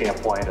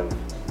standpoint of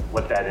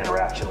what that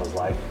interaction was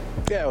like?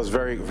 Yeah, it was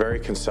very, very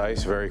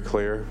concise, very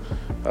clear.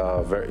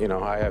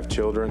 I have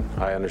children,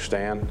 I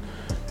understand,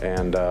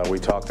 and we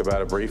talked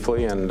about it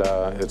briefly, and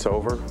it's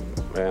over,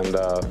 and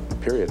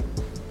period.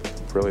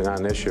 Really not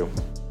an issue.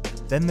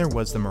 Then there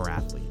was the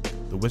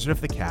Marathlete, the Wizard of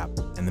the Cap,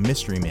 and the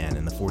mystery man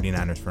in the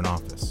 49ers front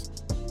office,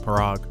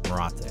 Parag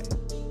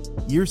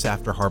Marathe. Years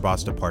after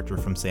Harbaugh's departure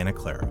from Santa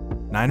Clara,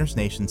 Niners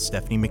Nation's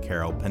Stephanie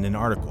McCarroll penned an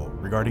article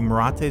regarding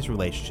Marathe's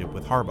relationship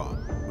with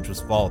Harbaugh, which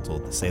was volatile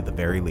to say the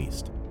very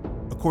least.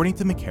 According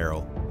to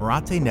McCarroll,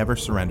 Marathe never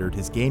surrendered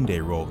his game day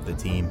role with the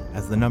team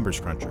as the numbers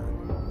cruncher,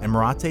 and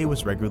Marathe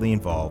was regularly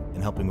involved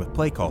in helping with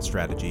play call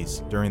strategies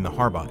during the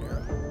Harbaugh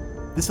era.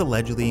 This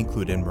allegedly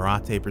included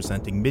Marathe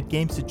presenting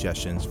mid-game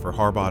suggestions for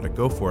Harbaugh to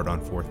go for it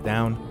on fourth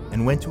down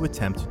and when to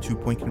attempt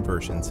two-point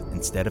conversions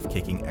instead of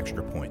kicking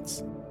extra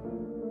points.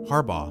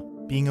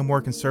 Harbaugh, being a more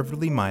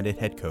conservatively minded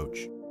head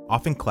coach,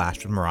 often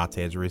clashed with Marathe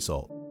as a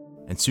result,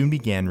 and soon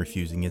began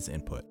refusing his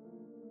input.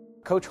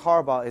 Coach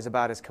Harbaugh is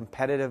about as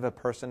competitive a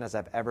person as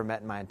I've ever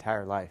met in my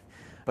entire life.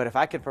 But if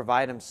I could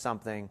provide him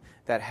something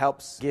that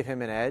helps give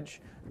him an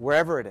edge,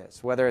 wherever it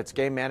is, whether it's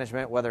game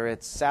management, whether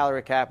it's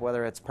salary cap,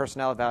 whether it's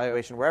personnel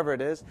evaluation, wherever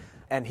it is,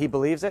 and he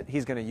believes it,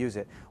 he's going to use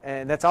it.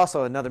 And that's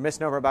also another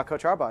misnomer about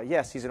Coach Harbaugh.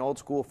 Yes, he's an old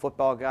school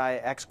football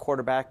guy,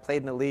 ex-quarterback, played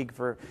in the league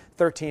for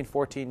 13,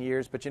 14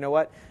 years, but you know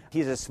what?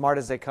 He's as smart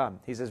as they come.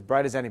 He's as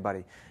bright as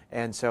anybody.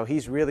 And so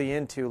he's really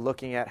into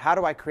looking at how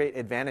do I create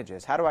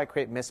advantages? How do I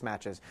create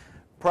mismatches?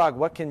 Parag,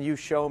 what can you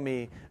show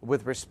me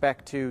with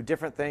respect to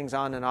different things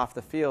on and off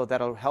the field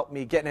that'll help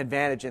me get an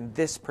advantage in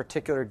this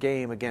particular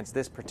game against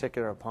this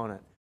particular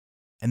opponent?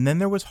 And then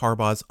there was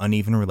Harbaugh's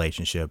uneven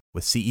relationship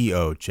with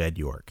CEO Jed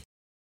York.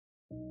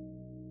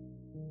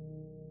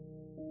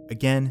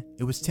 Again,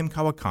 it was Tim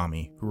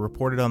Kawakami who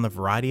reported on the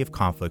variety of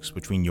conflicts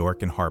between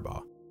York and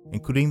Harbaugh,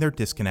 including their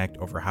disconnect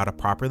over how to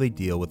properly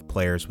deal with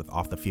players with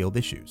off-the-field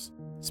issues,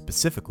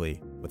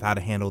 specifically with how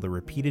to handle the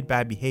repeated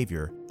bad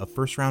behavior of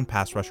first-round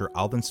pass rusher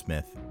Aldon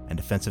Smith and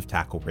defensive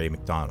tackle Ray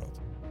McDonald.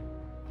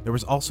 There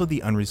was also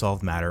the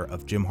unresolved matter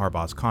of Jim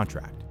Harbaugh's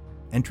contract,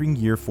 entering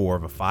year 4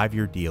 of a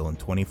 5-year deal in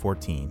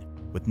 2014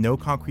 with no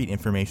concrete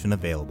information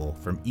available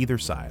from either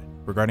side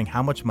regarding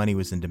how much money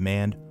was in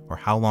demand or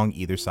how long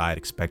either side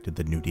expected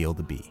the new deal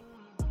to be.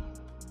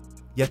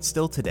 Yet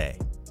still today,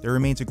 there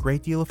remains a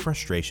great deal of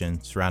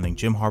frustration surrounding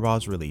Jim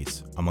Harbaugh's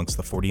release amongst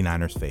the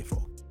 49ers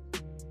faithful.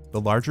 The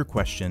larger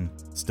question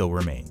still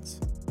remains.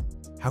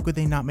 How could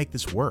they not make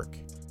this work?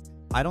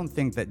 I don't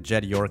think that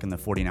Jed York and the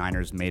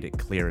 49ers made it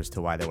clear as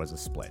to why there was a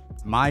split.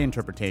 My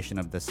interpretation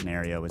of this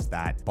scenario is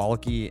that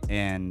Baalke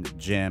and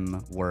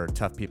Jim were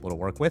tough people to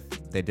work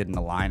with. They didn't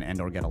align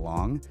and or get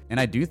along. And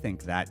I do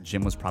think that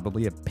Jim was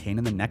probably a pain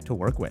in the neck to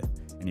work with.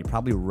 And he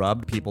probably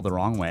rubbed people the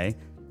wrong way.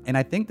 And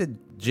I think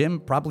that Jim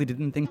probably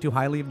didn't think too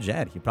highly of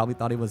Jed. He probably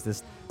thought he was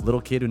this little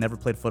kid who never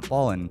played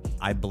football, and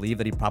I believe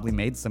that he probably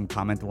made some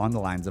comment along the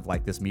lines of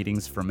like, this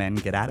meeting's for men,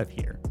 get out of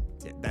here.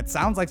 That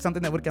sounds like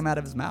something that would come out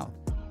of his mouth.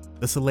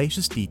 The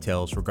salacious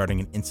details regarding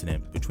an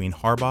incident between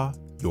Harbaugh,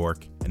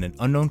 York, and an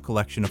unknown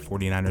collection of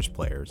 49ers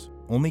players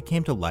only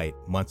came to light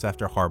months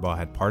after Harbaugh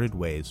had parted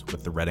ways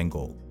with the red and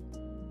gold.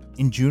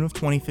 In June of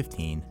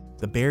 2015,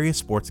 the Bay Area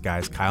sports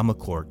guy's Kyle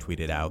McClure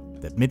tweeted out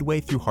that midway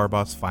through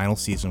Harbaugh's final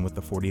season with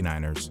the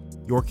 49ers,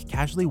 York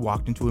casually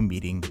walked into a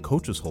meeting the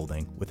coach was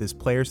holding with his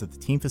players at the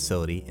team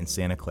facility in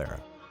Santa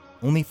Clara,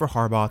 only for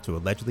Harbaugh to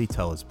allegedly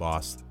tell his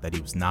boss that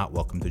he was not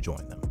welcome to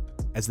join them,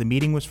 as the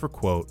meeting was for,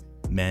 quote,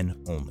 men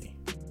only.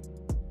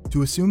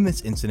 To assume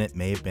this incident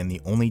may have been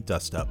the only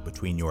dust-up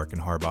between York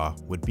and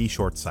Harbaugh would be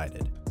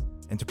short-sighted,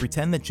 and to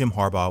pretend that Jim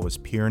Harbaugh was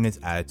pure in his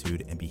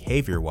attitude and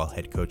behavior while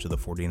head coach of the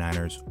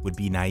 49ers would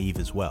be naive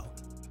as well.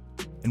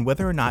 And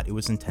whether or not it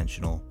was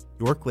intentional,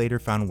 York later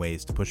found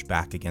ways to push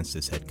back against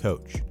his head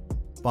coach.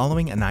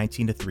 Following a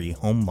 19-3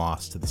 home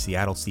loss to the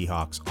Seattle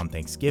Seahawks on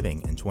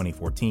Thanksgiving in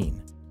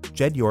 2014,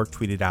 Jed York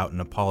tweeted out an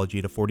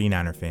apology to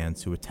 49er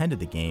fans who attended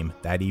the game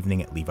that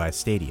evening at Levi's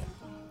Stadium,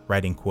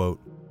 writing,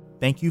 quote,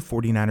 "Thank you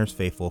 49ers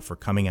faithful for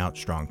coming out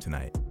strong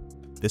tonight.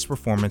 This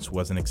performance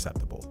wasn't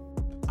acceptable.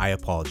 I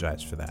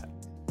apologize for that."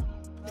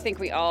 I think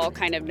we all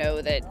kind of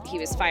know that he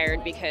was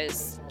fired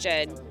because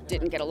Jed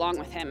didn't get along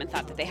with him and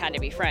thought that they had to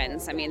be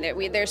friends. I mean,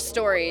 there's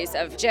stories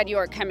of Jed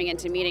York coming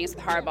into meetings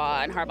with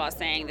Harbaugh and Harbaugh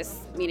saying,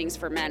 this meeting's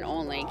for men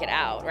only, get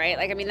out, right?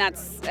 Like, I mean,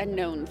 that's a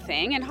known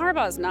thing. And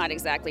Harbaugh's not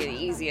exactly the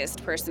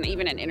easiest person,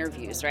 even in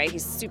interviews, right?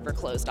 He's super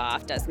closed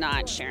off, does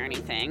not share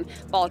anything.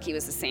 Baalke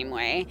was the same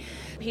way.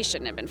 He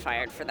shouldn't have been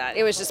fired for that.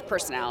 It was just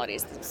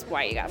personalities. That's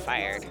why he got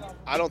fired.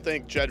 I don't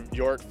think Jed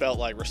York felt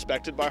like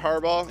respected by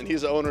Harbaugh, and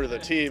he's the owner of the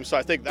team, so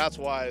I think that's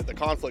why the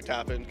conflict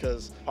happened,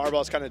 because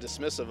Harbaugh's kind of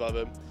dismissive of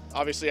him.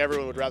 Obviously,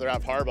 everyone would rather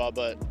have Harbaugh,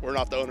 but we're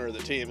not the owner of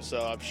the team,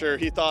 so I'm sure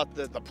he thought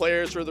that the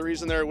players were the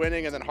reason they were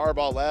winning, and then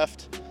Harbaugh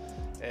left,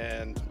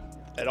 and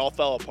it all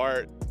fell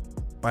apart.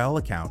 By all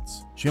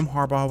accounts, Jim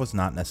Harbaugh was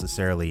not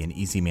necessarily an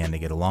easy man to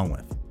get along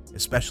with,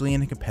 especially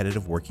in a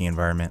competitive working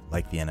environment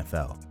like the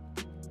NFL.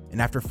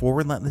 And after 4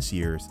 relentless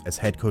years as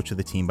head coach of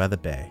the team by the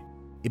Bay,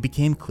 it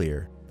became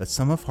clear that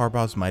some of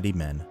Harbaugh's mighty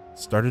men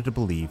started to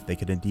believe they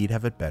could indeed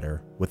have it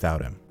better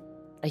without him.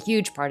 A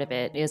huge part of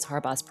it is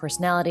Harbaugh's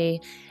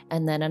personality,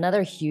 and then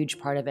another huge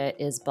part of it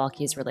is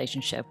Baalke's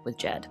relationship with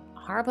Jed.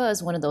 Harbaugh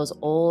is one of those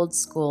old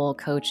school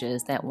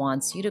coaches that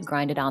wants you to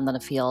grind it on the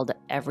field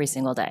every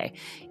single day,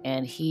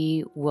 and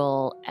he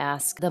will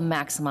ask the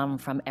maximum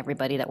from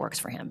everybody that works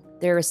for him.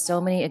 There are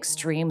so many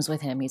extremes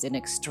with him. He's an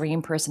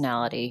extreme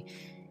personality,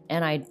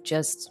 and I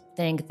just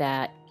think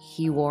that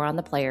he wore on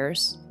the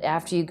players.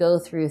 After you go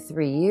through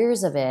 3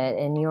 years of it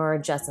and you're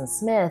Justin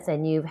Smith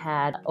and you've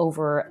had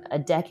over a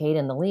decade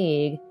in the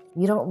league,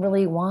 you don't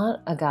really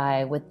want a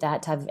guy with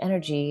that type of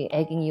energy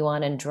egging you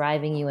on and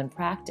driving you in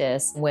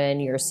practice when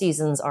your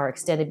seasons are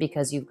extended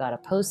because you've got a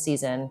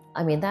postseason.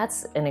 I mean,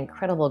 that's an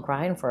incredible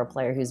grind for a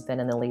player who's been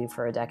in the league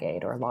for a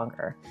decade or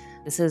longer.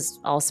 This is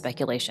all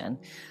speculation.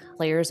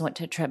 Players went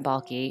to Trent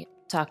Baalke,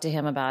 talked to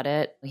him about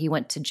it. He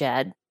went to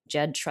Jed.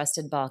 Jed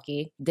trusted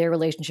Baalke. Their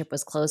relationship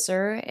was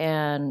closer,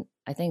 and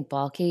I think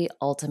Baalke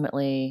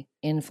ultimately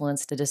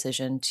influenced the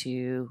decision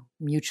to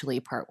mutually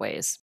part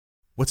ways.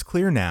 What's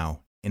clear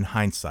now, in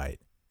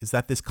hindsight, is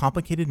that this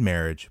complicated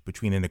marriage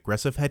between an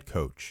aggressive head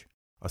coach,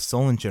 a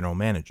sullen general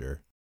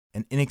manager,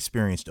 an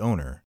inexperienced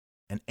owner,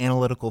 an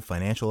analytical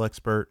financial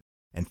expert,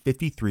 and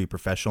 53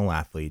 professional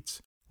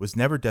athletes was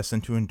never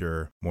destined to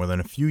endure more than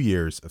a few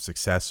years of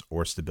success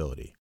or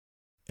stability.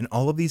 In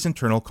all of these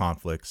internal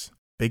conflicts,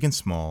 big and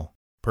small,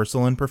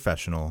 personal and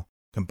professional,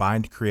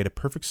 combined to create a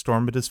perfect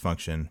storm of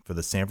dysfunction for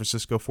the San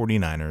Francisco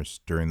 49ers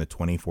during the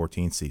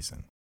 2014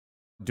 season.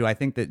 Do I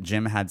think that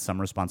Jim had some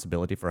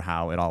responsibility for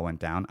how it all went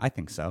down? I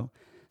think so.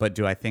 But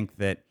do I think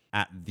that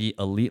at the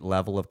elite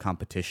level of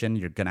competition,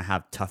 you're going to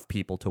have tough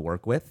people to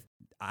work with?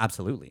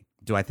 Absolutely.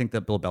 Do I think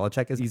that Bill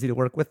Belichick is easy to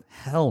work with?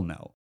 Hell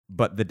no.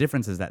 But the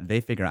difference is that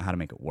they figure out how to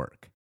make it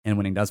work. And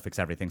winning does fix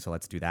everything, so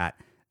let's do that.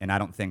 And I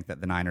don't think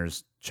that the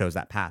Niners chose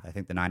that path. I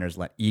think the Niners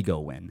let ego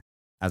win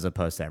as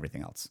opposed to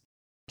everything else.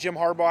 Jim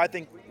Harbaugh, I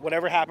think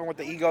whatever happened with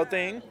the ego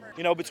thing,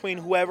 between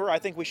whoever, I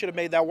think we should have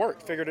made that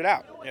work, figured it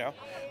out.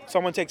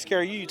 Someone takes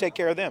care of you, you take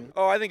care of them.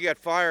 Oh, I think he got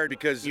fired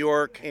because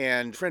York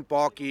and Trent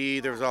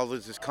Baalke, there was all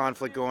this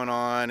conflict going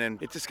on,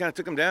 and it just kind of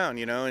took him down,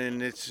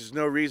 and it's just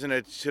no reason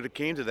it should have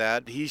came to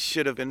that. He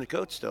should have been the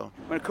coach still.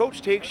 When a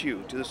coach takes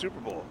you to the Super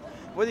Bowl,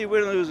 whether you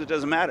win or lose, it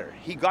doesn't matter.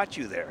 He got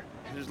you there.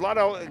 There's a lot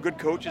of good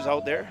coaches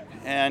out there,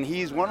 and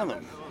he's one of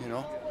them,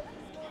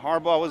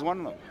 Harbaugh was one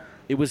of them.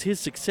 It was his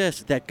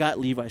success that got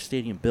Levi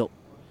Stadium built.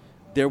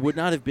 There would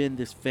not have been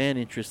this fan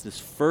interest, this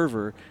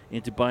fervor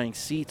into buying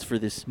seats for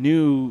this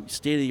new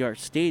state-of-the-art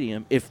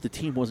stadium if the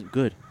team wasn't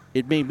good.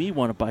 It made me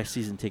want to buy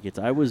season tickets.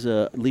 I was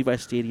a Levi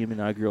Stadium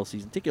inaugural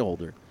season ticket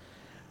holder,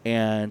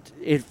 and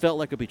it felt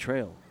like a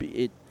betrayal.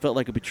 It felt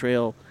like a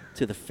betrayal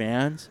to the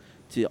fans,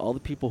 to all the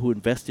people who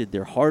invested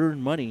their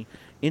hard-earned money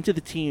into the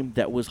team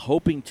that was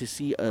hoping to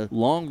see a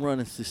long run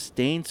and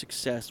sustained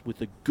success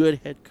with a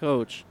good head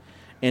coach,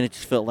 and it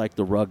just felt like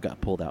the rug got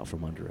pulled out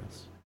from under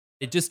us.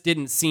 It just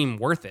didn't seem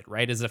worth it,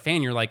 right? As a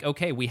fan, you're like,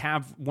 okay, we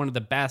have one of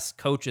the best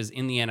coaches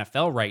in the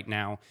NFL right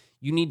now.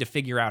 You need to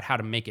figure out how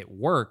to make it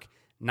work,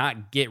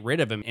 not get rid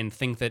of him and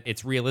think that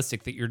it's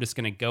realistic that you're just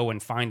going to go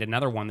and find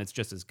another one that's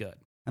just as good.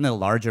 And the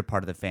larger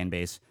part of the fan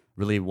base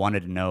really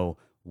wanted to know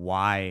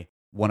why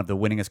one of the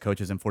winningest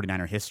coaches in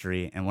 49er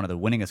history and one of the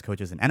winningest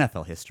coaches in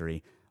NFL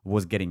history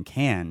was getting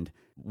canned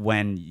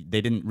when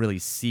they didn't really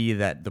see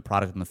that the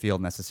product on the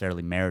field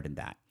necessarily merited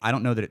that. I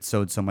don't know that it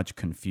sowed so much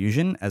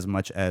confusion as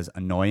much as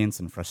annoyance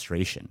and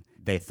frustration.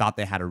 They thought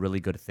they had a really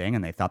good thing,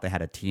 and they thought they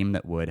had a team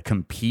that would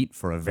compete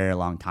for a very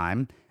long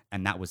time,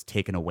 and that was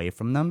taken away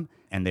from them,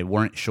 and they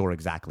weren't sure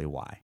exactly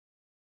why.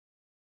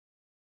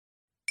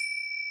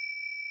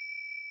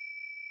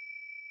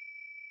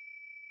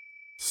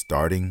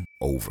 Starting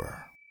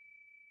over.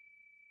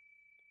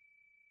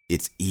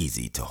 It's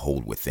easy to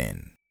hold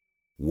within.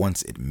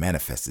 Once it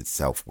manifests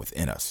itself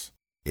within us,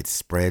 it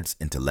spreads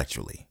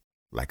intellectually,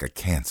 like a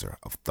cancer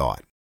of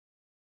thought.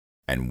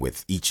 And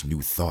with each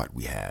new thought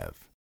we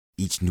have,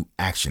 each new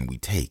action we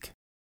take,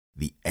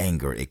 the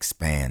anger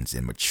expands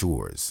and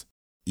matures,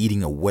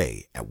 eating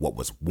away at what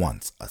was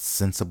once a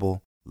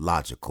sensible,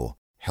 logical,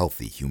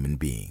 healthy human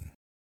being.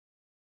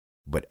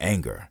 But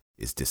anger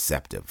is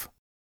deceptive.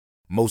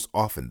 Most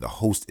often, the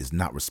host is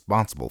not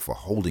responsible for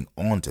holding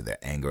on to their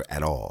anger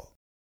at all,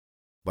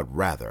 but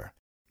rather,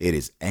 it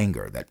is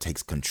anger that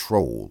takes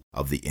control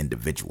of the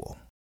individual.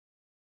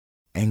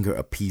 Anger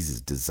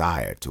appeases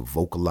desire to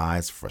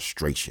vocalize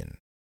frustration,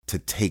 to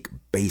take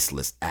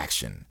baseless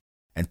action,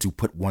 and to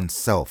put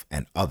oneself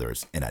and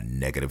others in a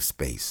negative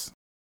space.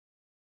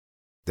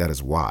 That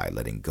is why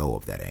letting go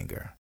of that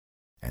anger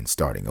and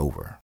starting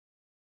over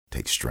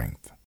takes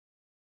strength.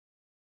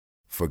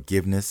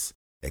 Forgiveness,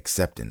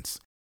 acceptance,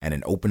 and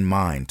an open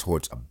mind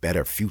towards a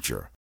better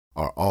future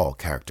are all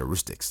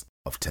characteristics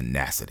of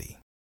tenacity.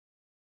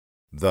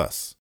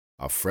 Thus,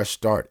 a fresh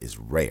start is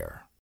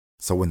rare,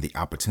 so when the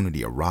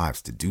opportunity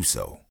arrives to do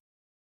so,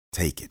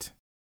 take it.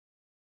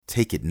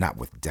 Take it not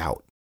with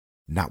doubt,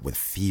 not with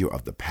fear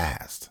of the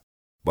past,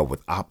 but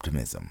with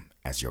optimism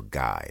as your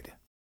guide.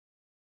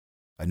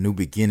 A new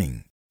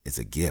beginning is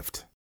a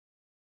gift.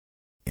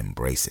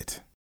 Embrace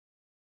it.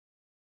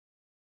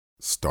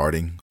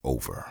 Starting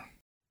over.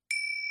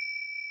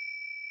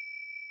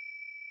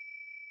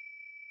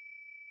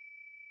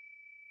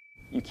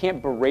 You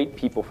can't berate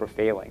people for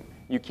failing.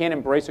 You can't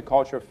embrace a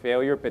culture of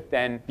failure, but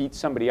then beat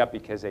somebody up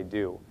because they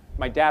do.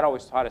 My dad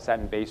always taught us that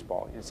in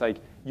baseball. It's like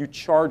you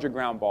charge a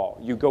ground ball,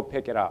 you go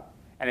pick it up.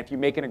 And if you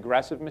make an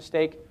aggressive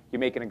mistake, you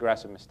make an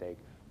aggressive mistake.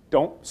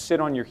 Don't sit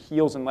on your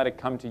heels and let it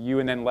come to you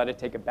and then let it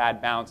take a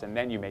bad bounce and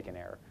then you make an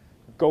error.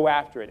 Go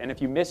after it. And if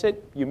you miss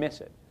it, you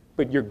miss it.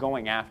 But you're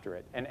going after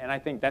it. And I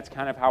think that's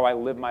kind of how I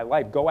live my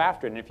life. Go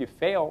after it. And if you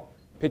fail,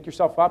 pick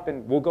yourself up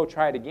and we'll go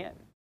try it again.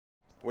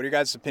 What are your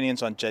guys'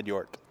 opinions on Jed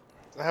York?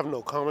 I have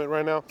no comment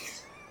right now.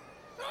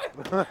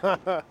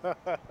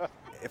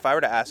 If I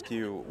were to ask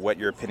you what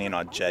your opinion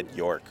on Jed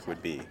York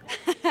would be.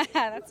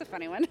 That's a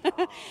funny one.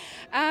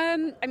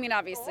 I mean,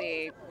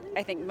 obviously,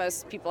 I think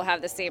most people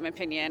have the same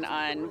opinion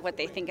on what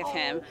they think of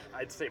him.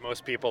 I'd say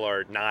most people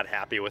are not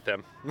happy with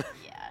him.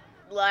 Yeah.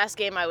 Last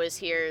game I was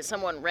here,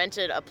 someone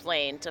rented a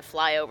plane to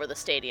fly over the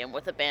stadium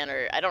with a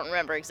banner. I don't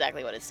remember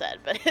exactly what it said,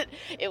 but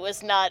it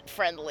was not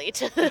friendly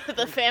to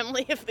the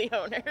family of the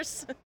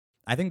owners.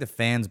 I think the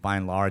fans, by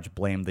and large,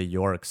 blame the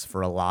Yorks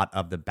for a lot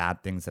of the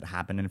bad things that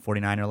happened in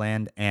 49er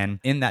land. And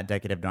in that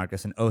decade of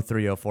darkness, in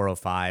 03, 04,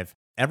 05,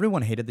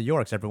 everyone hated the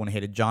Yorks. Everyone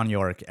hated John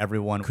York.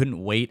 Everyone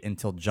couldn't wait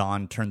until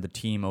John turned the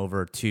team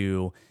over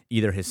to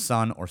either his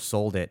son or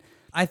sold it.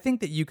 I think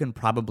that you can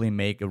probably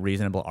make a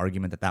reasonable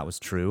argument that that was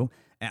true.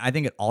 And I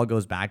think it all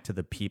goes back to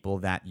the people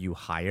that you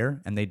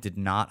hire, and they did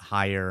not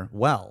hire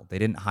well. They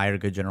didn't hire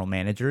good general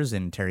managers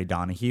in Terry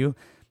Donahue.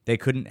 They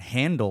couldn't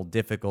handle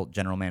difficult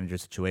general manager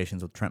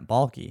situations with Trent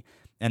Baalke.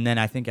 And then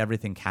I think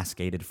everything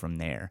cascaded from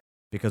there.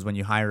 Because when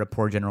you hire a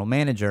poor general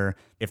manager,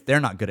 if they're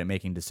not good at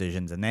making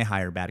decisions and they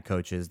hire bad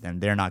coaches, then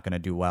they're not going to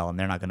do well and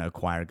they're not going to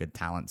acquire good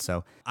talent.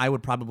 So I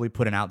would probably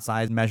put an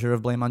outsized measure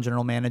of blame on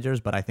general managers,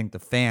 but I think the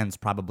fans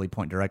probably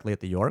point directly at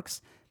the Yorks,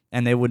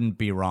 and they wouldn't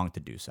be wrong to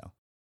do so.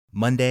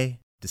 Monday,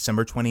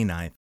 December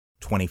 29th,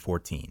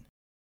 2014.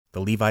 The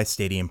Levi's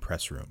Stadium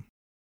press room.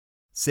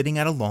 Sitting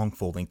at a long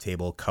folding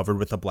table covered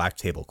with a black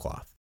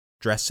tablecloth,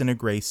 dressed in a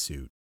gray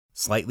suit,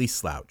 slightly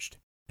slouched,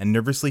 and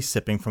nervously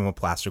sipping from a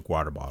plastic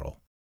water bottle,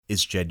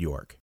 is Jed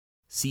York,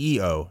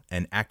 CEO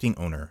and acting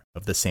owner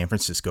of the San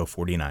Francisco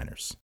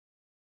 49ers.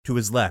 To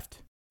his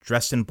left,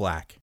 dressed in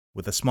black,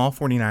 with a small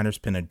 49ers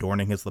pin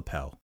adorning his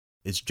lapel,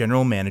 is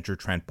General Manager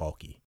Trent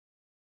Baalke.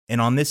 And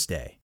on this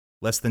day,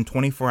 less than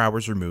 24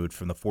 hours removed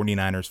from the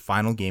 49ers'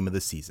 final game of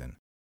the season,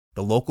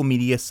 the local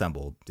media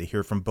assembled to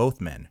hear from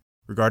both men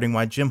regarding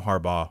why Jim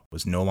Harbaugh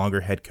was no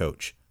longer head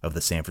coach of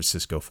the San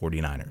Francisco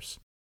 49ers.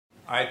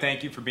 All right,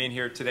 thank you for being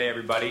here today,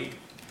 everybody.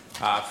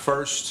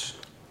 First,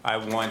 I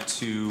want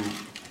to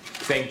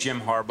thank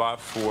Jim Harbaugh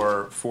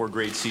for 4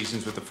 great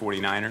seasons with the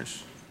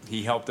 49ers.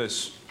 He helped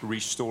us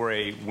restore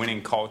a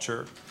winning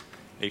culture,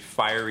 a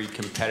fiery,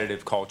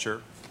 competitive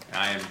culture, and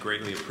I am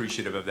greatly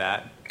appreciative of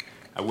that.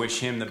 I wish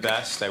him the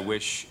best. I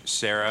wish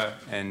Sarah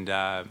and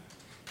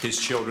his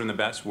children the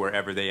best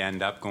wherever they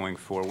end up going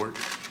forward.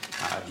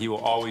 He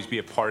will always be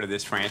a part of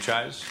this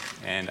franchise,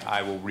 and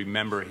I will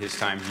remember his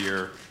time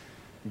here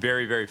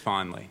very, very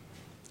fondly.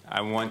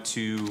 I want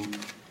to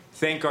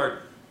thank our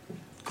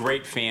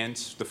great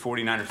fans, the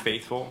 49er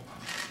faithful.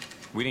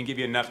 We didn't give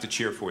you enough to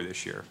cheer for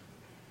this year,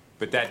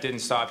 but that didn't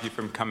stop you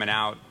from coming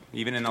out,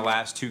 even in the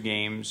last 2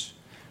 games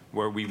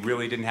where we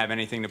really didn't have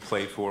anything to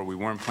play for. We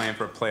weren't playing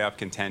for a playoff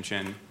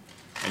contention,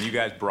 and you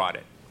guys brought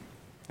it.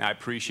 And I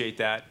appreciate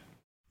that.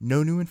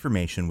 No new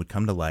information would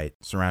come to light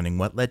surrounding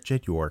what led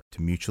Jed York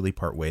to mutually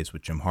part ways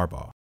with Jim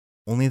Harbaugh,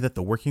 only that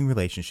the working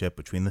relationship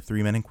between the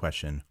 3 men in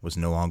question was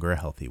no longer a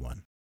healthy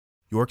one.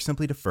 York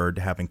simply deferred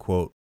to having,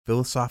 quote,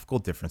 philosophical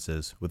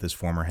differences with his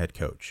former head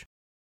coach,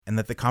 and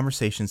that the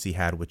conversations he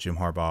had with Jim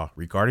Harbaugh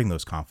regarding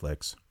those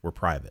conflicts were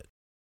private.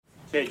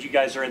 Jed, you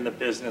guys are in the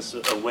business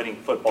of winning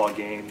football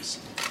games.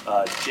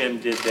 Jim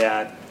did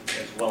that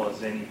as well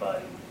as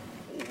anybody.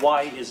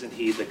 Why isn't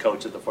he the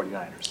coach of the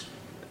 49ers?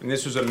 And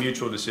this was a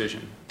mutual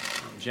decision.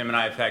 Jim and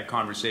I have had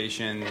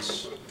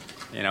conversations,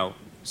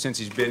 since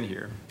he's been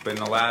here, but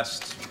in the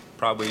last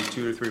probably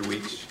 2 to 3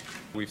 weeks,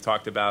 we've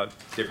talked about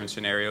different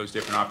scenarios,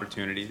 different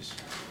opportunities.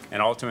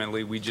 And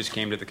ultimately, we just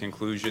came to the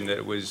conclusion that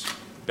it was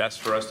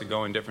best for us to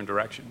go in different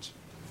directions.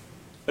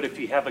 But if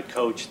you have a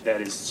coach that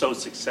is so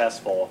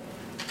successful,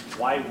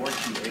 why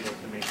weren't you able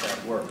to make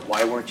that work?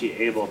 Why weren't you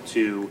able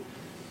to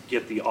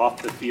get the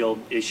off-the-field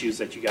issues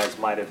that you guys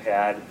might have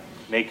had,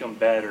 make them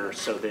better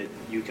so that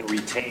you can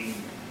retain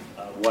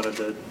one of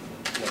the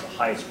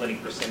highest winning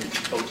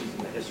percentage coaches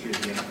in the history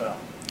of the NFL?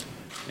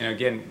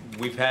 Again,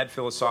 we've had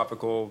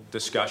philosophical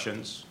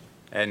discussions.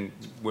 And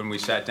when we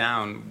sat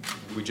down,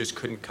 we just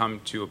couldn't come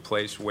to a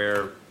place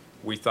where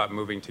we thought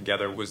moving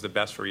together was the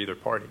best for either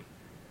party.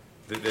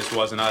 This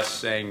wasn't us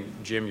saying,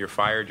 Jim, you're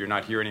fired, you're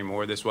not here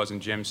anymore. This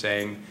wasn't Jim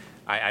saying,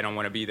 I don't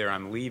want to be there,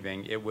 I'm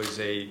leaving. It was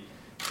a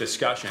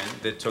discussion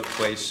that took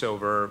place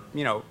over,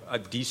 a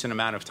decent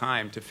amount of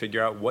time to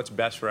figure out what's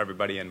best for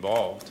everybody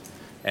involved.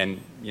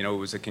 And, it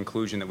was a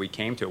conclusion that we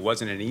came to. It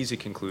wasn't an easy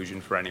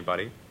conclusion for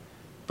anybody,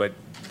 but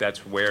that's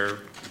where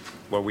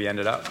we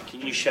ended up. Can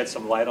you shed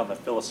some light on the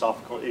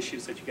philosophical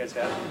issues that you guys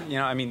had?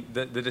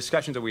 The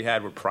discussions that we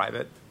had were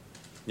private.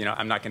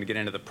 I'm not going to get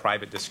into the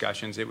private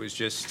discussions. It was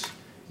just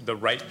the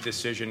right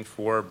decision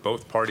for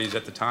both parties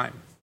at the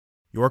time.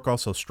 York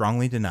also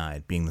strongly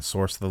denied being the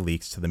source of the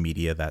leaks to the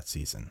media that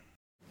season.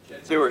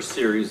 There were a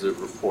series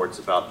of reports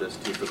about this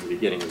team from the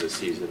beginning of the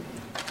season,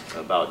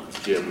 about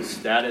Jim's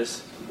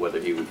status, whether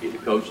he would be the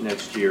coach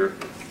next year.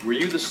 Were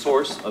you the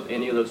source of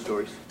any of those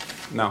stories?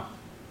 No.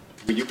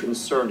 Were you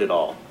concerned at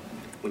all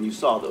when you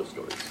saw those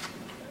stories?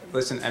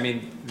 Listen,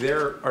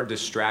 there are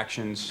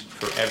distractions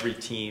for every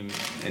team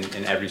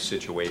in every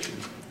situation.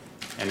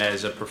 And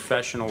as a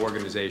professional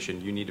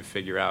organization, you need to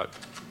figure out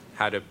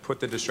how to put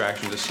the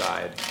distractions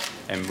aside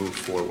and move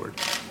forward.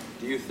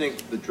 Do you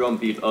think the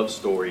drumbeat of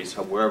stories,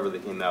 wherever they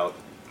came out,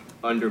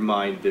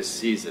 undermined this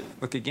season?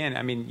 Look,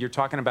 again, you're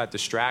talking about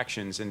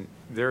distractions, and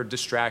there are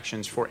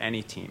distractions for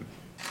any team.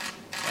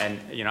 And,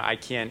 I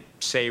can't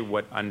say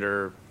what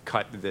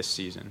undercut this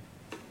season.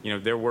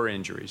 There were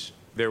injuries.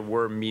 There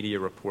were media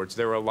reports.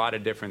 There were a lot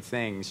of different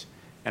things,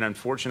 and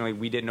unfortunately,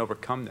 we didn't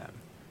overcome them.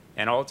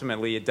 And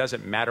ultimately, it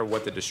doesn't matter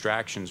what the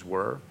distractions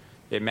were.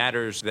 It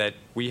matters that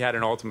we had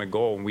an ultimate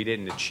goal, and we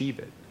didn't achieve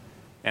it.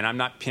 And I'm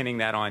not pinning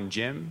that on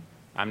Jim.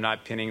 I'm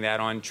not pinning that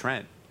on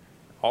Trent.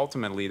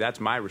 Ultimately, that's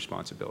my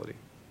responsibility.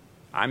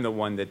 I'm the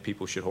one that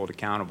people should hold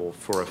accountable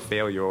for a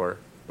failure or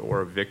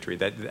or a victory.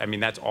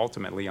 That's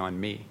ultimately on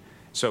me.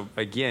 So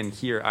again,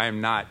 here I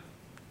am not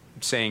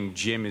saying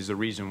Jim is the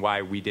reason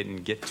why we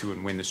didn't get to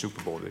and win the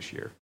Super Bowl this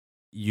year.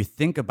 You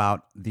think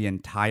about the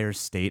entire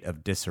state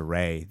of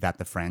disarray that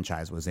the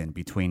franchise was in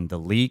between the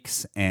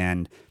leaks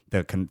and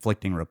the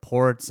conflicting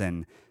reports,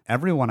 and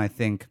everyone, I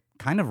think,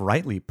 kind of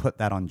rightly put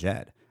that on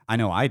Jed. I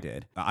know I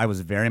did. I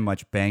was very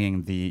much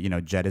banging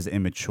the, Jed is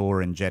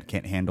immature and Jed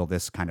can't handle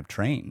this kind of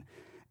train.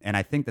 And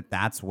I think that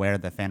that's where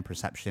the fan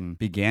perception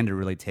began to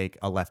really take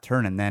a left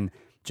turn. And then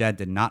Jed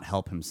did not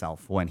help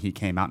himself when he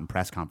came out in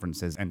press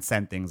conferences and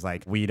said things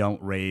like, we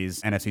don't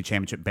raise NFC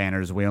Championship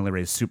banners, we only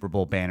raise Super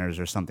Bowl banners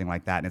or something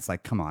like that. And it's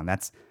like, come on,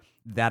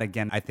 that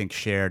again, I think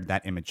shared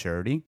that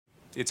immaturity.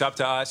 It's up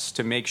to us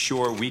to make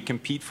sure we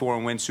compete for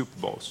and win Super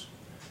Bowls.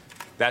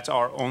 That's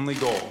our only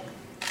goal.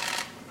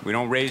 We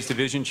don't raise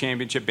division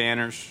championship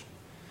banners.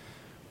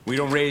 We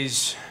don't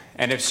raise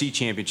NFC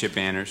Championship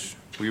banners.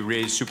 We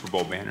raise Super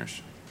Bowl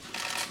banners.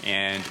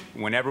 And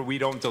whenever we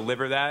don't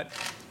deliver that,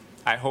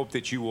 I hope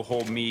that you will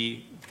hold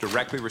me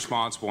directly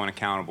responsible and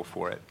accountable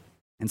for it.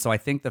 And so I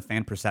think the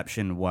fan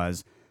perception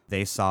was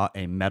they saw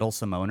a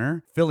meddlesome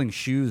owner filling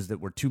shoes that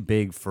were too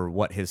big for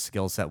what his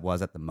skill set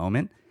was at the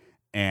moment.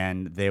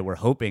 And they were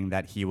hoping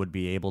that he would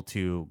be able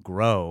to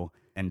grow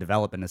and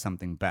develop into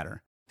something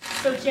better.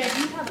 So, Jed,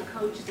 you have a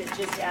coach that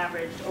just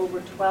averaged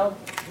over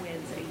 12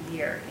 wins a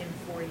year in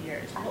 4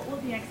 years. What will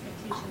the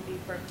expectation be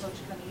for a coach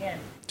coming in?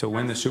 To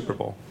win the Super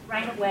Bowl.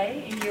 Right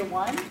away in year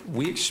one?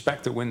 We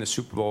expect to win the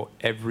Super Bowl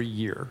every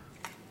year.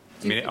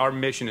 Our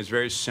mission is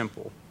very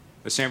simple.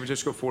 The San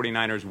Francisco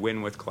 49ers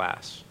win with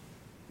class.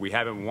 We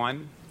haven't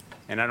won,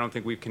 and I don't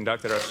think we've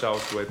conducted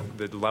ourselves with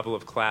the level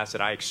of class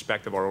that I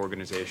expect of our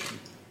organization.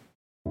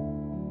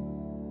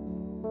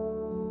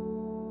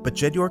 But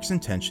Jed York's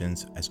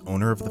intentions as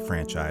owner of the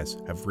franchise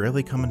have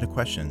rarely come into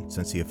question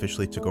since he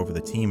officially took over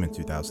the team in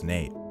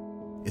 2008.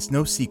 It's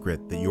no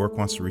secret that York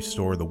wants to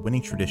restore the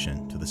winning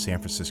tradition to the San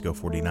Francisco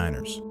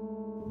 49ers.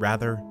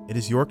 Rather, it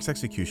is York's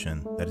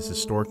execution that has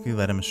historically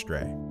led him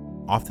astray,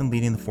 often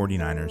leading the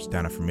 49ers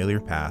down a familiar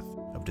path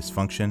of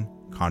dysfunction,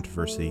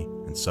 controversy,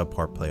 and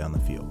subpar play on the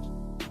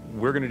field.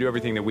 We're going to do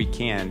everything that we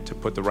can to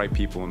put the right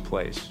people in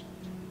place.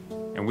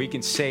 And we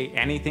can say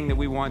anything that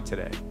we want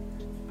today.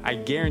 I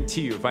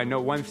guarantee you, if I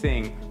know one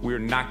thing, we're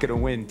not going to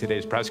win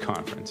today's press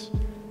conference.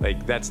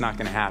 That's not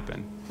going to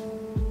happen.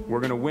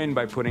 We're going to win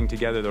by putting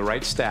together the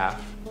right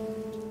staff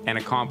and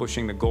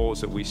accomplishing the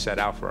goals that we set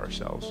out for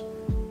ourselves.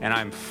 And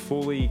I'm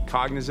fully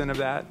cognizant of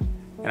that,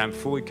 and I'm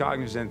fully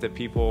cognizant that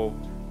people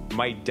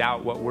might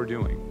doubt what we're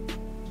doing.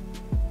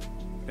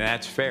 And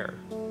that's fair.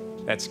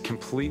 That's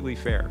completely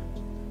fair.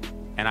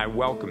 And I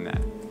welcome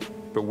that.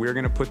 But we're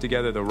going to put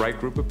together the right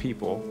group of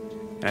people,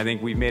 and I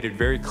think we've made it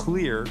very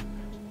clear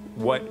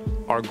what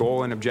our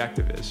goal and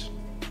objective is.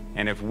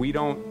 And if we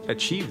don't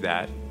achieve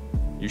that,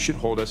 you should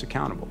hold us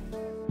accountable.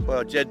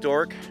 Well, Jed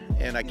York,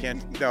 and I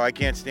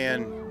can't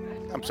stand,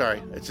 I'm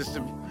sorry, it's just,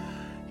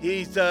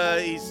 he's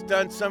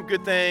done some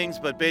good things,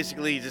 but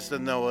basically he just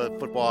doesn't know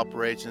football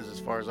operations as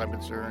far as I'm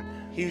concerned.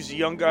 He was a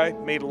young guy,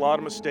 made a lot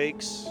of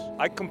mistakes.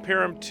 I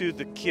compare him to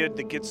the kid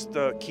that gets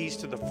the keys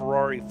to the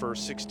Ferrari for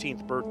his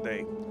 16th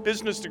birthday.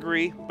 Business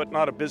degree, but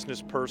not a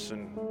business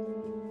person.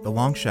 The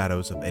long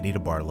shadows of Eddie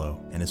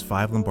DeBartolo and his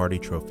 5 Lombardi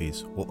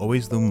trophies will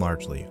always loom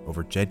largely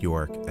over Jed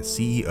York as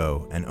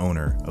CEO and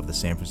owner of the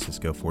San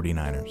Francisco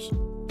 49ers.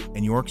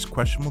 And York's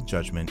questionable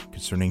judgment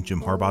concerning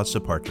Jim Harbaugh's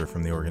departure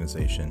from the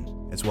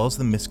organization, as well as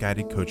the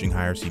misguided coaching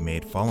hires he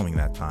made following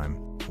that time,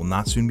 will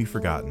not soon be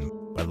forgotten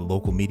by the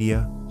local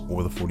media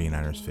or the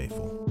 49ers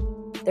faithful.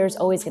 There's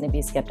always going to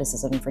be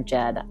skepticism for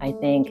Jed. I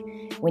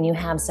think when you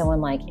have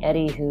someone like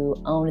Eddie who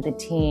owned the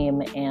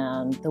team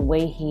and the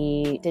way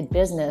he did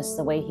business,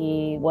 the way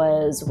he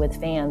was with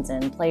fans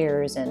and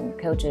players and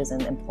coaches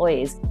and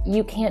employees,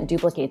 you can't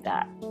duplicate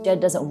that.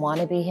 Jed doesn't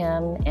want to be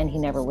him, and he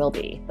never will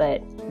be,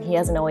 but he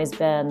hasn't always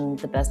been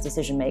the best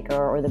decision maker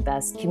or the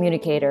best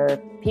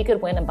communicator. He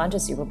could win a bunch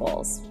of Super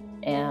Bowls,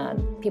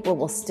 and people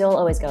will still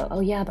always go, oh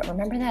yeah, but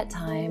remember that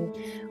time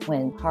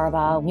when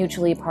Harbaugh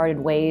mutually parted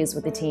ways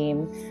with the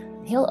team?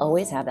 He'll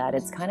always have that.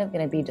 It's kind of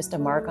going to be just a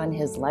mark on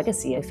his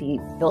legacy if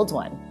he builds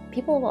one.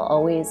 People will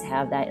always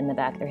have that in the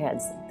back of their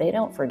heads. They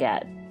don't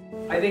forget.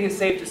 I think it's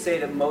safe to say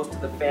that most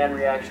of the fan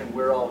reaction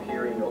we're all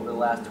hearing over the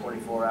last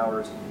 24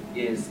 hours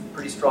is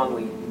pretty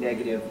strongly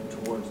negative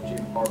towards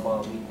Jim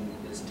Harbaugh leading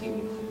this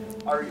team.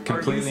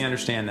 Completely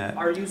understand that.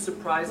 Are you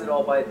surprised at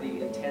all by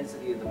the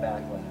intensity of the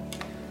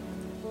backlash?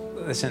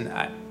 Listen,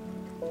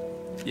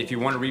 if you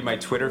want to read my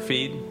Twitter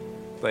feed,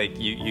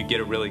 you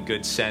get a really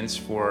good sense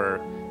for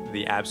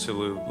the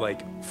absolute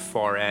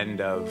far end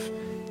of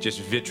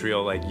just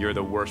vitriol, you're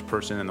the worst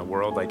person in the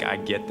world. I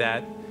get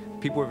that.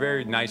 People are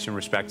very nice and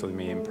respectful to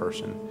me in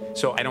person.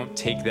 So I don't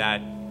take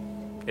that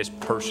as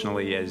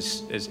personally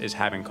as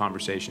having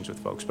conversations with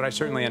folks. But I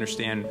certainly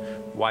understand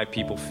why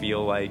people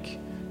feel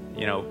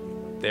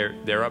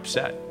they're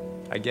upset.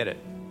 I get it.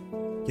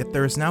 Yet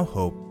there is now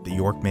hope that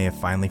York may have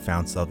finally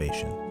found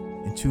salvation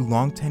in 2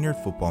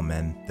 long-tenured football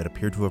men that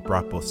appear to have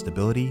brought both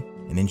stability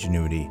and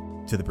ingenuity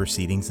to the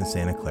proceedings in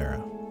Santa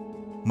Clara.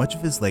 Much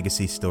of his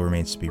legacy still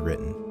remains to be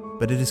written,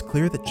 but it is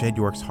clear that Jed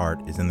York's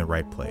heart is in the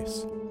right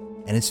place,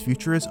 and his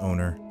future as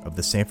owner of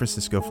the San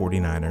Francisco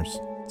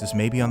 49ers just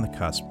may be on the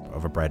cusp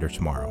of a brighter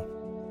tomorrow.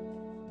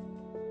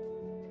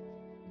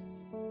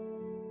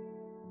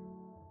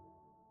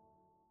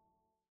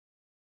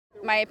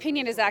 My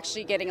opinion is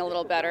actually getting a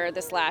little better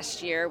this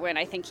last year when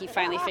I think he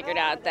finally figured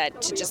out that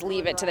to just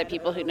leave it to the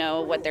people who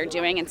know what they're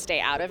doing and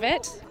stay out of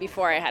it.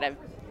 Before I had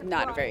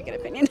not a very good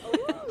opinion.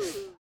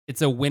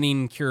 It's a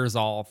winning cures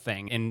all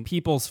thing, and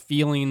people's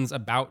feelings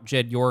about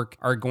Jed York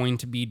are going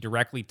to be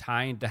directly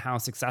tied to how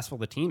successful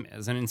the team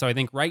is. And so I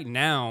think right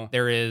now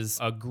there is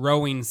a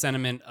growing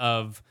sentiment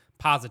of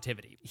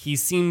positivity. He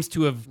seems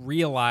to have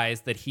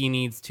realized that he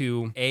needs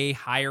to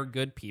hire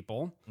good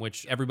people,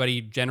 which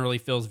everybody generally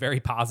feels very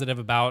positive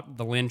about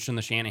the Lynch and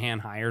the Shanahan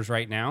hires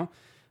right now,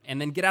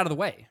 and then get out of the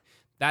way.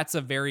 That's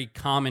a very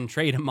common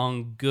trait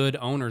among good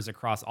owners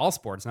across all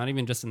sports, not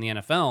even just in the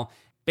NFL.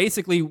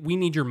 Basically, we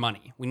need your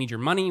money. We need your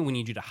money. We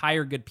need you to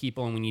hire good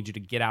people, and we need you to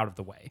get out of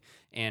the way.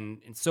 And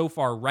so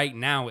far, right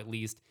now, at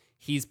least,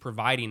 he's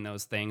providing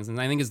those things.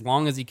 And I think as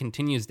long as he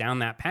continues down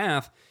that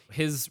path,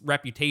 his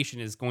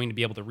reputation is going to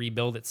be able to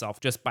rebuild itself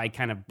just by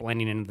kind of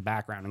blending into the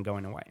background and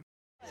going away.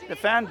 The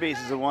fan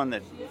base is the one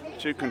that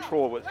should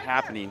control what's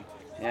happening.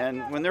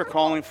 And when they're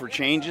calling for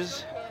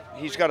changes,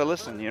 he's got to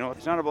listen.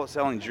 It's not about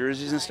selling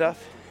jerseys and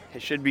stuff.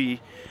 It should be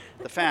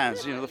the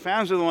fans. The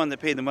fans are the one that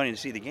pay the money to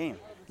see the game.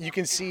 You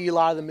can see a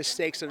lot of the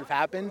mistakes that have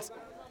happened,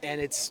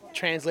 and it's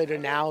translated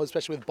now,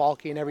 especially with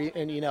Balky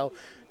and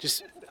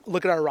just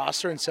look at our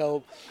roster. And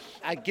so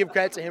I give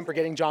credit to him for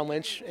getting John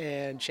Lynch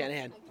and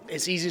Shanahan.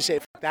 It's easy to say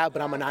that,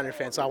 but I'm a Niner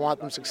fan, so I want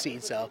them to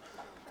succeed. So,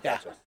 yeah.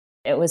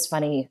 It was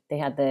funny. They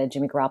had the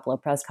Jimmy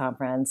Garoppolo press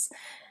conference.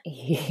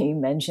 He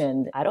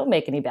mentioned, I don't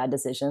make any bad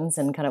decisions,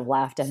 and kind of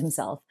laughed at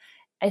himself.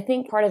 I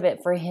think part of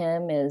it for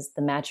him is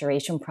the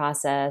maturation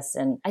process,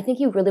 and I think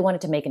he really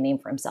wanted to make a name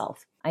for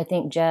himself. I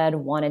think Jed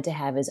wanted to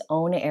have his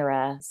own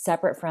era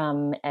separate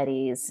from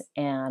Eddie's,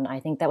 and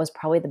I think that was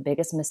probably the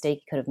biggest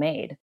mistake he could have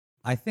made.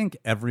 I think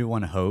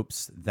everyone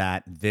hopes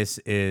that this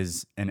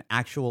is an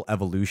actual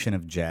evolution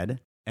of Jed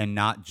and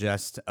not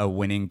just a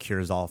winning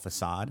cures all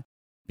facade,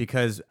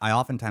 because I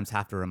oftentimes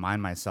have to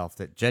remind myself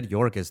that Jed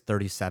York is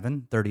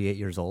 37, 38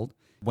 years old.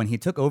 When he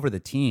took over the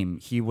team,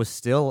 he was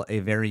still a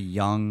very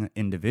young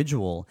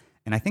individual,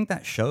 and I think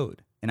that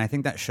showed. And I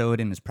think that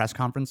showed in his press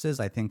conferences.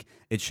 I think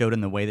it showed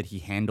in the way that he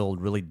handled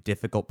really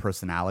difficult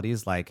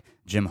personalities like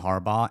Jim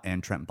Harbaugh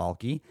and Trent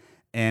Baalke.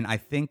 And I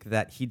think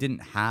that he didn't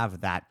have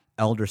that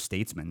elder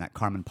statesman, that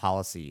Carmen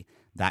policy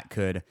that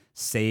could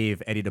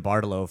save Eddie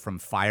DeBartolo from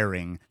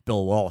firing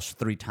Bill Walsh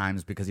 3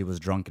 times because he was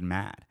drunk and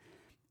mad.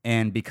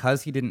 And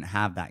because he didn't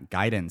have that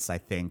guidance, I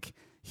think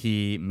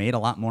he made a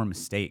lot more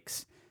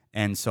mistakes.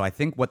 And so I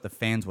think what the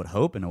fans would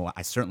hope, and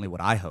certainly what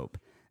I hope,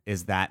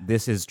 is that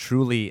this is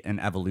truly an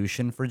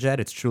evolution for Jed.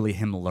 It's truly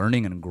him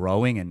learning and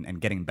growing and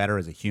getting better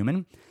as a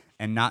human,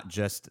 and not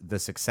just the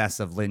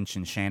success of Lynch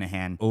and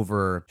Shanahan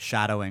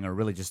overshadowing or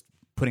really just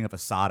putting a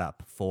facade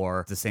up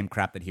for the same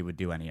crap that he would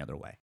do any other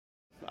way.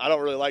 I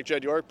don't really like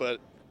Jed York,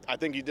 but I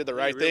think he did the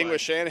right thing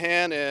with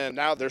Shanahan, and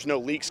now there's no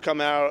leaks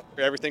come out.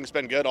 Everything's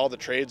been good. All the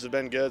trades have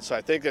been good. So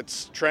I think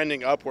it's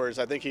trending upwards.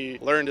 I think he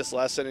learned his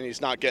lesson, and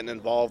he's not getting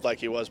involved like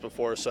he was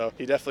before. So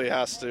he definitely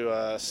has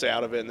to stay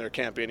out of it, and there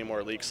can't be any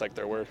more leaks like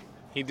there were.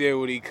 He did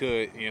what he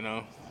could,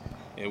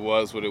 It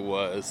was what it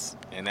was.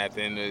 And at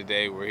the end of the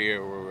day, we're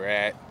here where we're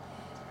at.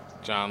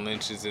 John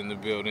Lynch is in the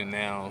building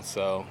now,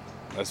 so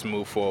let's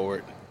move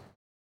forward.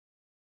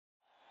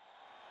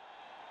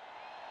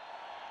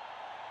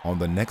 On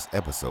the next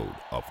episode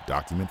of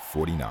Document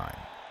 49.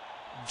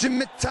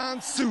 Jimmy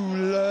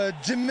Tonsula,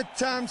 Jimmy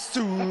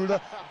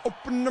Tonsula,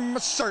 open up my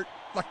shirt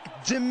like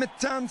a Jimmy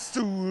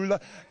Tonsula,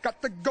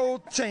 got the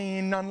gold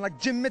chain on like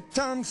Jimmy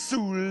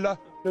Tonsula.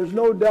 There's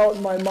no doubt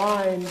in my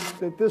mind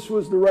that this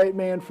was the right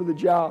man for the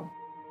job.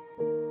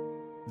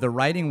 The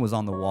writing was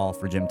on the wall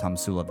for Jim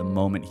Tomsula the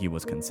moment he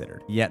was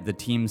considered. Yet the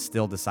team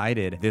still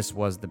decided this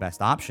was the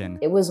best option.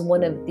 It was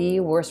one of the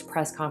worst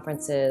press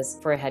conferences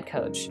for a head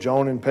coach.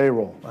 Joan and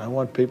payroll. I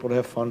want people to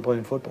have fun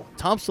playing football.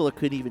 Tomsula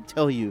couldn't even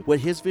tell you what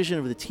his vision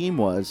of the team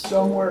was.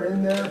 Somewhere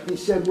in there, he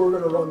said, we're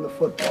going to run the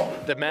football.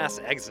 The mass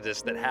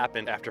exodus that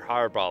happened after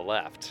Harbaugh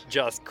left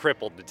just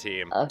crippled the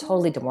team. A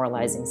totally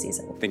demoralizing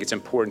season. I think it's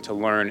important to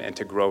learn and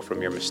to grow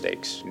from your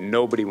mistakes.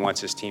 Nobody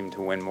wants his team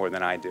to win more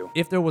than I do.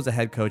 If there was a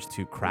head coach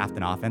to craft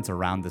an offense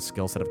around the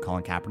skill set of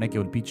Colin Kaepernick, it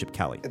would be Chip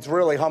Kelly. It's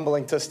really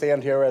humbling to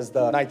stand here as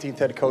the 19th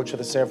head coach of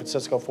the San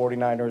Francisco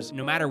 49ers.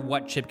 No matter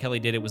what Chip Kelly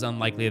did, it was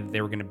unlikely that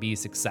they were going to be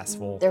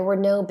successful. There were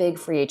no big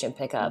free agent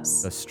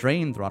pickups. The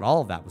strain throughout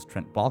all of that was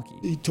Trent Baalke.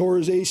 He tore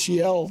his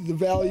ACL. The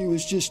value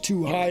is just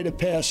too high to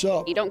pass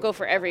up. You don't go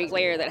for every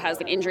player that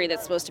has an injury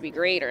that's supposed to be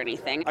great or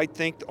anything. I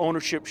think the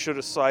ownership should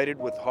have sided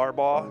with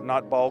Harbaugh,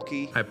 not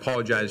Baalke. I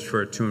apologize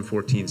for a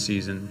 2-14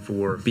 season,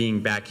 for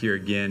being back here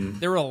again.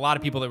 There were a lot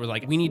of people that were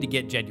like, we need to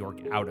get Jed York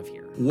out of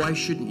here. Why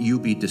shouldn't you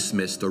be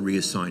dismissed or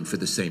reassigned for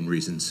the same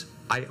reasons?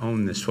 I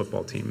own this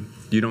football team.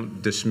 You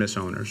don't dismiss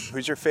owners.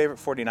 Who's your favorite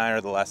 49er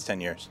of the last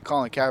 10 years?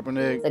 Colin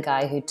Kaepernick. The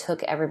guy who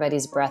took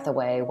everybody's breath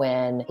away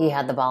when he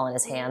had the ball in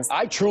his hands.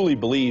 I truly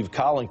believe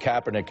Colin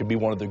Kaepernick could be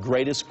one of the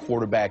greatest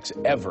quarterbacks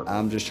ever.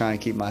 I'm just trying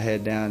to keep my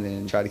head down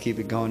and try to keep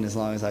it going as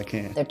long as I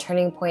can. The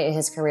turning point in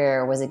his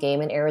career was a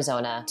game in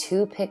Arizona,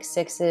 2 pick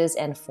sixes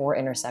and 4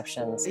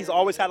 interceptions. He's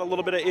always had a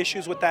little bit of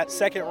issues with that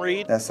second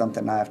read. That's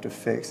something I have to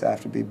fix. I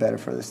have to be better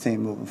for this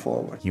team moving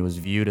forward. He was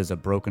viewed as a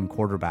broken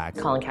quarterback.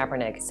 Colin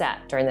Kaepernick sat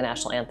during the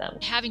national anthem.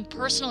 Having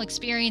personal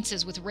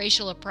experiences with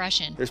racial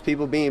oppression. There's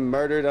people being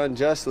murdered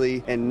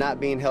unjustly and not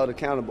being held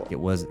accountable. It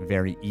was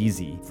very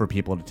easy for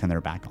people to turn their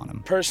back on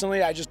him.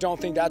 Personally, I just don't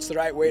think that's the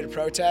right way to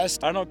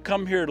protest. I don't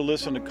come here to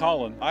listen to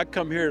Colin. I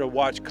come here to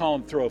watch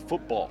Colin throw a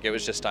football. It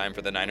was just time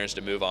for the Niners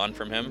to move on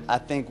from him. I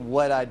think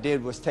what I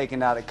did was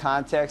taken out of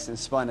context and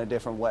spun a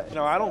different way.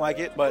 No, I don't like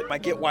it, but I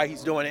get why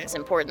he's doing it. It's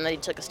important that he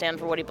took a stand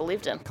for what he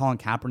believed in. Colin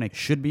Kaepernick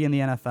should be in the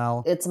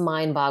NFL. It's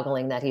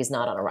mind-boggling that he's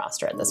not on a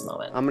roster at this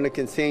moment. I'm going to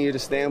continue to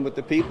stand with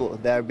the people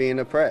that are being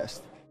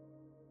oppressed.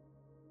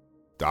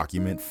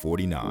 Document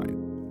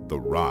 49, the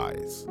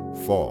rise,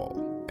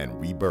 fall, and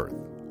rebirth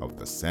of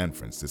the San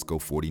Francisco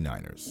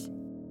 49ers.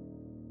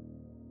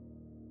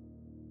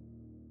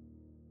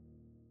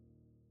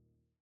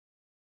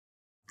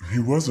 He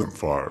wasn't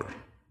fired.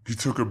 He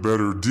took a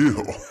better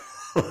deal.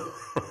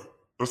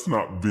 That's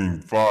not being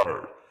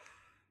fired.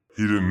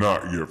 He did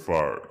not get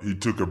fired. He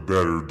took a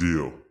better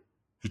deal.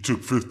 He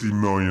took $50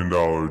 million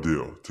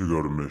deal to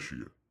go to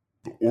Michigan.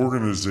 The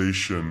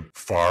organization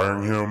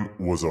firing him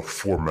was a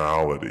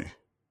formality.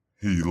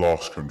 He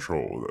lost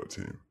control of that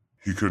team.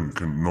 He couldn't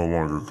no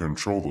longer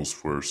control those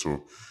players,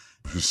 so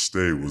his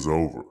stay was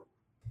over.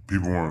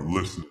 People weren't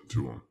listening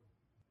to him.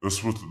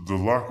 That's what the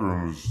locker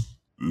room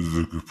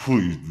is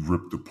completely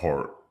ripped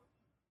apart.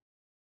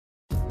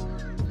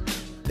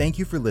 Thank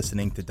you for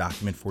listening to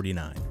Document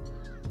 49.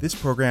 This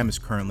program is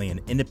currently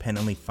an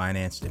independently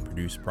financed and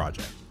produced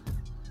project.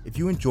 If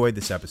you enjoyed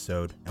this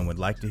episode and would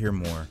like to hear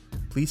more,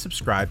 please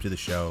subscribe to the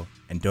show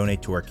and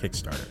donate to our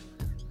Kickstarter.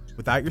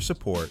 Without your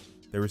support,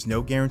 there is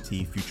no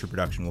guarantee future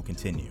production will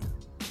continue.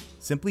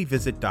 Simply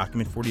visit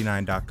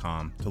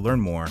document49.com to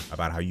learn more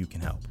about how you can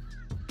help.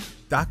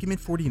 Document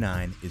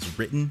 49 is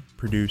written,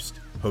 produced,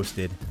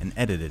 hosted, and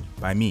edited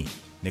by me,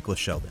 Nicholas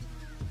Sheldon.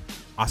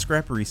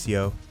 Oscar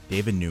Aparicio,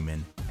 David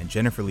Newman, and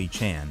Jennifer Lee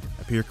Chan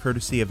appear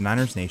courtesy of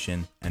Niners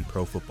Nation and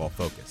Pro Football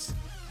Focus.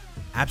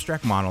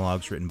 Abstract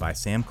monologues written by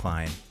Sam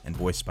Klein and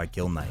voiced by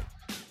Gil Knight.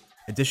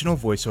 Additional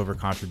voiceover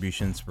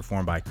contributions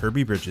performed by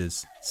Kirby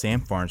Bridges, Sam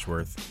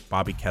Farnsworth,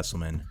 Bobby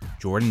Kesselman,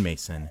 Jordan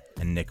Mason,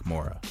 and Nick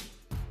Mora.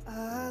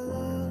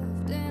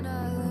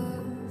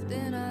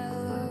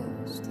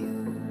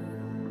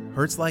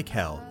 Hurts Like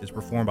Hell is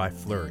performed by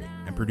Flurry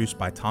and produced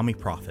by Tommy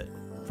Profit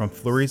from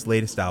Flurry's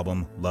latest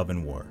album, Love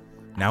and War,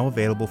 now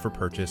available for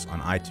purchase on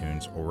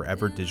iTunes or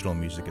wherever digital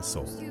music is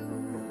sold.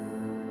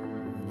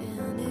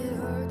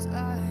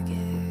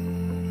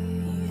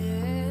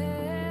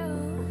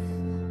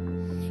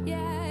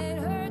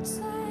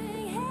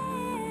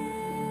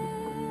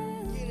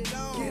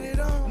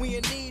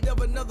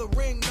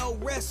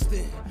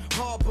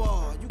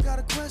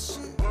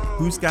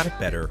 Who's Got It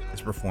Better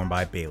is performed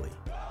by Bailey.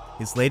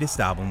 His latest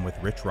album with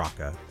Rich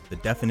Rocca, The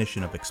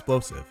Definition of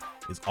Explosive,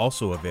 is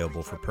also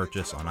available for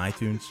purchase on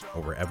iTunes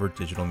or wherever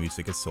digital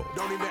music is sold.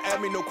 Don't even ask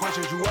me no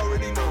questions, you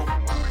already know.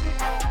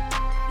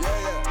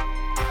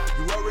 Yeah,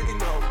 you already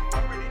know.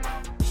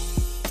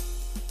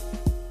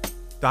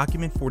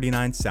 Document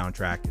 49's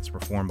soundtrack is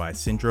performed by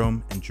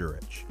Syndrome and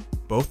Jurich,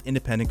 both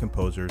independent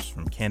composers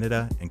from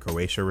Canada and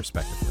Croatia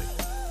respectively.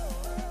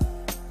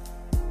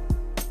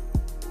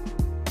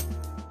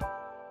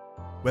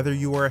 Whether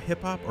you are a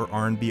hip-hop or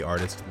R&B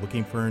artist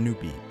looking for a new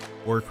beat,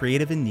 or a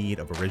creative in need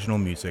of original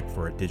music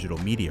for a digital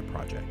media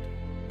project,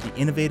 the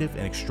innovative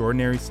and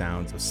extraordinary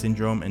sounds of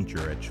Syndrome and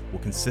Jurich will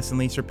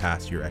consistently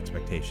surpass your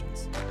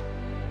expectations.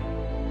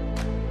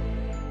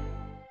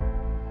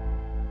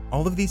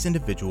 All of these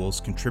individuals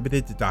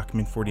contributed to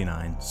Document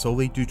 49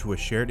 solely due to a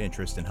shared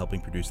interest in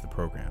helping produce the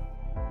program.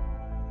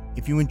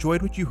 If you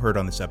enjoyed what you heard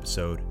on this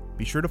episode,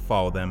 be sure to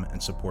follow them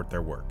and support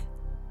their work.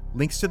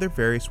 Links to their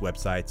various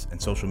websites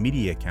and social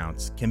media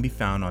accounts can be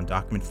found on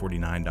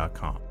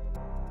document49.com.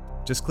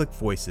 Just click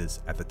Voices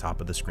at the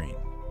top of the screen.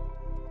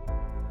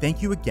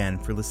 Thank you again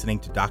for listening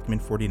to Document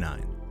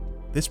 49.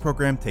 This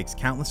program takes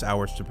countless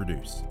hours to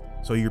produce,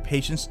 so your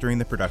patience during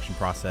the production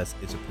process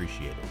is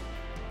appreciated.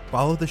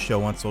 Follow the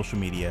show on social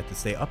media to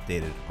stay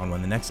updated on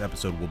when the next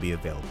episode will be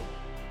available.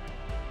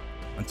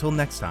 Until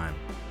next time,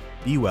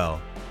 be well,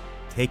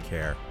 take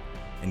care,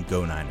 and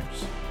go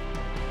Niners.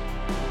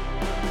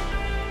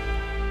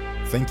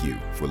 Thank you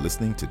for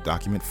listening to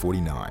Document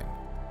 49.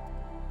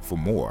 For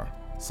more,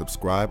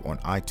 subscribe on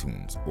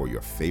iTunes or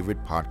your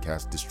favorite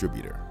podcast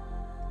distributor.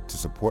 To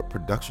support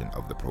production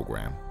of the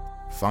program,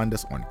 find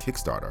us on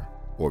Kickstarter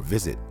or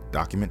visit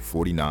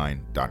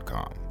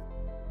document49.com.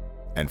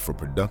 And for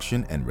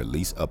production and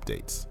release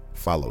updates,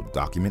 follow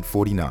Document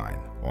 49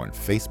 on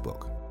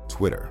Facebook,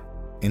 Twitter,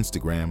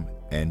 Instagram,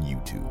 and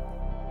YouTube.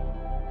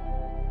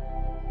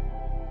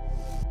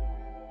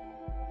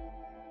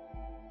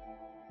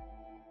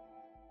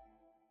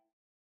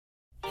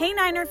 Hey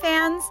Niner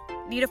fans!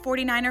 Need a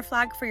 49er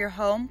flag for your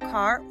home,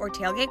 car, or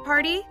tailgate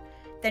party?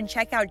 Then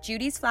check out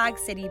Judy's Flag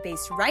City,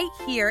 based right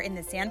here in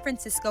the San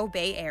Francisco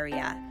Bay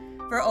Area.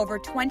 For over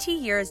 20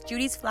 years,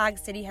 Judy's Flag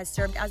City has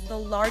served as the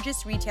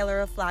largest retailer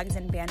of flags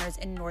and banners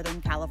in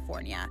Northern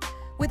California,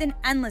 with an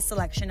endless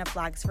selection of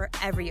flags for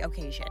every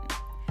occasion.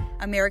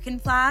 American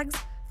flags,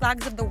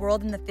 flags of the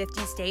world in the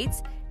 50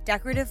 states,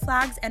 decorative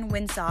flags and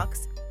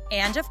windsocks,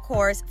 and of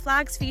course,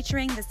 flags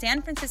featuring the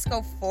San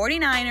Francisco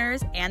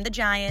 49ers and the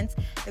Giants,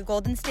 the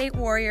Golden State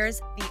Warriors,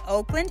 the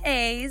Oakland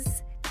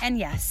A's, and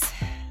yes,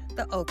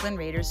 the Oakland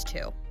Raiders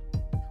too.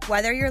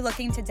 Whether you're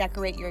looking to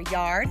decorate your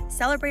yard,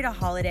 celebrate a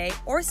holiday,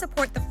 or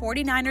support the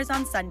 49ers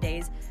on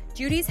Sundays,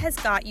 Judy's has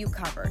got you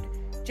covered.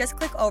 Just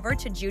click over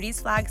to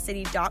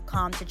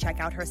judysflagcity.com to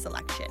check out her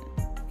selection.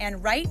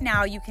 And right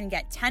now you can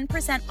get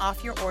 10%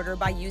 off your order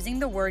by using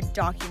the word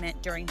document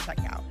during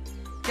checkout.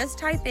 Just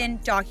type in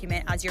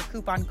document as your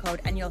coupon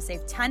code and you'll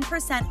save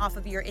 10% off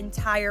of your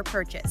entire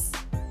purchase.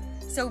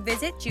 So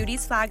visit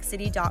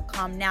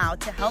judysflagcity.com now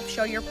to help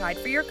show your pride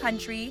for your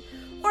country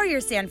or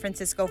your San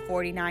Francisco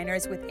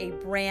 49ers with a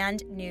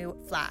brand new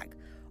flag.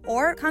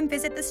 Or come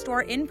visit the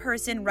store in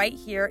person right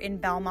here in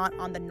Belmont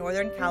on the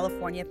Northern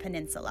California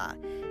Peninsula.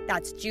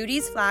 That's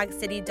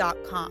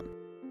judysflagcity.com.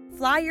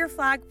 Fly your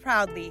flag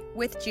proudly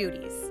with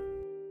Judy's.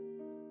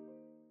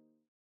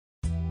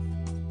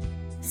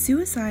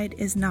 Suicide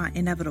is not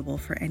inevitable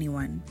for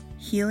anyone.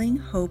 Healing,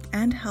 hope,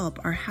 and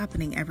help are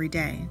happening every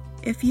day.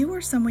 If you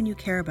or someone you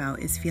care about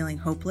is feeling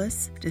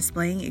hopeless,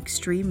 displaying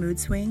extreme mood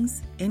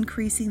swings,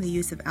 increasing the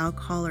use of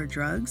alcohol or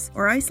drugs,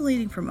 or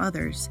isolating from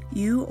others,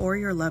 you or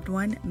your loved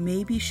one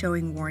may be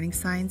showing warning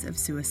signs of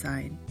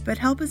suicide. But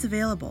help is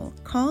available.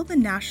 Call the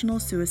National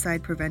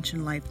Suicide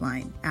Prevention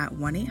Lifeline at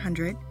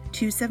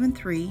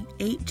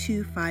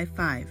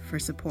 1-800-273-8255 for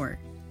support.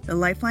 The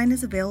Lifeline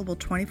is available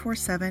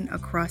 24/7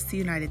 across the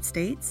United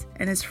States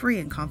and is free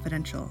and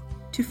confidential.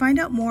 To find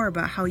out more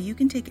about how you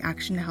can take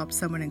action to help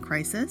someone in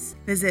crisis,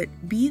 visit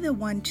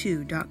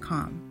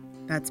BeThe12.com.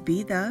 That's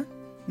be the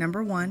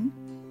number 1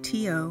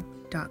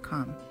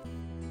 to.com.